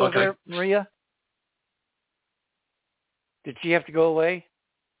 Are you still there, Maria? Did she have to go away?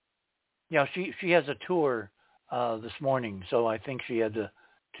 Yeah, she has a tour this morning, so I think she had to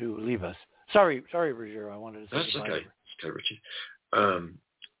leave us. Sorry, Ruggiero, I wanted to say that's goodbye. Okay. It's okay, Richie.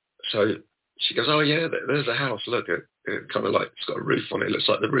 So she goes, oh yeah, there's a house. Look, it kind of like it's got a roof on it. It looks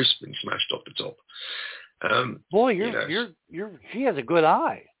like the roof's been smashed off the top. Boy, she has a good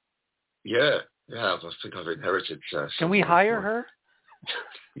eye. Yeah, I think I've inherited. Can we hire her?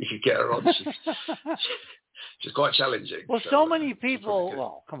 you could get her on. She's quite challenging. Well, so many people.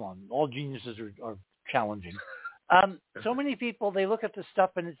 Well, come on, all geniuses are challenging. So many people, they look at the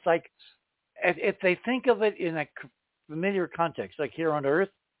stuff and it's like, if they think of it in a familiar context, like here on Earth,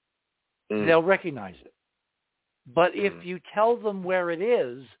 they'll recognize it. But if you tell them where it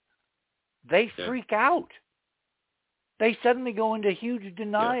is, they freak out. They suddenly go into huge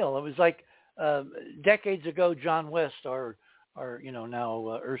denial. It was like decades ago, John West, our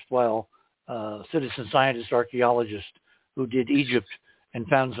now erstwhile citizen scientist, archaeologist, who did Egypt and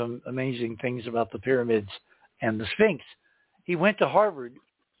found some amazing things about the pyramids and the Sphinx. He went to Harvard,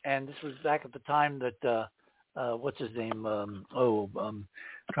 and this was back at the time that, what's his name?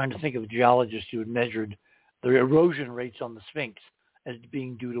 Trying to think of a geologist who had measured the erosion rates on the Sphinx as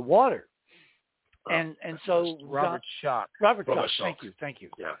being due to water. And so Robert Schoch. Robert Schoch. Thank you.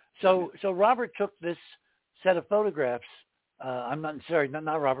 Yeah. So Robert took this set of photographs.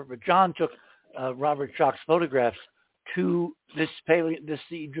 Not Robert, but John took Robert Schoch's photographs to this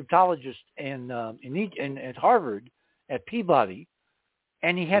Egyptologist at Harvard at Peabody,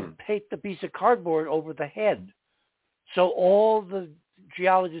 and he had taped a piece of cardboard over the head, so all the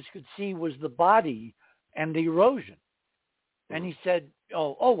geologists could see was the body and the erosion. And he said,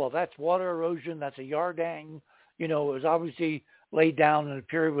 oh, well, that's water erosion. That's a yardang. It was obviously laid down in a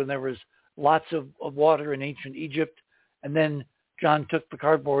period when there was lots of water in ancient Egypt. And then John took the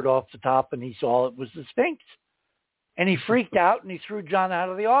cardboard off the top and he saw it was the Sphinx. And he freaked out and he threw John out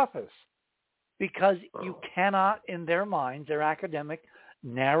of the office because you cannot, in their minds, their academic,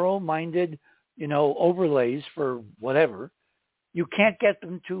 narrow-minded, overlays for whatever, you can't get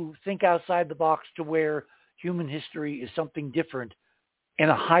them to think outside the box to where human history is something different in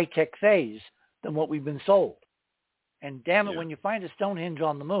a high-tech phase than what we've been sold. And damn it, when you find a Stonehenge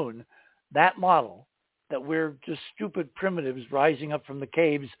on the moon, that model that we're just stupid primitives rising up from the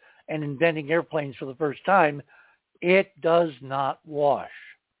caves and inventing airplanes for the first time, it does not wash.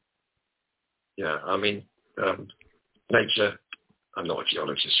 Yeah, I mean, nature, I'm not a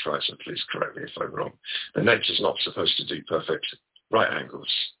geologist, right, so please correct me if I'm wrong, but nature's not supposed to do perfect right angles.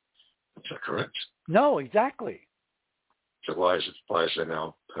 Is that correct? No, exactly. So why is there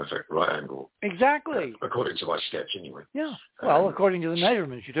now perfect right angle? Exactly. According to my sketch, anyway. Yeah. Well, according to the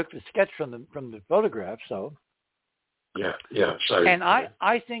measurements, you took the sketch from the photograph, so. Yeah. So. And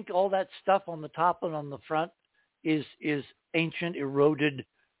I think all that stuff on the top and on the front is ancient eroded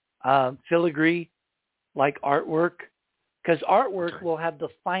filigree, like artwork, because artwork will have the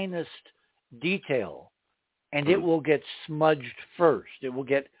finest detail, and it will get smudged first. It will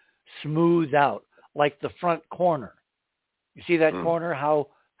get smoothed out, like the front corner. You see that corner, how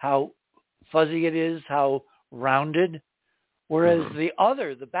fuzzy it is, how rounded? Whereas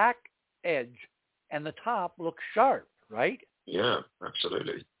the back edge and the top look sharp, right? Yeah,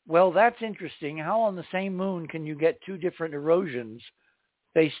 absolutely. Well, that's interesting. How on the same moon can you get two different erosions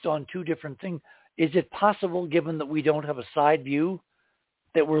based on two different things? Is it possible, given that we don't have a side view,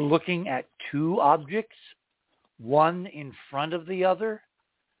 that we're looking at two objects, one in front of the other?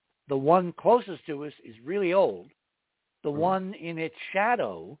 The one closest to us is really old. The one in its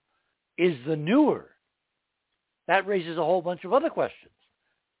shadow is the newer. That raises a whole bunch of other questions.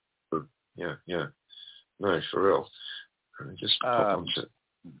 Yeah. No, for real. Just pop on to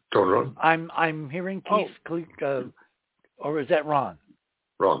go on, Ron. I'm hearing Keith, or is that Ron?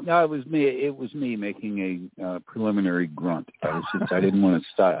 Ron. No, it was me. It was me making a preliminary grunt. I didn't want to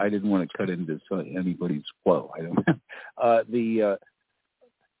stop. I didn't want to cut into anybody's flow. I don't.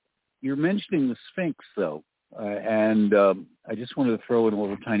 You're mentioning the Sphinx, though. And I just wanted to throw in a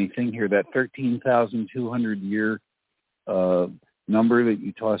little tiny thing here. That 13,200 year number that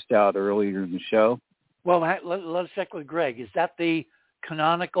you tossed out earlier in the show. Well, let's check with Greg. Is that the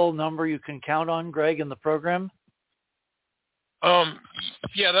canonical number you can count on, Greg, in the program?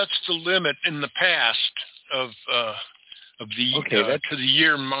 Yeah, that's the limit in the past of the to the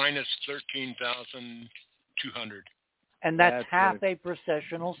year minus 13,200. And that's half a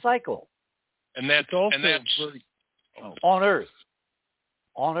precessional cycle. And that's on Earth.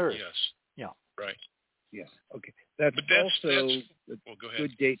 On Earth. Yes. Yeah. Right. Yeah. Okay. That's also a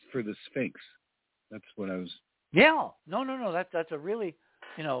good date for the Sphinx. That's what I was. Yeah. No. That's a really,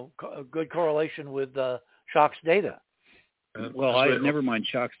 a good correlation with Schoch's data. Well, never mind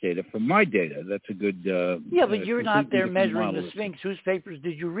Schoch's data. From my data, that's a good. Yeah, but you're not there measuring the Sphinx. Whose papers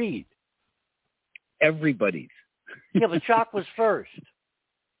did you read? Everybody's. Yeah, but Schoch was first.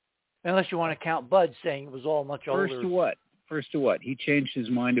 Unless you want to count Bud saying it was all much older. First to what? He changed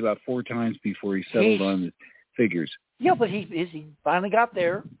his mind about 4 times before he settled on the figures. Yeah, but he finally got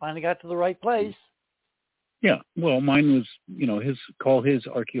there. Finally got to the right place. Yeah, well, mine was, his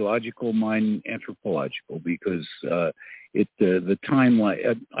archaeological, mine anthropological, because the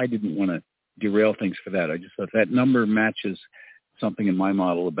timeline, I didn't want to derail things for that. I just thought that number matches something in my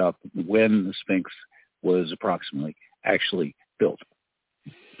model about when the Sphinx was approximately actually built.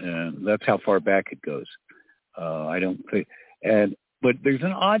 And that's how far back it goes. I don't think, but there's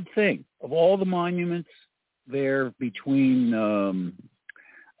an odd thing. Of all the monuments there between,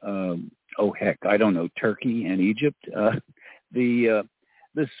 I don't know, Turkey and Egypt, the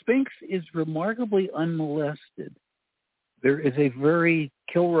Sphinx is remarkably unmolested. There is a very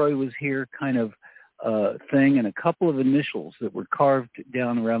Kilroy was here kind of thing, and a couple of initials that were carved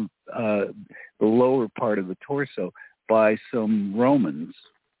down around the lower part of the torso by some Romans.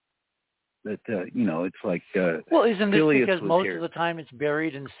 That it's like. Well, isn't this Phileas because most here. of the time it's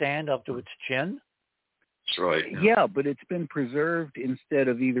buried in sand up to its chin? That's right. Yeah, but it's been preserved instead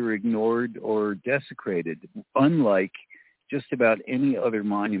of either ignored or desecrated, unlike just about any other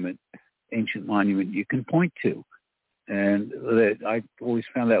ancient monument you can point to. And that I always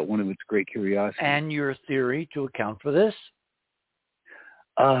found that one of its great curiosities. And your theory to account for this?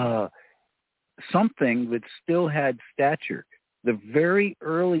 Something that still had stature. The very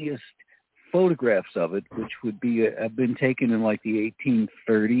earliest photographs of it, which would be have been taken in like the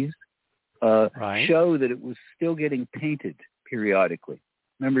 1830s, Right. show that it was still getting painted periodically.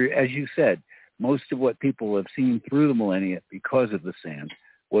 Remember, as you said, most of what people have seen through the millennia because of the sand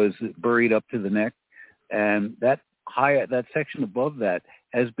was buried up to the neck, and that section above that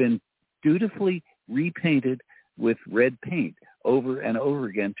has been dutifully repainted with red paint over and over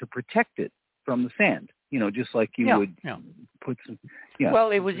again to protect it from the sand. Just like you would put some. Yeah.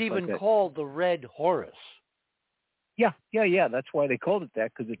 Well, it was even like called the Red Horus. Yeah. That's why they called it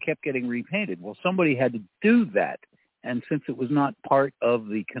that, because it kept getting repainted. Well, somebody had to do that, and since it was not part of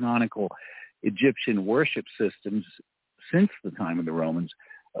the canonical Egyptian worship systems since the time of the Romans,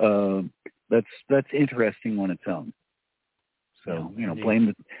 that's interesting on its own. So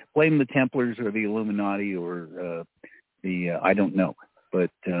blame the Templars or the Illuminati or I don't know, but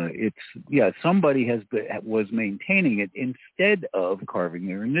somebody was maintaining it instead of carving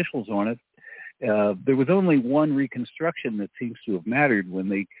their initials on it. There was only one reconstruction that seems to have mattered when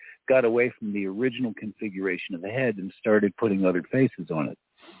they got away from the original configuration of the head and started putting other faces on it.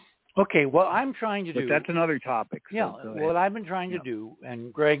 Okay, what I'm trying to do... But that's another topic. So what I've been trying to do,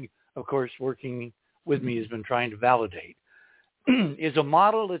 and Greg, of course, working with me, has been trying to validate, is a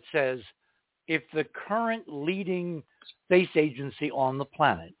model that says if the current leading space agency on the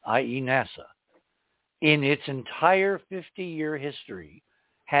planet, i.e. NASA, in its entire 50-year history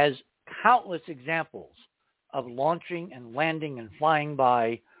has countless examples of launching and landing and flying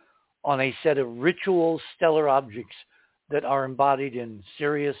by on a set of ritual stellar objects that are embodied in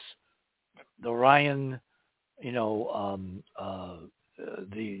Sirius, the Orion,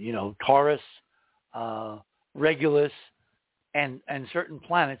 Taurus, Regulus, and certain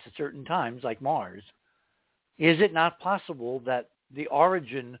planets at certain times, like Mars. Is it not possible that the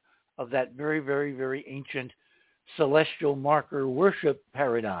origin of that very, very, very ancient celestial marker worship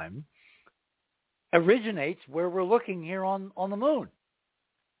paradigm originates where we're looking here on the moon?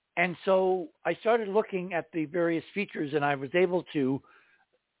 And so I started looking at the various features, and I was able to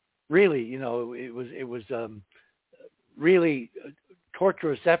really, it was really a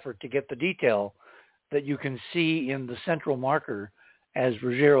torturous effort to get the detail that you can see in the central marker as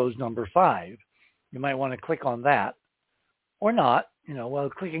Ruggiero's number 5. You might want to click on that or not.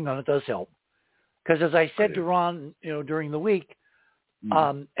 Clicking on it does help. Because as I said to Ron, during the week,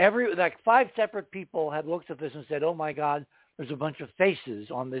 5 separate people had looked at this and said, oh my God, there's a bunch of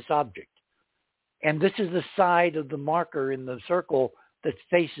faces on this object. And this is the side of the marker in the circle that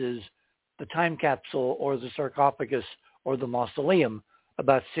faces the time capsule or the sarcophagus or the mausoleum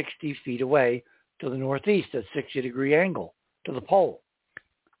about 60 feet away to the northeast at 60-degree angle to the pole.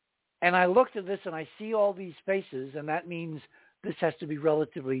 And I looked at this and I see all these faces, and that means this has to be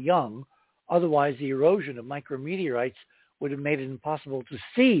relatively young. Otherwise, the erosion of micrometeorites would have made it impossible to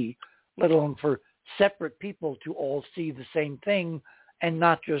see, let alone for separate people to all see the same thing, and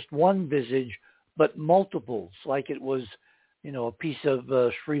not just one visage, but multiples, like it was, a piece of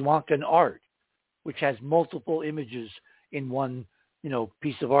Sri Lankan art, which has multiple images in one,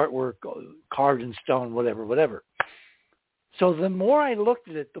 piece of artwork carved in stone, whatever. So the more I looked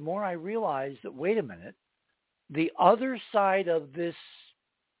at it, the more I realized that, wait a minute, the other side of this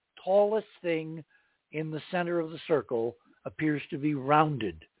tallest thing in the center of the circle appears to be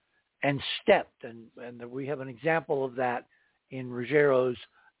rounded and stepped. And we have an example of that in Ruggiero's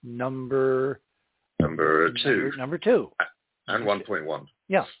number 2. Number 2. And 1.1.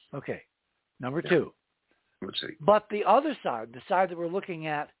 Yeah, okay. Number 2. But the other side, the side that we're looking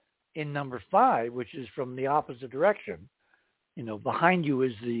at in number 5, which is from the opposite direction, behind you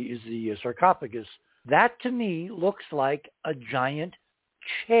is the sarcophagus. That to me looks like a giant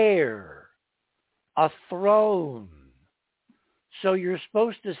chair, a throne. So you're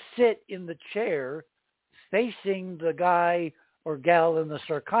supposed to sit in the chair facing the guy or gal in the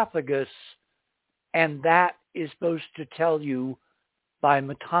sarcophagus, and that is supposed to tell you by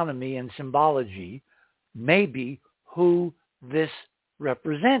metonymy and symbology maybe who this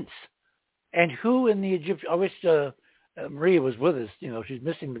represents and who in the Egyptian. I wish Maria was with us. She's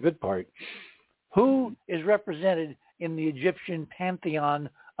missing the good part. Who is represented in the Egyptian pantheon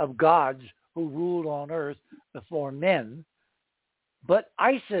of gods who ruled on earth before men? But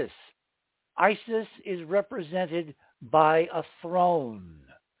Isis. Isis is represented by a throne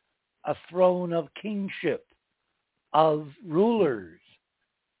of kingship, of rulers.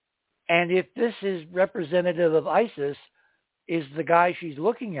 And if this is representative of Isis, is the guy she's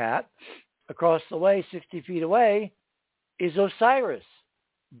looking at across the way, 60 feet away, is Osiris,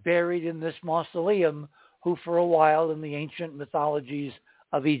 buried in this mausoleum, who for a while in the ancient mythologies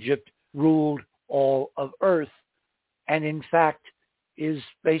of Egypt ruled all of earth, and in fact is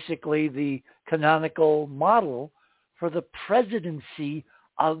basically the canonical model for the presidency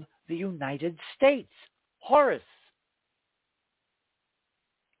of the United States. Horus.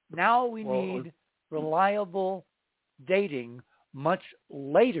 Now we need reliable dating much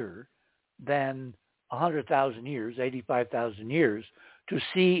later than 100,000 years, 85,000 years, to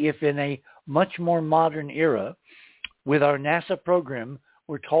see if in a much more modern era with our NASA program,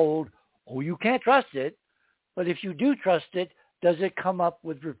 we're told, you can't trust it, but if you do trust it, does it come up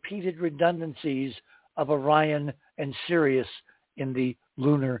with repeated redundancies of Orion and Sirius in the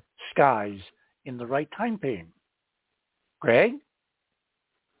lunar skies in the right time frame? Greg?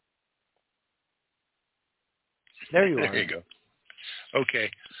 There you are. There you go.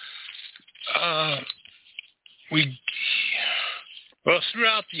 Okay.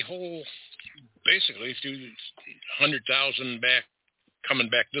 Throughout the whole, basically through 100,000 back, coming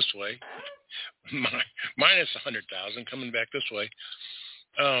back this way, minus 100,000 coming back this way.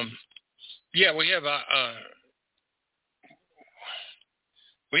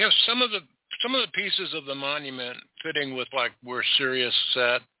 We have some of the pieces of the monument fitting with like where Sirius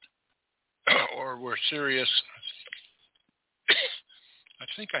sat, or where Sirius. I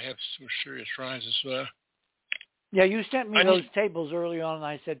think I have where Sirius rises. Yeah, you sent me those tables early on, and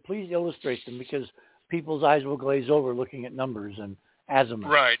I said, please illustrate them because people's eyes will glaze over looking at numbers and azimuth.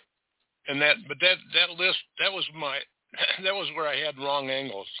 Right, and that list that was where I had wrong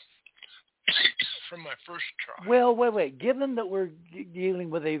angles from my first try. Well, wait. Given that we're dealing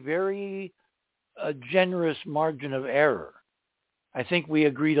with a very generous margin of error, I think we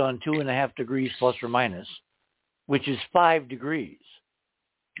agreed on 2.5 degrees plus or minus, which is 5 degrees.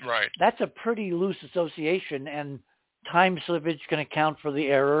 Right. That's a pretty loose association, and time slippage can account for the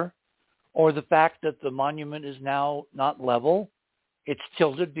error, or the fact that the monument is now not level. It's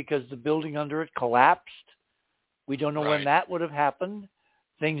tilted because the building under it collapsed. We don't know when that would have happened.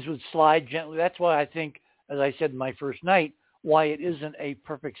 Things would slide gently. That's why I think, as I said in my first night, why it isn't a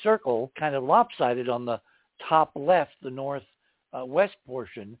perfect circle, kind of lopsided on the top left, the northwest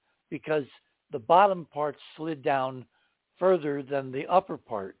portion, because the bottom part slid down further than the upper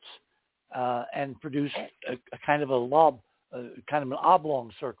parts and produced a kind of kind of an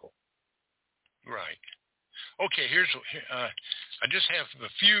oblong circle. Right. Okay, I just have a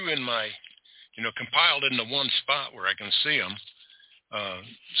few in my, compiled into one spot where I can see them,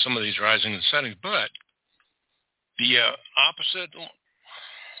 some of these rising and setting, but the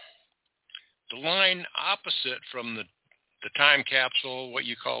line opposite from the time capsule, what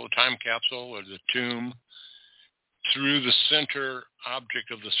you call the time capsule or the tomb, through the center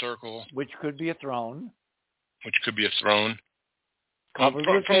object of the circle, which could be a throne. From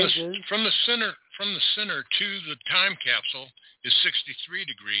the center to the time capsule is 63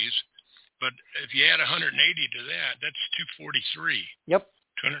 degrees, but if you add 180 to that, that's 243. Yep.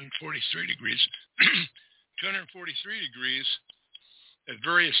 243 degrees. 243 degrees at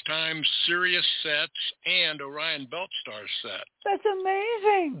various times Sirius sets and Orion belt stars set. That's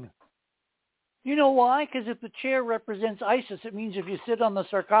amazing. You know why? Because if the chair represents Isis, it means if you sit on the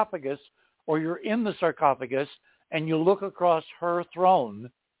sarcophagus or you're in the sarcophagus and you look across her throne,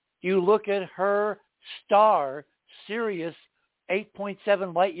 you look at her star, Sirius,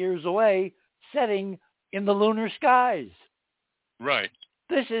 8.7 light years away, setting in the lunar skies. Right.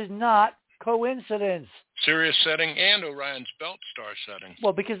 This is not coincidence. Sirius setting and Orion's belt star setting.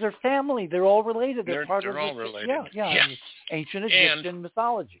 Well, because they're family. They're all related. They're all related. Yeah. Ancient Egyptian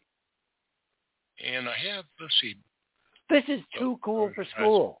mythology. And I have, let's see. This is too cool for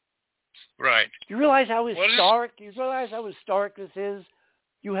school. Right. You realize how historic? You realize how historic this is?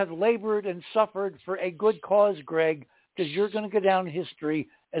 You have labored and suffered for a good cause, Greg, because you're going to go down in history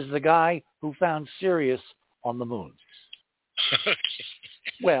as the guy who found Sirius on the moon.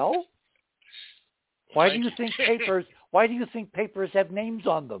 Well, why do you think papers have names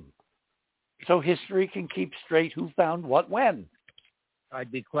on them? So history can keep straight who found what when.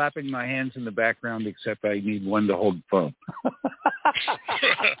 I'd be clapping my hands in the background, except I need one to hold the phone.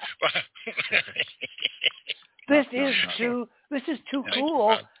 This is too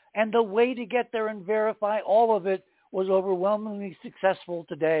cool, and the way to get there and verify all of it was overwhelmingly successful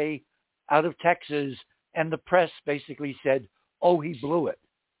today out of Texas, and the press basically said, "Oh, he blew it."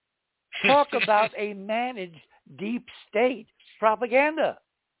 Talk about a managed deep state propaganda.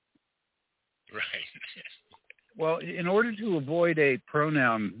 Right. Well, in order to avoid a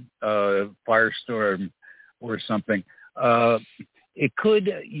pronoun firestorm or something, you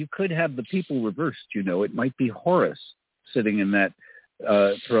could have the people reversed. It might be Horus sitting in that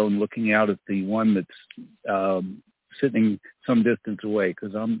throne, looking out at the one that's sitting some distance away.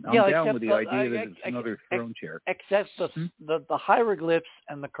 Because I'm down with the idea that it's another throne chair. Except the hieroglyphs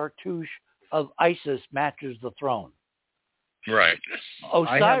and the cartouche of Isis matches the throne. Right.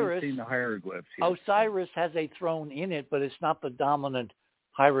 I haven't seen the hieroglyphs yet. Osiris has a throne in it, but it's not the dominant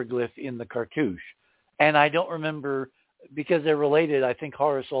hieroglyph in the cartouche. And I don't remember, because they're related, I think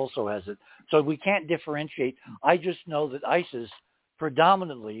Horus also has it. So we can't differentiate. I just know that Isis,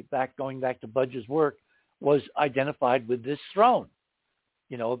 predominantly, going back to Budge's work, was identified with this throne.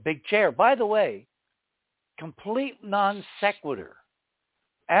 A big chair. By the way, complete non sequitur.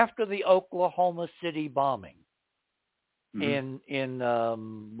 After the Oklahoma City bombing, in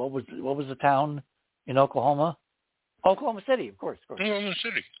what was the town in Oklahoma? Oklahoma City, of course. Oklahoma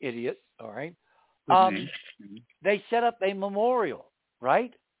City. Idiot. All right. They set up a memorial,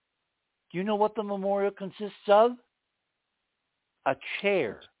 right? Do you know what the memorial consists of? A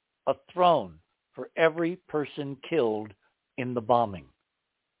chair, a throne for every person killed in the bombing.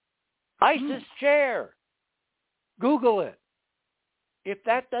 ISIS chair. Google it. If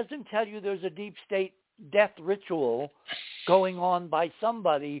that doesn't tell you there's a deep state death ritual going on by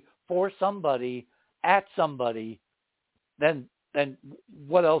somebody, for somebody, at somebody, then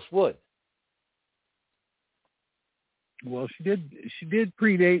what else would? Well, she did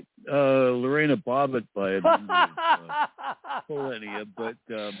predate Lorena Bobbitt by a millennia, but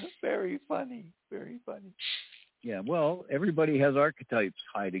very funny. Yeah, well, everybody has archetypes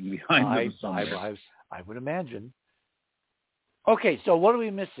hiding behind them somewhere. I would imagine. Okay, so what are we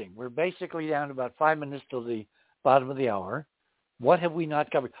missing? We're basically down to about 5 minutes till the bottom of the hour. What have we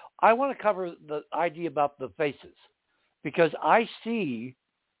not covered? I want to cover the idea about the faces, because I see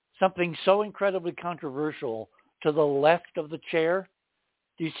something so incredibly controversial to the left of the chair.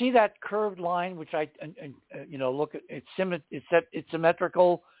 Do you see that curved line, which look at? It's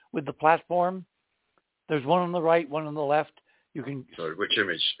symmetrical with the platform. There's one on the right, one on the left. You can. Sorry, which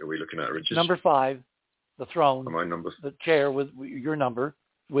image are we looking at, Richard? Number 5, the throne. My number. The chair with your number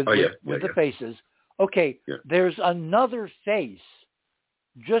with the faces. Okay, yeah. There's another face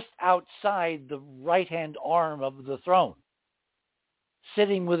just outside the right-hand arm of the throne,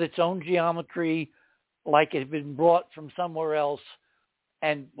 sitting with its own geometry, like it had been brought from somewhere else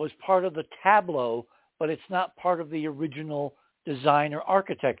and was part of the tableau, but it's not part of the original design or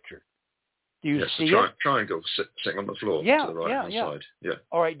architecture. Do you see it? Triangle sitting on the floor to the right-hand side. Yeah.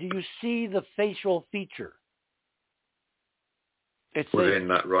 All right. Do you see the facial feature? It's within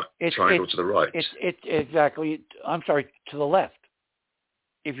that triangle to the right. It's exactly. I'm sorry, to the left.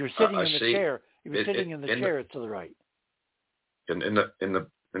 If you're sitting in the chair, it's to the right. In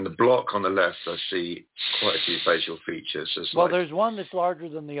the block on the left, I see quite a few facial features. There's one that's larger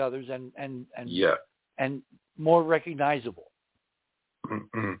than the others and more recognizable.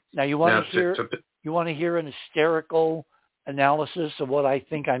 Mm-hmm. Now you want to hear an hysterical analysis of what I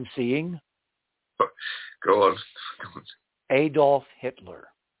think I'm seeing? Go on. Adolf Hitler.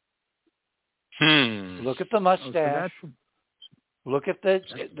 Look at the mustache. Look at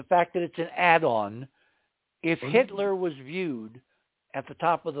the fact that it's an add-on. If Hitler was viewed at the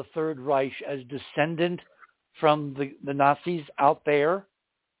top of the Third Reich as descendant from the Nazis out there,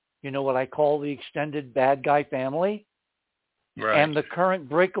 what I call the extended bad guy family, right. And the current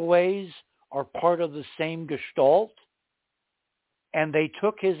breakaways are part of the same gestalt, and they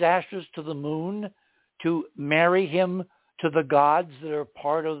took his ashes to the moon to marry him to the gods that are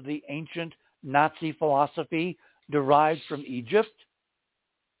part of the ancient Nazi philosophy derived from Egypt.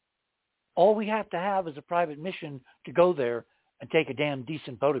 All we have to have is a private mission to go there and take a damn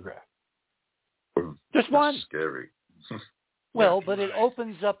decent photograph. Just one. That's scary. Well, but it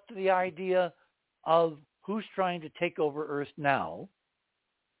opens up to the idea of who's trying to take over Earth now.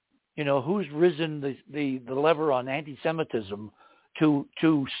 You know, who's risen the lever on anti-Semitism to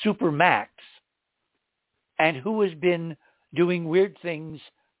supermax, and who has been doing weird things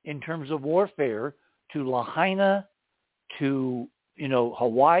in terms of warfare to Lahaina, to, you know,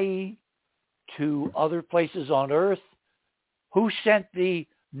 Hawaii, to other places on Earth. Who sent the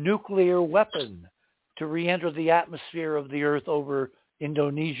nuclear weapon to re-enter the atmosphere of the Earth over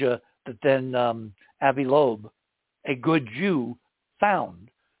Indonesia that then Avi Loeb, a good Jew, found,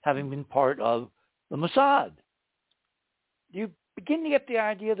 having been part of the Mossad? You begin to get the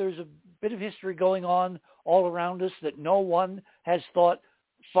idea there's a bit of history going on all around us that no one has thought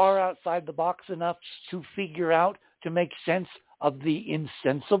far outside the box enough to figure out, to make sense of the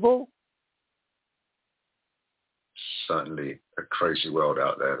insensible? Certainly a crazy world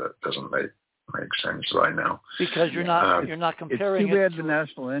out there that doesn't make sense right now. Because you're not comparing. It's too bad the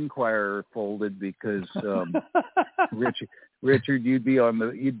National Enquirer folded, because Richard, you'd be on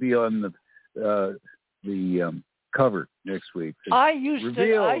the cover next week.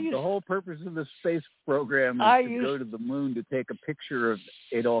 The whole purpose of the space program is to go to the moon to take a picture of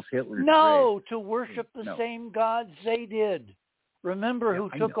Adolf Hitler's grave. To worship the same gods they did. Remember who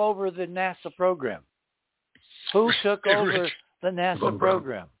took over the NASA program? Who took over the NASA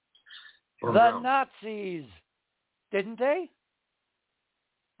program? The Nazis, didn't they?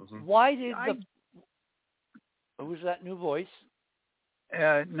 Mm-hmm. Why did Who was that new voice?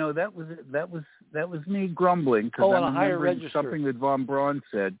 No, that was me grumbling, because I'm remembering something that von Braun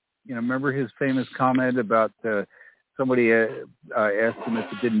said. You know, remember his famous comment about somebody asked him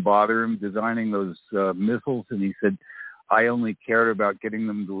if it didn't bother him designing those missiles, and he said, "I only cared about getting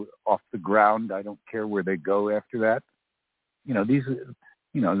them off the ground. I don't care where they go after that." You know, these.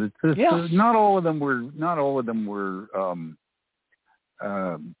 You know, not all of them were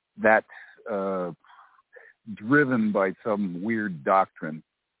that driven by some weird doctrine.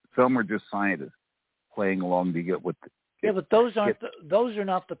 Some were just scientists playing along to get what. But those are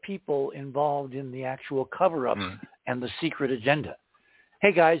not the people involved in the actual cover-up and the secret agenda.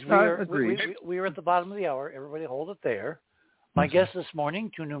 Hey guys, we are at the bottom of the hour. Everybody hold it there. My guests this morning,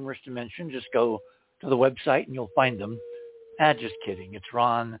 too numerous to mention. Just go to the website and you'll find them. Just kidding. It's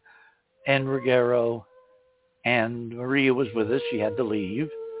Ron and Ruggiero, and Maria was with us. She had to leave.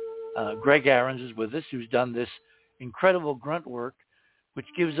 Greg Ahrens is with us, who's done this incredible grunt work, which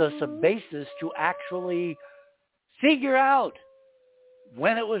gives us a basis to actually figure out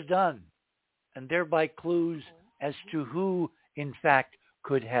when it was done, and thereby clues as to who, in fact,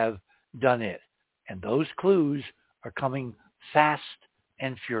 could have done it. And those clues are coming fast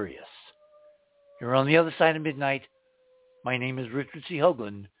and furious. You're on the other side of midnight. My name is Richard C.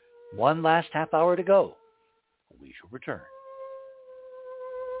 Hoagland. One last half hour to go. We shall return.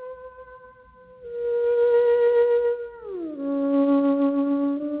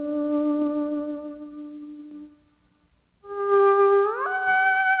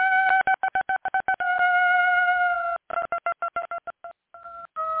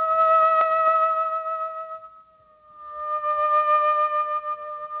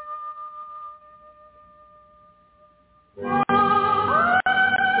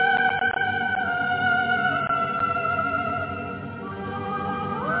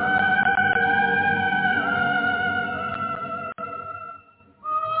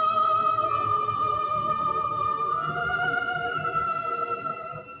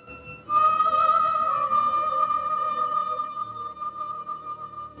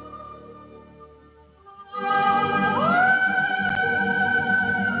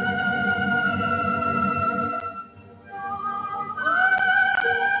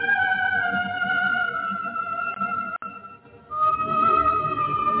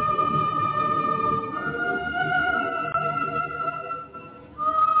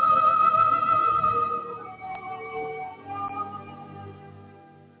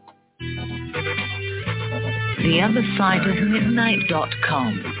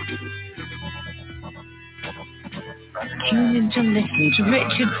 theothersideofmidnight.com. Tune in to listen to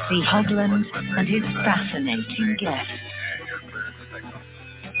Richard C. Hoagland and his fascinating guests.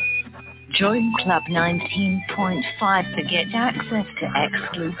 Join Club 19.5 to get access to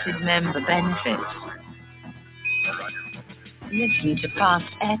exclusive member benefits. Listen to past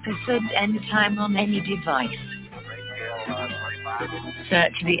episodes anytime on any device.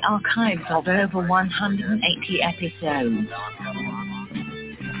 Search the archives of over 180 episodes.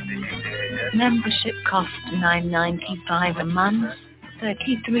 Membership costs $9.95 a month,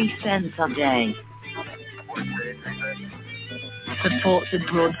 33 cents a day. supports a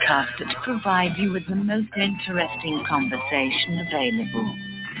broadcaster to provide you with the most interesting conversation available.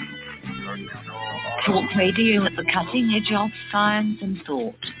 Talk radio at the cutting edge of science and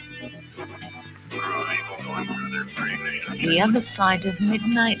thought. The other side of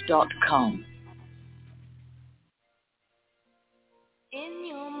midnight.com. In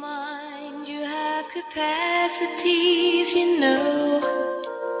your mind you have capacities, you know,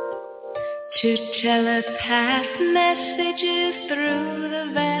 to telepath messages through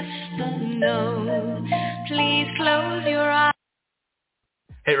the vast unknown. Please close your eyes.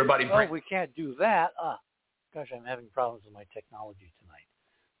 Hey, everybody. Oh, we can't do that. Gosh, I'm having problems with my technology tonight.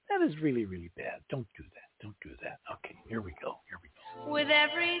 That is really, really bad. Don't do that. Don't do that. Okay, here we go. With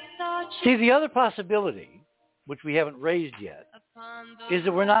every thought. See, the other possibility, which we haven't raised yet, is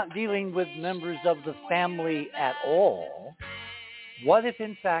that we're not dealing with members of the family at all. What if,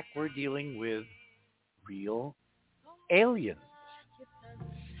 in fact, we're dealing with real aliens?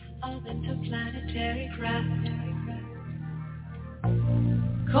 Of interplanetary craft,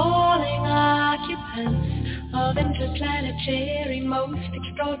 calling occupants of interplanetary most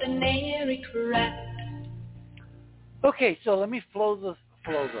extraordinary craft. Okay, so let me throw the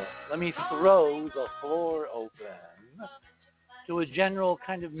floor open to a general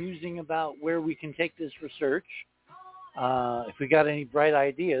kind of musing about where we can take this research. If we got any bright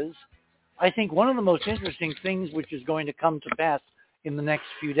ideas, I think one of the most interesting things which is going to come to pass in the next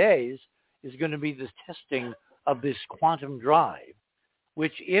few days is going to be this testing of this quantum drive,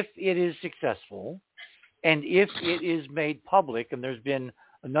 which, if it is successful and if it is made public, and there's been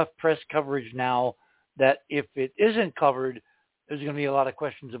enough press coverage now that if it isn't covered, there's going to be a lot of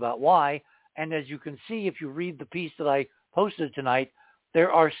questions about why. And as you can see, if you read the piece that I posted tonight,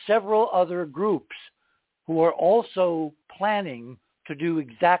 there are several other groups who are also planning to do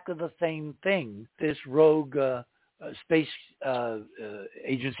exactly the same thing. This rogue space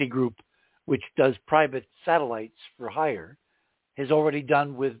agency group, which does private satellites for hire, has already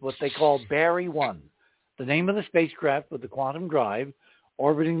done with what they call Barry 1. The name of the spacecraft with the quantum drive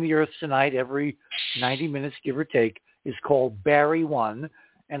orbiting the Earth tonight every 90 minutes, give or take, is called Barry 1.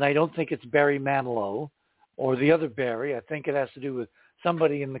 And I don't think it's Barry Manilow or the other Barry. I think it has to do with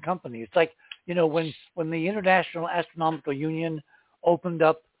somebody in the company. It's like, you know, when the International Astronomical Union opened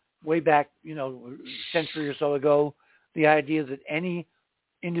up way back, you know, a century or so ago, the idea that any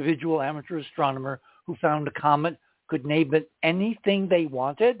individual amateur astronomer who found a comet could name it anything they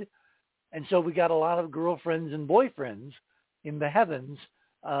wanted. And so we got a lot of girlfriends and boyfriends in the heavens,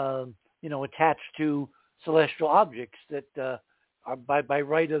 you know, attached to celestial objects that are by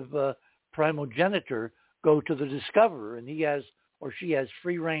right of primogeniture go to the discoverer, and he has or she has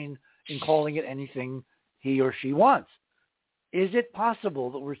free reign in calling it anything he or she wants. Is it possible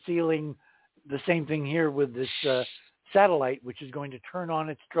that we're sealing the same thing here with this satellite, which is going to turn on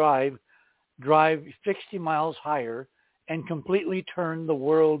its drive 60 miles higher, and completely turn the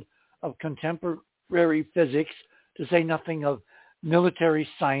world of contemporary physics, to say nothing of military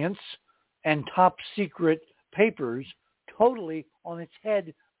science and top secret papers, totally on its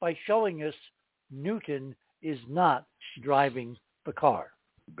head by showing us Newton is not driving the car?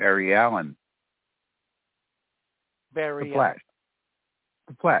 Barry Allen. Barry The Flash.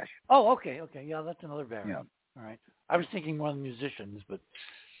 The Flash. Oh, okay. Yeah, that's another Barry. Yeah. All right. I was thinking more of the musicians, but,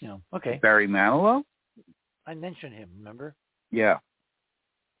 you know, okay. Barry Manilow? I mentioned him, remember? Yeah.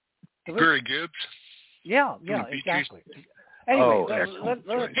 Barry Gibbs? Yeah, exactly. Anyway,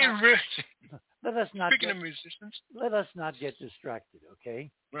 let us not Speaking of musicians. Let us not get distracted,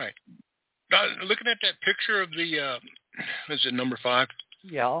 okay? Right. Looking at that picture of the, is it number 5?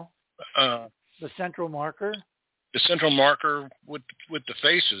 Yeah. The central marker? The central marker with the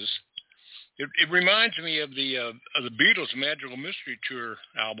faces. It reminds me of the Beatles' Magical Mystery Tour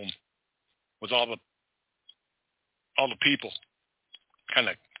album with all the people kind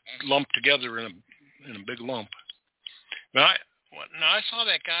of lumped together in a big lump. Now I saw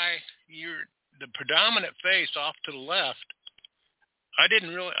that guy, the predominant face off to the left. I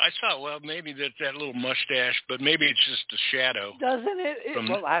thought, well, maybe that little mustache, but maybe it's just a shadow. Doesn't it?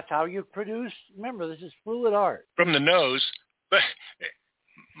 Well, that's how you produce. Remember, this is fluid art. From the nose. But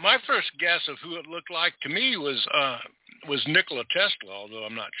my first guess of who it looked like to me was Nikola Tesla, although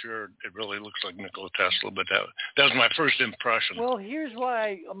I'm not sure it really looks like Nikola Tesla, but that was my first impression. Well, here's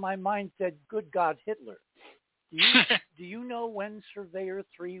why my mind said, good God, Hitler. Do you know when Surveyor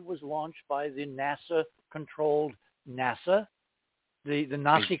 3 was launched by the NASA-controlled NASA? The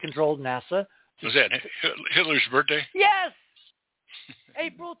Nazi-controlled NASA? Was that Hitler's birthday? Yes!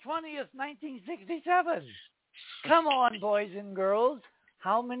 April 20th, 1967. Come on, boys and girls.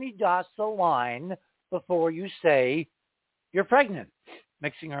 How many dots align before you say you're pregnant.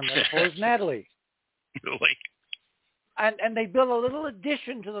 Mixing our metaphors madly. Really? And they built a little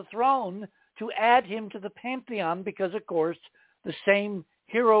addition to the throne to add him to the pantheon because, of course, the same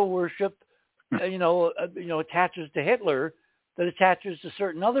hero worship, attaches to Hitler that attaches to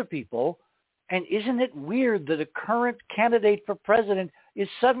certain other people. And isn't it weird that a current candidate for president is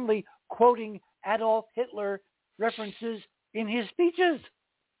suddenly quoting Adolf Hitler references in his speeches?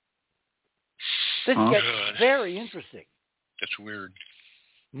 This gets very interesting. That's weird.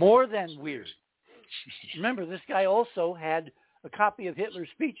 More than weird. Remember, this guy also had a copy of Hitler's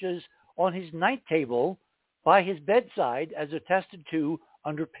speeches on his night table by his bedside as attested to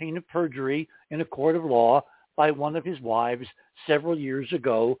under pain of perjury in a court of law by one of his wives several years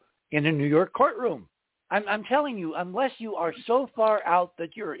ago in a New York courtroom. I'm telling you, unless you are so far out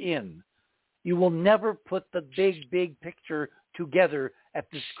that you're in, you will never put the big picture together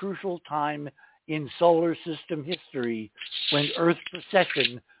at this crucial time in solar system history when Earth's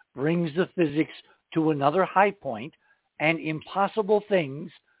precession brings the physics to another high point and impossible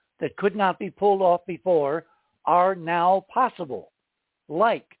things that could not be pulled off before are now possible,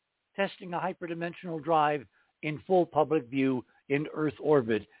 like testing a hyperdimensional drive in full public view in Earth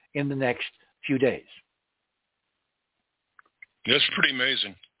orbit in the next few days. That's pretty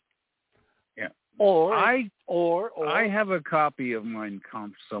amazing. Yeah. Or I have a copy of Mein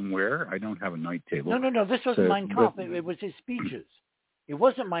Kampf somewhere. I don't have a night table. No. This wasn't Mein Kampf. It was his speeches. It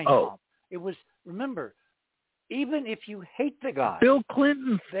wasn't Mein Kampf. It was, remember, even if you hate the guy. Bill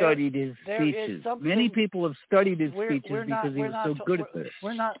Clinton studied his speeches. Many people have studied his speeches because he was so good at this.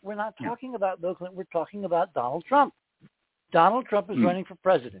 We're not talking about Bill Clinton. We're talking about Donald Trump. Donald Trump is running for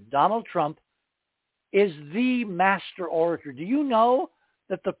president. Donald Trump is the master orator. Do you know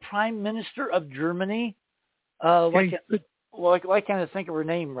that the Prime Minister of Germany, why can't I think of her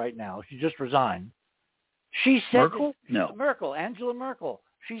name right now? She just resigned. She said Angela Merkel.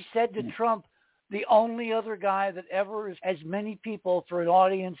 She said to Trump, the only other guy that ever is as many people for an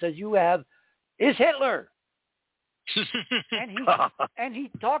audience as you have is Hitler. and he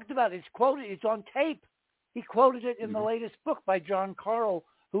talked about it. It's quoted. It's on tape. He quoted it in the latest book by John Carl,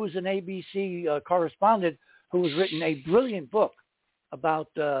 who is an ABC correspondent who has written a brilliant book about,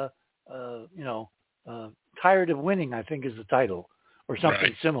 Tired of Winning, I think is the title, or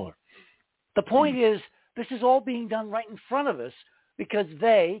something similar. The point is, this is all being done right in front of us because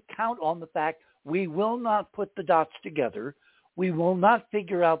they count on the fact we will not put the dots together, we will not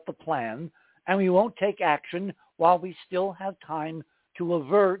figure out the plan, and we won't take action while we still have time to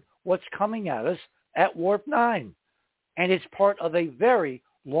avert what's coming at us at Warp 9. And it's part of a very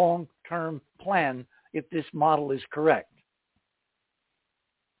long-term plan if this model is correct.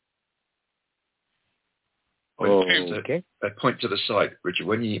 Okay. A point to the side, Richard,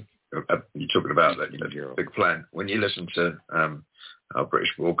 when you're talking about that, big plan, when you listen to our British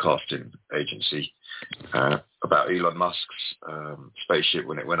Broadcasting Agency about Elon Musk's spaceship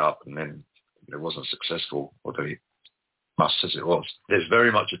when it went up and then it wasn't successful, although Musk says it was, there's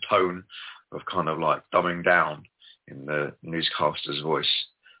very much a tone of kind of like dumbing down in the newscaster's voice.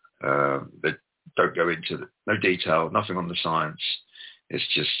 They don't go into no detail, nothing on the science. It's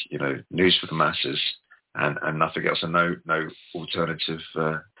just, news for the masses and nothing else, and no alternative,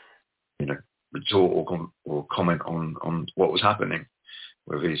 retort or comment on what was happening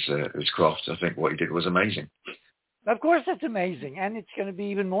with his craft. I think what he did was amazing. Of course it's amazing, and it's going to be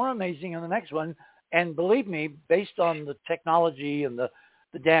even more amazing in the next one. And believe me, based on the technology and the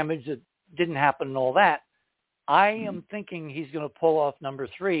damage that didn't happen and all that, I am thinking he's going to pull off number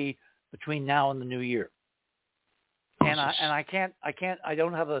 3 between now and the new year. And I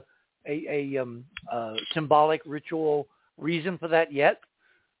don't have a symbolic ritual reason for that yet,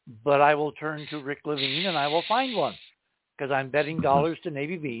 but I will turn to Rick Levine and I will find one because I'm betting dollars to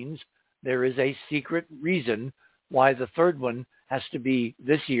Navy beans. There is a secret reason why the third one has to be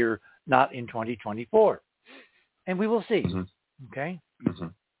this year, not in 2024. And we will see. Okay?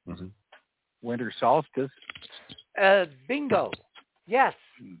 Winter solstice. Bingo. Yes,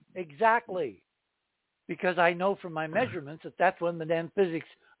 exactly. Because I know from my measurements that that's when the damn physics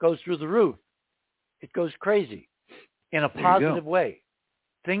goes through the roof. It goes crazy in a positive way.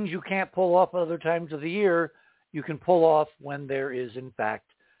 Things you can't pull off other times of the year, you can pull off when there is, in fact,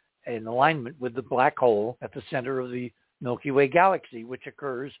 an alignment with the black hole at the center of the Milky Way galaxy, which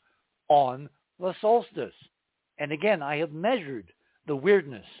occurs on the solstice. And again, I have measured the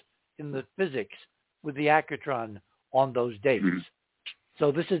weirdness in the physics with the accutron on those dates.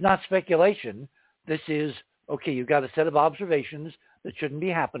 So this is not speculation. This is, okay, you've got a set of observations that shouldn't be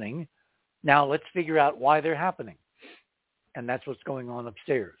happening. Now let's figure out why they're happening. And that's what's going on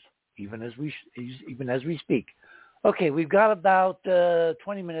upstairs, even as we speak. Okay, we've got about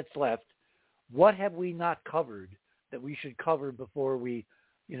 20 minutes left. What have we not covered that we should cover before we,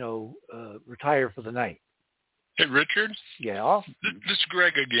 retire for the night? Hey, Richard? Yeah? This is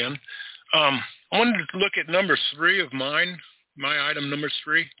Greg again. I wanted to look at number 3 of mine, my item number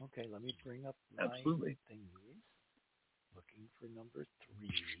 3. Okay, let me bring up my thing. Looking for number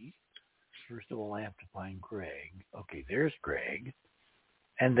 3. First of all, I have to find Greg. Okay, there's Greg.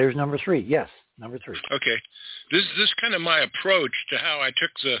 And there's number 3. Yes, number 3. Okay. This is kind of my approach to how I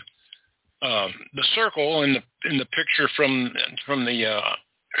took the circle in the picture from the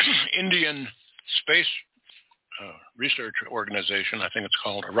Indian Space Research Organization. I think it's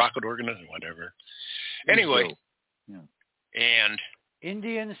called a rocket organization, whatever. Anyway, and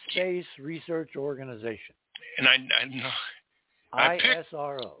Indian Space Research Organization. And I picked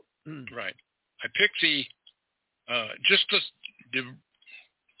ISRO. Right. I picked the just the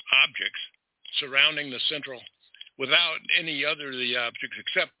objects surrounding the central, without any other of the objects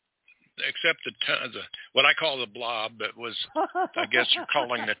except the what I call the blob, that was, I guess you're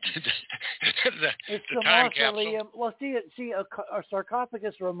calling the time mausoleum. capsule. Well, see, a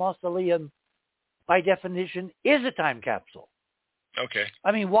sarcophagus or a mausoleum, by definition, is a time capsule. Okay.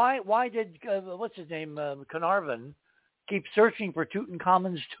 I mean, why did what's his name, Carnarvon, keep searching for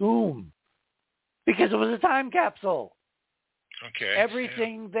Tutankhamun's tomb? Because it was a time capsule. Okay.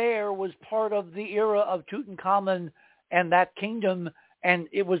 Everything there was part of the era of Tutankhamun and that kingdom, and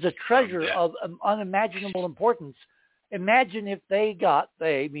it was a treasure of unimaginable importance. Imagine if they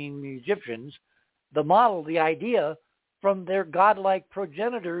mean the Egyptians, the model, the idea from their godlike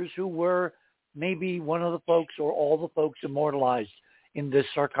progenitors who were maybe one of the folks or all the folks immortalized in this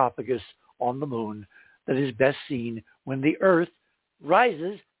sarcophagus on the moon that is best seen when the Earth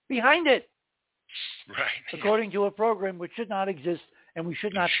rises behind it. Right. According to a program which should not exist and we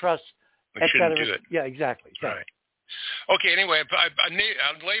should not trust. We shouldn't do it. Yeah, exactly. Right. Okay, anyway, I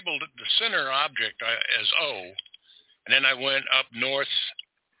labeled the center object as O, and then I went up north,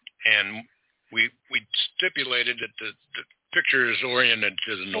 and we stipulated that the picture is oriented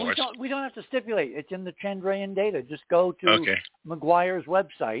to the north. We don't have to stipulate. It's in the Chandrayaan data. Just go to McGuire's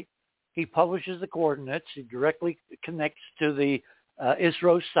website. He publishes the coordinates. He directly connects to the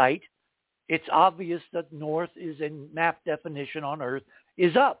ISRO site. It's obvious that north is in map definition on Earth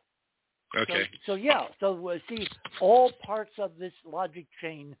is up. Okay. So see, all parts of this logic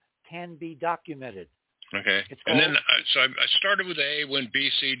chain can be documented. Okay. And then, I started with A, went B,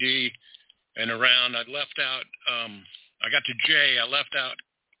 C, D, and around. I left out, I got to J. I left out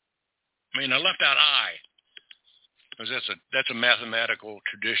I, because that's a mathematical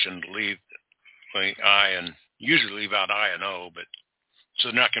tradition to leave I, and usually leave out I and O, but so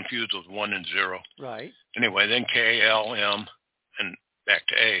they're not confused with 1 and 0. Right. Anyway, then K, L, M, and back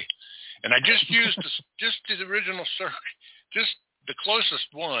to A. And I just used the original circle, just the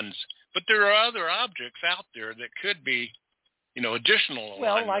closest ones. But there are other objects out there that could be, additional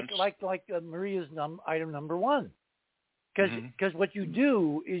alignments. Well, like Maria's item number 1. Because what you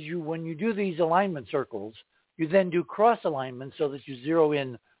do is when you do these alignment circles, you then do cross alignments so that you zero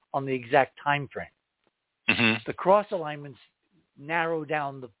in on the exact time frame. Mm-hmm. The cross alignments narrow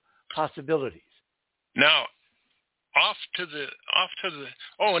down the possibilities. Now, off to the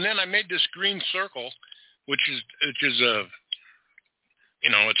and then I made this green circle, which is a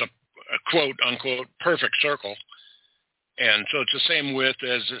it's a quote unquote perfect circle, and so it's the same width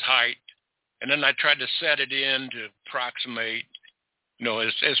as the height, and then I tried to set it in to approximate,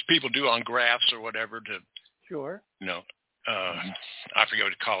 as people do on graphs or whatever, to I forget what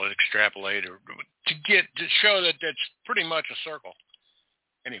to call it, extrapolate, or to show that that's pretty much a circle.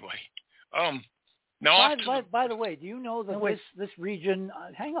 Anyway, now, by the way, do you know that this region?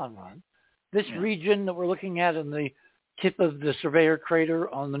 Hang on, Ron. This region that we're looking at in the tip of the Surveyor crater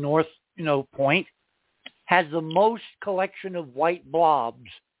on the north, point, has the most collection of white blobs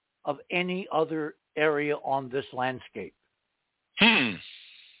of any other area on this landscape.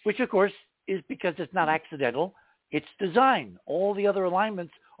 Which, of course, is because it's not accidental. It's design. All the other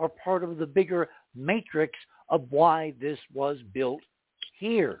alignments are part of the bigger matrix of why this was built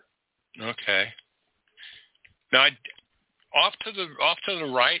here. Okay. Now, off to the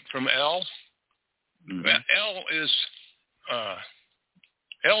right from L, L is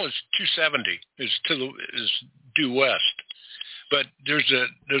 270 is due west, but there's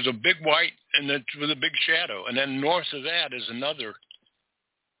a big white and then with a big shadow, and then north of that is another.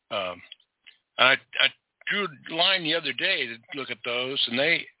 I drew a line the other day to look at those, and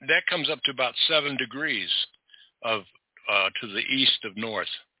that comes up to about 7 degrees of to the east of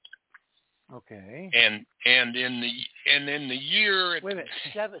north. Okay. And in the year. Wait a minute.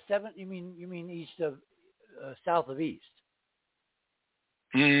 7. You mean east of south of east?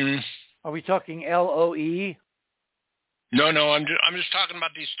 Mm. Are we talking LOE? No, I'm just talking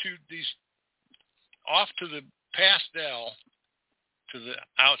about these off to the past L, to the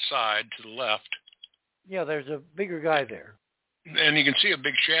outside, to the left. Yeah, there's a bigger guy there. And you can see a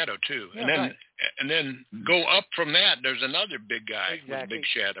big shadow too. Yeah, and then go up from that, there's another big guy with a big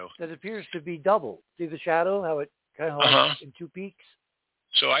shadow. That appears to be double. See the shadow, how it kind of like in two peaks?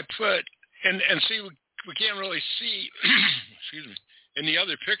 So I put, and see, we can't really see, excuse me, in the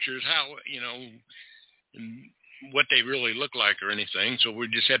other pictures how, what they really look like or anything. So we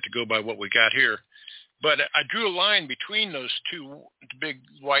just have to go by what we got here. But I drew a line between those two big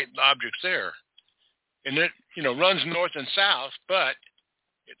white objects there. And it, runs north and south, but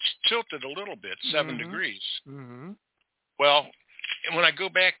it's tilted a little bit, 7 degrees. Mm-hmm. Well, and when I go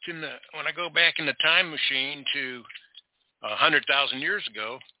back in the time machine to 100,000 years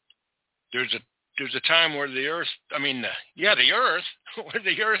ago, there's a time where the Earth, where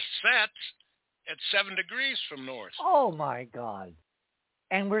the Earth sets at 7 degrees from north. Oh my God!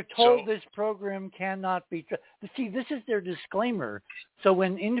 And we're told this program cannot be. See, this is their disclaimer. So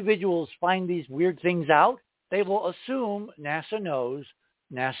when individuals find these weird things out, they will assume NASA knows.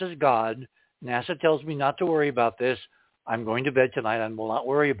 NASA's God. NASA tells me not to worry about this. I'm going to bed tonight and will not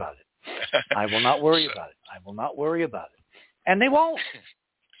worry about it. I will not worry about it. I will not worry about it. And they won't.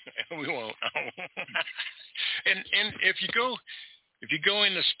 We won't. And if you go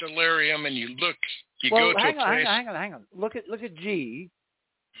in the stellarium and you look, go to a place. Hang on. Look at G.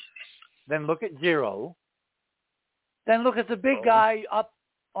 Then look at 0. Then look at the big guy up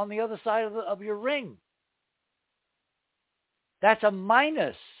on the other side of your ring. That's a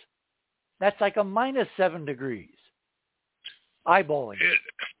minus. That's like a minus 7 degrees. Eyeballing.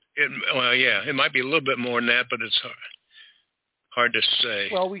 It might be a little bit more than that, but it's hard to say.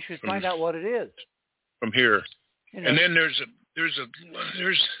 Well, we should find out what it is from here. And then there's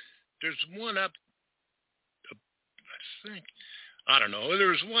one up. I think, I don't know. There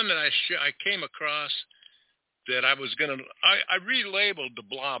was one that I came across that I was gonna. I relabeled the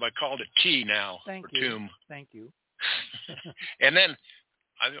blob. I called it T now. Thank for you. Tomb. Thank you. And then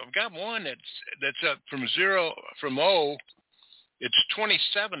I've got one that's up from O. It's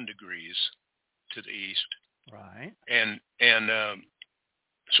 27 degrees to the east. Right. And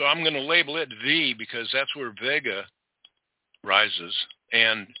so I'm going to label it V because that's where Vega rises.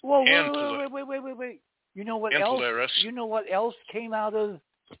 And wait. You know what else? Polaris. You know what else came out of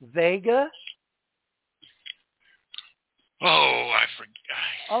Vega? Oh, I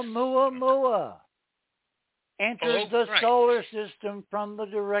forgot. Oumuamua enters the solar system from the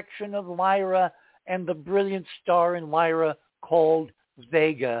direction of Lyra and the brilliant star in Lyra called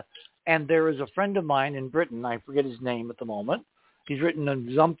Vega. And there is a friend of mine in Britain, I forget his name at the moment. He's written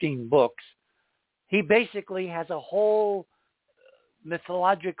umpteen books. He basically has a whole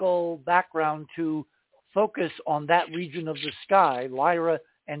mythological background to focus on that region of the sky, Lyra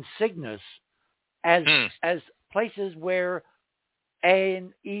and Cygnus, as places where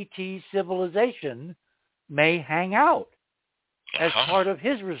an ET civilization may hang out as part of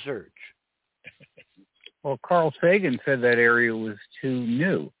his research. Well, Carl Sagan said that area was too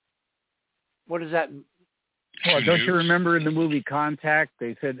new. What does that mean? Well, don't you remember in the movie Contact,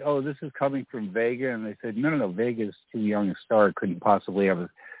 they said, this is coming from Vega, and they said, no, Vega is too young a star. It couldn't possibly have a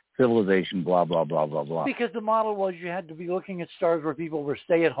civilization, blah, blah, blah, blah, blah. Because the model was you had to be looking at stars where people were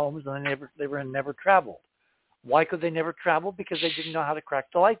stay-at-homes and they never traveled. Why could they never travel? Because they didn't know how to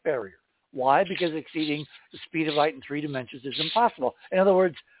crack the light barrier. Why? Because exceeding the speed of light in 3 dimensions is impossible. In other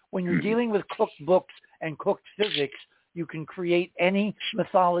words, when you're dealing with cooked books and cooked physics, you can create any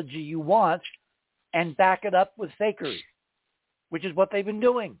mythology you want and back it up with fakery, which is what they've been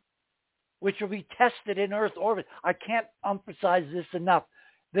doing, which will be tested in Earth orbit. I can't emphasize this enough.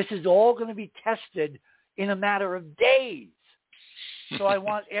 This is all going to be tested in a matter of days. So I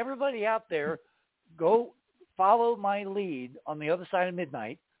want everybody out there, go follow my lead on the other side of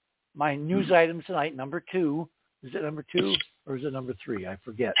midnight. My news items tonight, number 2. Is it number 2 or is it number 3? I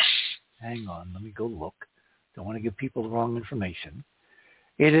forget. Hang on. Let me go look. Don't want to give people the wrong information.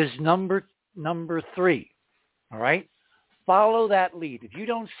 It is number 3. All right? Follow that lead. If you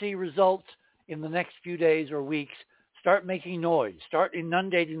don't see results in the next few days or weeks, start making noise. Start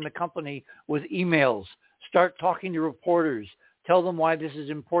inundating the company with emails. Start talking to reporters. Tell them why this is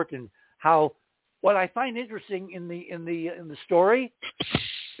important. What I find interesting in the story,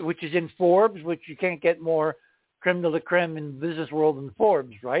 which is in Forbes, which you can't get more creme de la creme in the business world than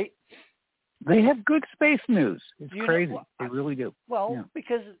Forbes, right? They have good space news. It's crazy. They really do. Well,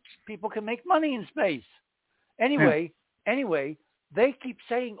 because people can make money in space. Anyway, they keep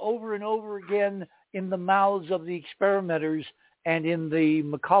saying over and over again in the mouths of the experimenters and in the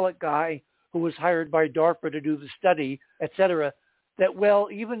McCulloch guy who was hired by DARPA to do the study, etc., that, well,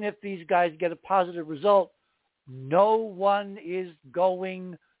 even if these guys get a positive result, no one is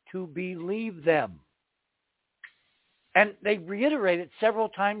going to believe them. And they reiterate it several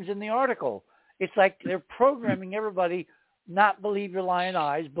times in the article. It's like they're programming everybody, not believe your lying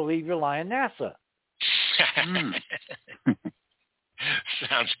eyes, believe your lying NASA.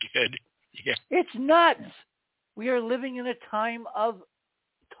 Sounds good. Yeah. It's nuts. We are living in a time of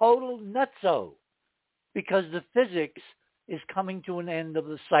total nutso because the physics is coming to an end of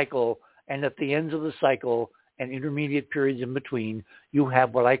the cycle, and at the ends of the cycle and intermediate periods in between, you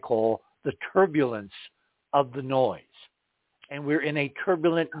have what I call the turbulence of the noise. And we're in a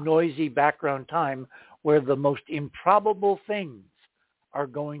turbulent, noisy background time where the most improbable things are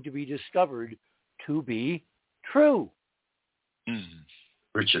going to be discovered to be true.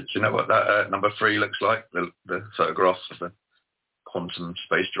 Richard, do you know what that number 3 looks like? The photograph of the quantum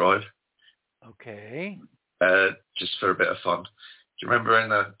space drive? Okay. Just for a bit of fun. Do you remember in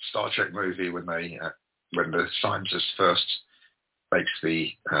the Star Trek movie when the scientist first makes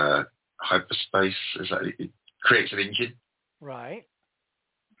the hyperspace, it creates an engine? Right.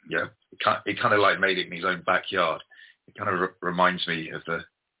 Yeah. He kind of like made it in his own backyard. It kind of reminds me of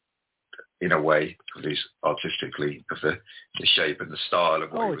in a way, at least artistically, of the shape and the style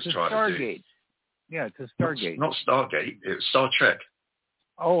of what he was trying to do. Stargate. Yeah, it's a Stargate. Not Stargate. It was Star Trek.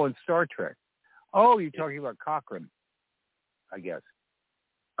 Oh, and Star Trek. Oh, you're talking about Cochrane, I guess.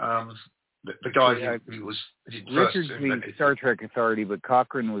 The guy who was Richard's the Star Trek authority, but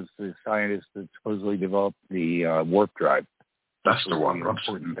Cochrane was the scientist that supposedly developed the warp drive. That's the one.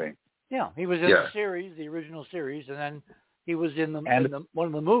 Important thing. Yeah, he was in the series, the original series, and then he was in one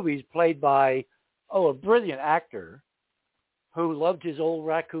of the movies played by a brilliant actor who loved his old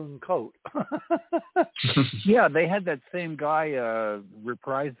raccoon coat. Yeah, they had that same guy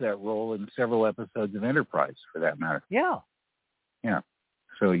reprise that role in several episodes of Enterprise, for that matter. Yeah. Yeah.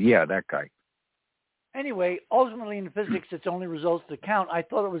 So, yeah, that guy. Anyway, ultimately in physics, it's only results that count. I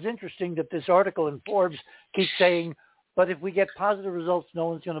thought it was interesting that this article in Forbes keeps saying, but if we get positive results, no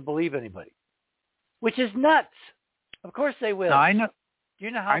one's going to believe anybody, which is nuts. Of course they will. Now, I know. Do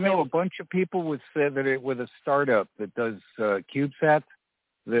you know how I know a bunch of people with a startup that does CubeSats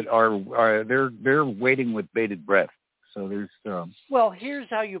that are they're waiting with bated breath. So there's. Well, here's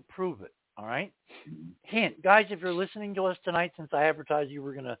how you prove it. All right. Hint, guys, if you're listening to us tonight, since I advertised you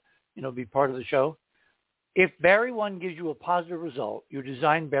were going to be part of the show, if Barry 1 gives you a positive result, you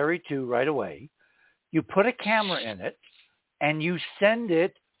design Barry 2 right away. You put a camera in it, and you send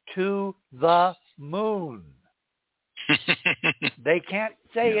it to the moon. They can't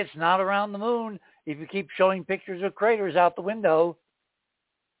say it's not around the moon if you keep showing pictures of craters out the window.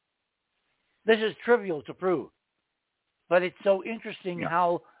 This is trivial to prove. But it's so interesting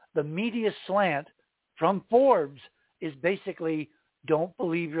how the media slant from Forbes is basically, don't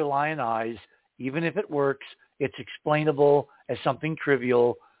believe your lying eyes. Even if it works, it's explainable as something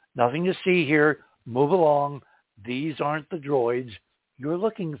trivial. Nothing to see here. Move along. These aren't the droids you're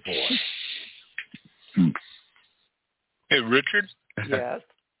looking for. Hey, Richard? Yes?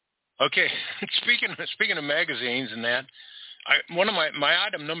 Okay. Speaking of magazines and that, one of my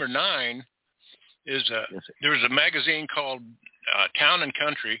item number 9 is there's a magazine called Town and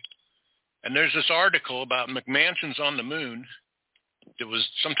Country, and there's this article about McMansions on the moon. It was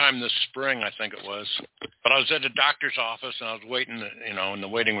sometime this spring, I think it was. But I was at a doctor's office, and I was waiting, in the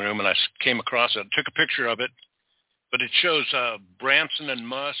waiting room, and I came across it. I took a picture of it, but it shows Branson and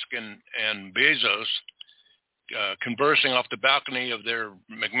Musk and Bezos conversing off the balcony of their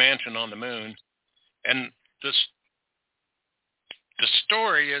McMansion on the moon. And the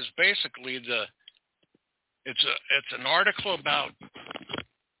story is basically it's an article about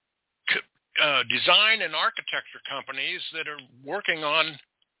design and architecture companies that are working on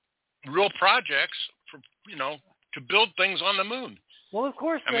real projects for, to build things on the moon. Well, of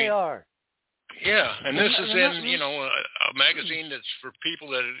course they are. Yeah, and this is in, a magazine that's for people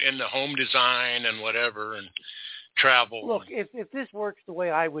that are in the home design and whatever and travel. Look, if this works the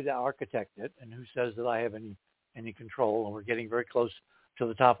way I would architect it, and who says that I have any control, and we're getting very close to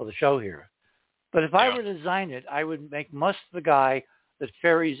the top of the show here. But if I were to design it, I would make Musk the guy that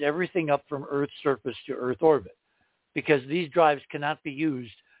ferries everything up from Earth's surface to Earth orbit, because these drives cannot be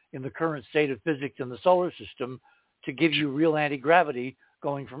used in the current state of physics in the solar system to give you real anti-gravity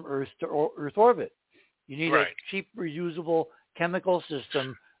going from Earth to Earth orbit. You need a cheap, reusable chemical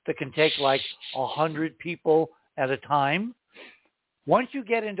system that can take like 100 people at a time. Once you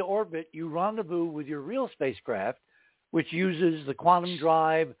get into orbit, you rendezvous with your real spacecraft, which uses the quantum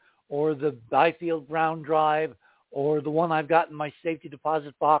drive or the Byfield Brown drive, or the one I've got in my safety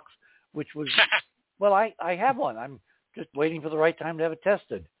deposit box, which was, well, I have one. I'm just waiting for the right time to have it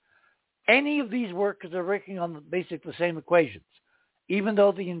tested. Any of these work because they're working on the same equations. Even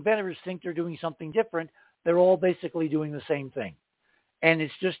though the inventors think they're doing something different, they're all basically doing the same thing. And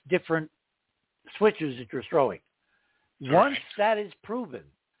it's just different switches that you're throwing. Once that is proven,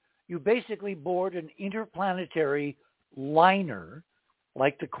 you basically board an interplanetary liner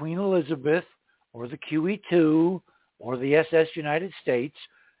like the Queen Elizabeth or the QE2 or the SS United States,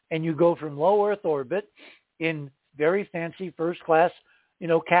 and you go from low Earth orbit in very fancy first-class,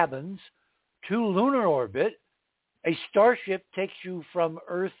 cabins to lunar orbit. A starship takes you from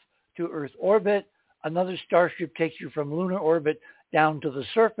Earth to Earth orbit. Another starship takes you from lunar orbit down to the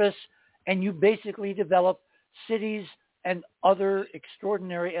surface, and you basically develop cities and other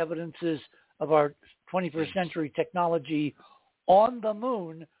extraordinary evidences of our 21st century technology on the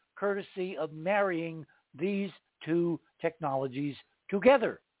moon, courtesy of marrying these two technologies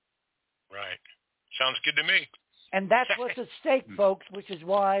together. Right. Sounds good to me. And that's what's at stake, folks, which is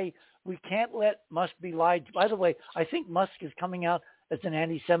why we can't let Musk be lied to. By the way, I think Musk is coming out as an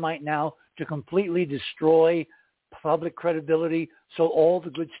anti-Semite now to completely destroy public credibility so all the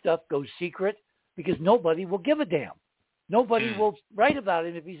good stuff goes secret, because nobody will give a damn. Nobody will write about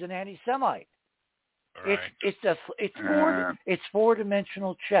him if he's an anti-Semite. Right. It's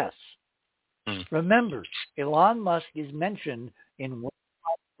four-dimensional chess. Remember, Elon Musk is mentioned in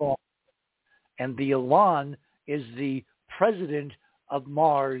one, and the Elon is the president of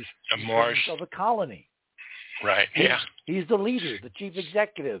Mars, of a colony. Right, He's the leader, the chief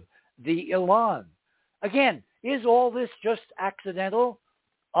executive, the Elon. Again, is all this just accidental?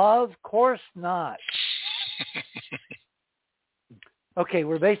 Of course not. Okay,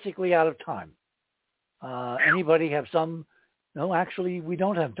 we're basically out of time. Anybody have some? No, actually, we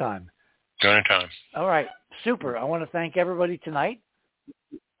don't have time. Don't have time. All right, super. I want to thank everybody tonight,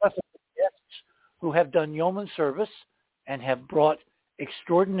 guests who have done yeoman service and have brought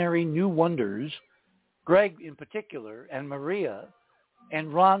extraordinary new wonders. Greg in particular, and Maria,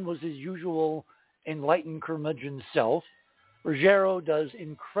 and Ron was his usual enlightened curmudgeon self. Ruggiero does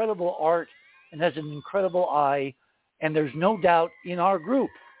incredible art and has an incredible eye, and there's no doubt in our group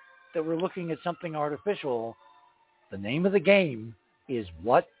that we're looking at something artificial. The name of the game is,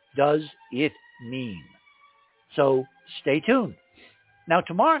 what does it mean? So stay tuned. Now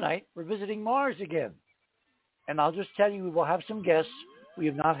tomorrow night, we're visiting Mars again. And I'll just tell you, we will have some guests we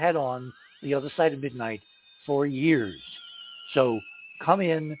have not had on the other side of midnight for years. So come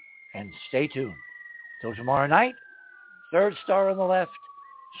in and stay tuned. Till tomorrow night, third star on the left,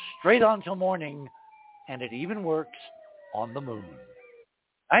 straight on till morning, and it even works on the moon.